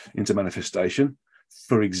manifestation.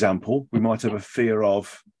 For example, we might have a fear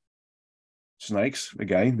of snakes.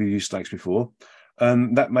 Again, we used snakes before,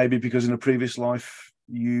 and that may be because in a previous life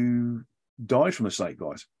you died from a snake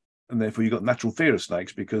bite, and therefore you got natural fear of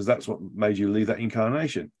snakes because that's what made you leave that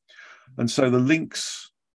incarnation. And so the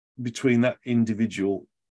links between that individual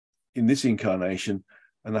in this incarnation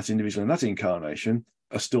and that individual in that incarnation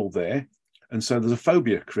are still there, and so there's a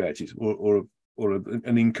phobia created, or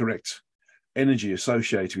an incorrect energy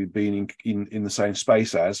associated with being in the same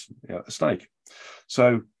space as a snake.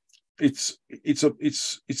 So it's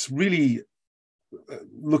really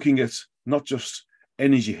looking at not just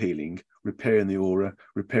energy healing, repairing the aura,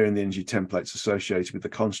 repairing the energy templates associated with the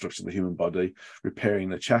constructs of the human body, repairing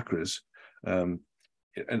the chakras, and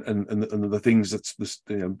the things that's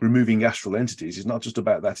removing astral entities. Is not just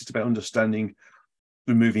about that. It's about understanding,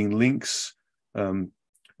 removing links,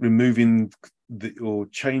 removing or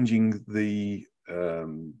changing the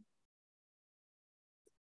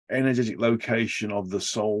energetic location of the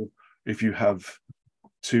soul if you have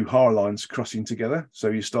two heart lines crossing together. So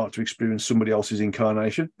you start to experience somebody else's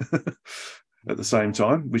incarnation at the same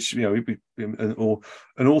time, which, and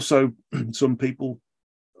also some people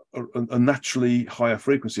are naturally higher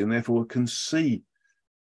frequency and therefore can see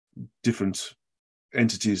different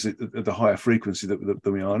entities at the higher frequency than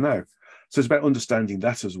we are now. So it's about understanding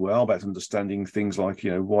that as well, about understanding things like,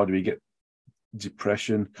 why do we get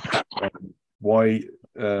depression? Why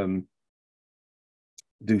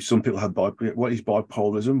do some people have what is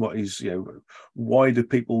bipolarism? What is, why do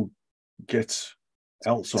people get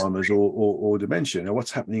Alzheimer's or dementia?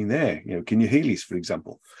 What's happening there? Can you heal this, for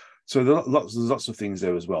example? So there's lots of things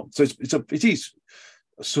there as well. So it is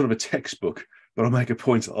sort of a textbook, but I make a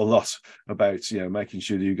point a lot about making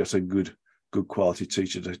sure that you got a good quality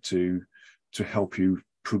teacher to help you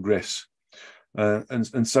progress.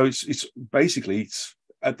 And so it's basically, it's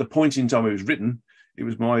at the point in time it was written, it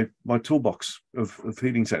was my toolbox of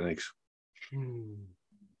healing techniques.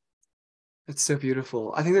 That's so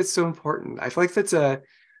beautiful. I think that's so important. I feel like it's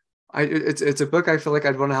a book I feel like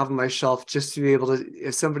I'd want to have on my shelf, just to be able to,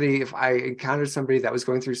 if I encountered somebody that was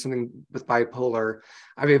going through something with bipolar,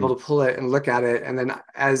 I'd be able to pull it and look at it. And then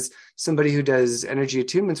as somebody who does energy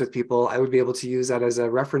attunements with people, I would be able to use that as a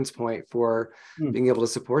reference point for being able to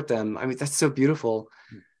support them. I mean, that's so beautiful.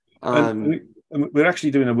 We're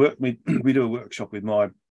actually doing we do a workshop with my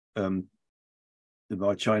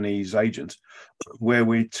Chinese agent, where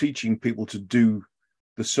we're teaching people to do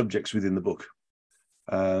the subjects within the book.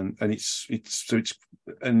 And it's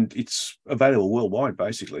available worldwide.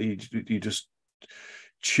 Basically, you just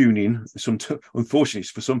tune in. Unfortunately,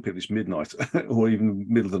 for some people, it's midnight or even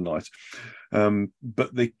middle of the night.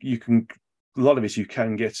 But you can, a lot of it you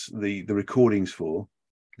can get the recordings for,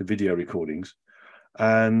 the video recordings,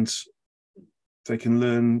 and they can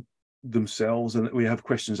learn themselves. And we have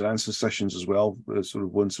questions and answer sessions as well, sort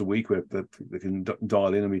of once a week, where they can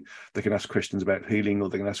dial in and they can ask questions about healing, or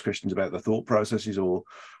they can ask questions about their thought processes, or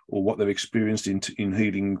what they've experienced in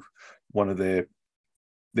healing one of their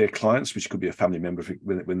clients, which could be a family member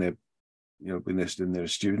when they're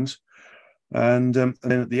students. And then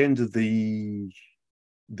at the end of the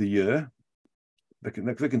year, they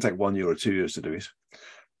can take 1 year or 2 years to do it.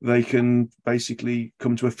 They can basically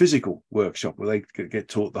come to a physical workshop where they get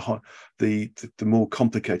taught the more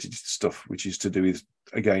complicated stuff, which is to do with,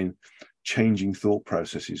 again, changing thought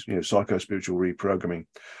processes, psychospiritual reprogramming,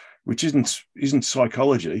 which isn't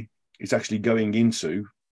psychology. It's actually going into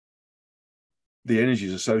the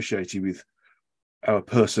energies associated with our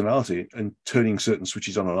personality and turning certain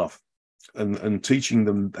switches on and off, and teaching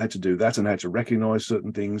them how to do that, and how to recognize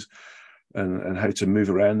certain things, and how to move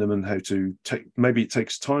around them, and how to maybe it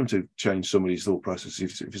takes time to change somebody's thought process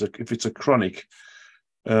if it's a chronic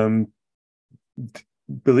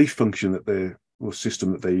belief function or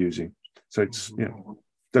system that they're using. So it's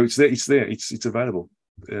so it's there, it's available.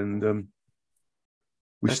 And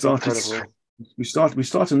we start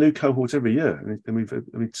a new cohort every year, and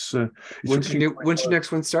when's your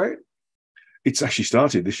next one start? It's actually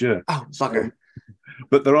started this year. Oh, bugger.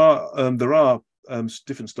 But there are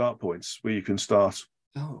different start points where you can start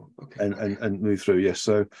and move through. Yes,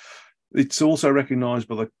 so it's also recognised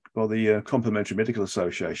by by the Complementary Medical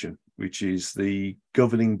Association, which is the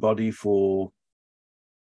governing body for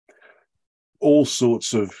all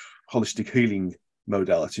sorts of holistic healing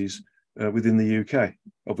modalities within the UK,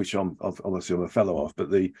 of which I'm obviously a fellow of.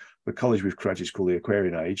 But the college we've created is called the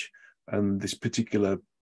Aquarian Age, and this particular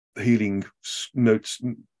healing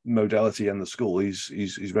modality and the school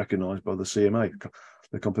is recognised by the CMA,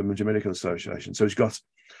 the Complementary Medical Association. So it's got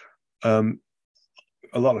a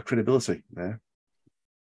lot of credibility there.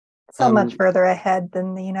 So much further ahead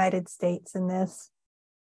than the United States in this.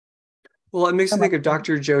 Well, it makes me think of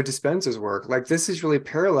Dr. Joe Dispenza's work. Like, this is really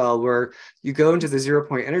parallel, where you go into the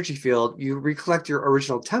 0-point energy field, you recollect your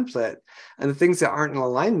original template, and the things that aren't in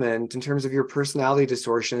alignment in terms of your personality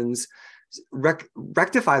distortions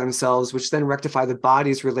rectify themselves, which then rectify the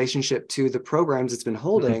body's relationship to the programs it's been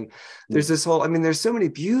holding. There's this whole, I mean, there's so many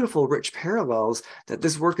beautiful, rich parallels that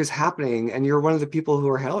this work is happening, and you're one of the people who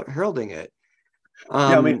are heralding it.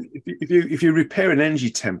 Yeah, I mean, if you repair an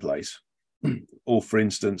energy template, or for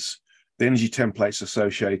instance, the energy template's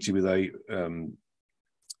associated with an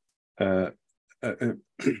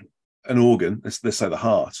organ, let's say the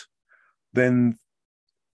heart, then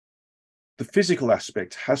the physical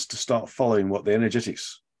aspect has to start following what the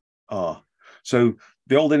energetics are. So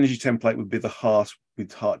the old energy template would be the heart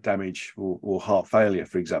with heart damage or heart failure,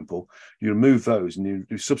 for example. You remove those and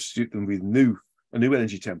you substitute them with a new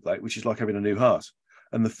energy template, which is like having a new heart.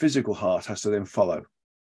 And the physical heart has to then follow,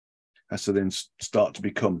 has to then start to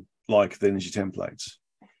become like the energy templates.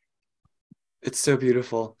 It's so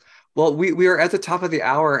beautiful. Well, we are at the top of the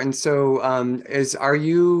hour. And so are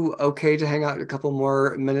you okay to hang out a couple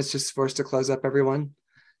more minutes just for us to close up, everyone?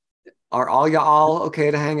 Are all y'all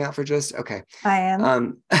okay to hang out for just, okay. I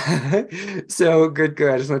am. So good.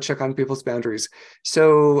 I just want to check on people's boundaries.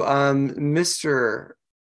 So Mr.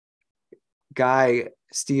 Guy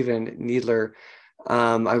Steven Needler,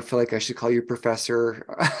 I feel like I should call you Professor.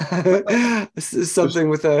 This is something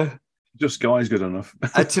with just Guy's good enough.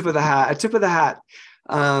 a tip of the hat.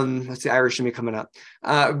 That's the Irish in me coming up.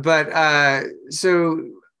 So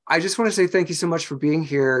I just want to say thank you so much for being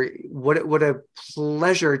here. What a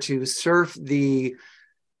pleasure to surf the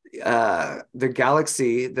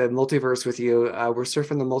galaxy, the multiverse with you. We're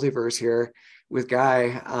surfing the multiverse here with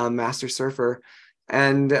Guy, Master Surfer.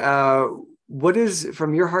 And what is,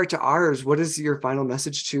 from your heart to ours, what is your final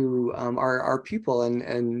message to our people,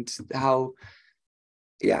 and how,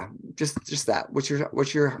 yeah, just that. What's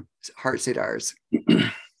your heart say to ours?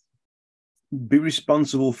 Be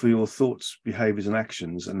responsible for your thoughts, behaviors, and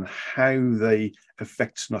actions, and how they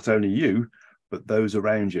affect not only you, but those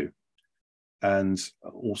around you, and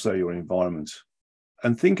also your environment.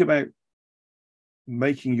 And think about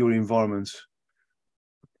making your environment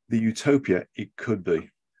the utopia it could be,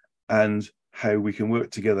 and how we can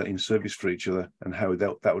work together in service for each other, and how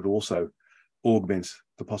that would also augment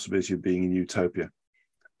the possibility of being in utopia.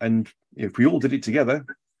 And if we all did it together,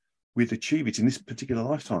 we'd achieve it in this particular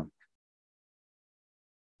lifetime.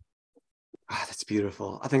 Oh, that's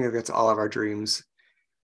beautiful. I think that's all of our dreams.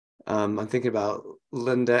 I'm thinking about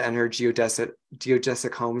Linda and her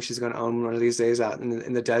geodesic home she's going to own one of these days out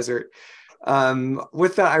in the desert.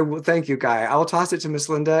 With that, I will thank you, Guy. I will toss it to Miss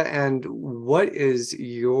Linda. And what is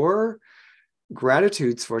your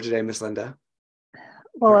gratitudes for today, Miss Linda?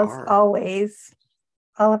 Well, as always,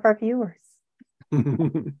 all of our viewers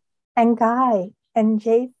and Guy and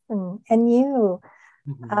Jason and you.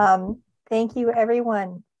 Thank you,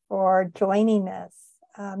 everyone, for joining us.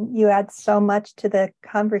 You add so much to the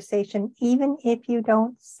conversation. Even if you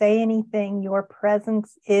don't say anything, your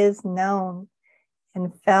presence is known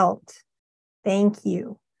and felt. Thank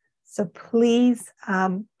you. So please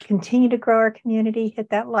continue to grow our community. Hit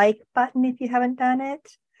that like button if you haven't done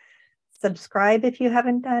it. Subscribe if you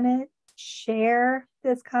haven't done it. Share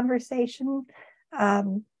this conversation.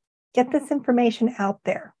 Get this information out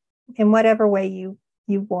there in whatever way you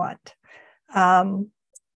want.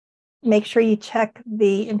 Make sure you check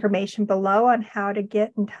the information below on how to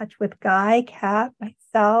get in touch with Guy, Kat,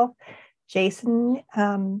 myself, Jason,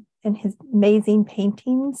 and his amazing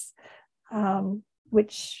paintings,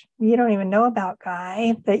 which you don't even know about,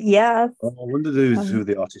 Guy, but yes. I wondered who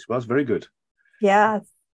the artist was. Very good. Yes.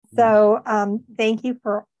 So thank you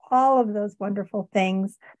for all of those wonderful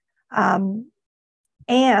things.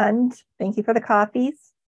 And thank you for the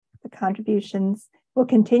coffees, the contributions. We'll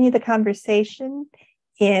continue the conversation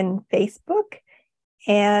in Facebook.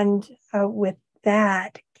 And with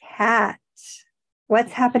that, Kat,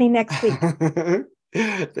 what's happening next week?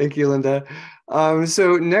 Thank you, Linda.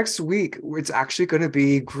 So next week, it's actually going to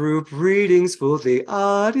be group readings for the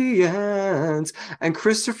audience. And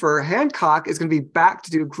Christopher Hancock is going to be back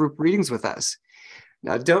to do group readings with us.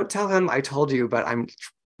 Now, don't tell him I told you, but I'm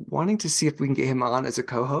wanting to see if we can get him on as a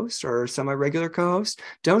co-host or semi-regular co-host.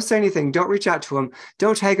 Don't say anything. Don't reach out to him.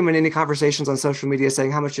 Don't tag him in any conversations on social media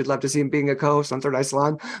saying how much you'd love to see him being a co-host on Third Eye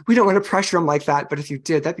Salon. We don't want to pressure him like that, but if you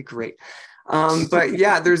did, that'd be great. But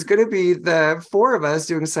yeah, there's going to be the 4 of us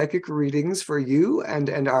doing psychic readings for you and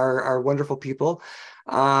our wonderful people.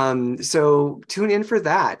 So tune in for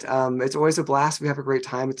that. It's always a blast. We have a great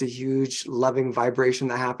time. It's a huge loving vibration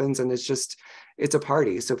that happens, and it's a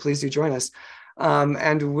party. So please do join us.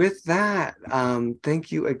 And with that,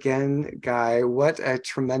 thank you again, Guy. What a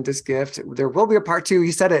tremendous gift. There will be a part 2.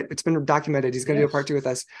 He said it. It's been documented. He's going to do a part 2 with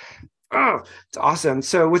us. Oh, it's awesome.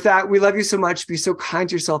 So with that, we love you so much. Be so kind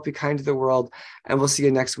to yourself. Be kind to the world. And we'll see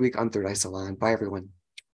you next week on Third Eye Salon. Bye, everyone.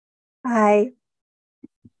 Bye.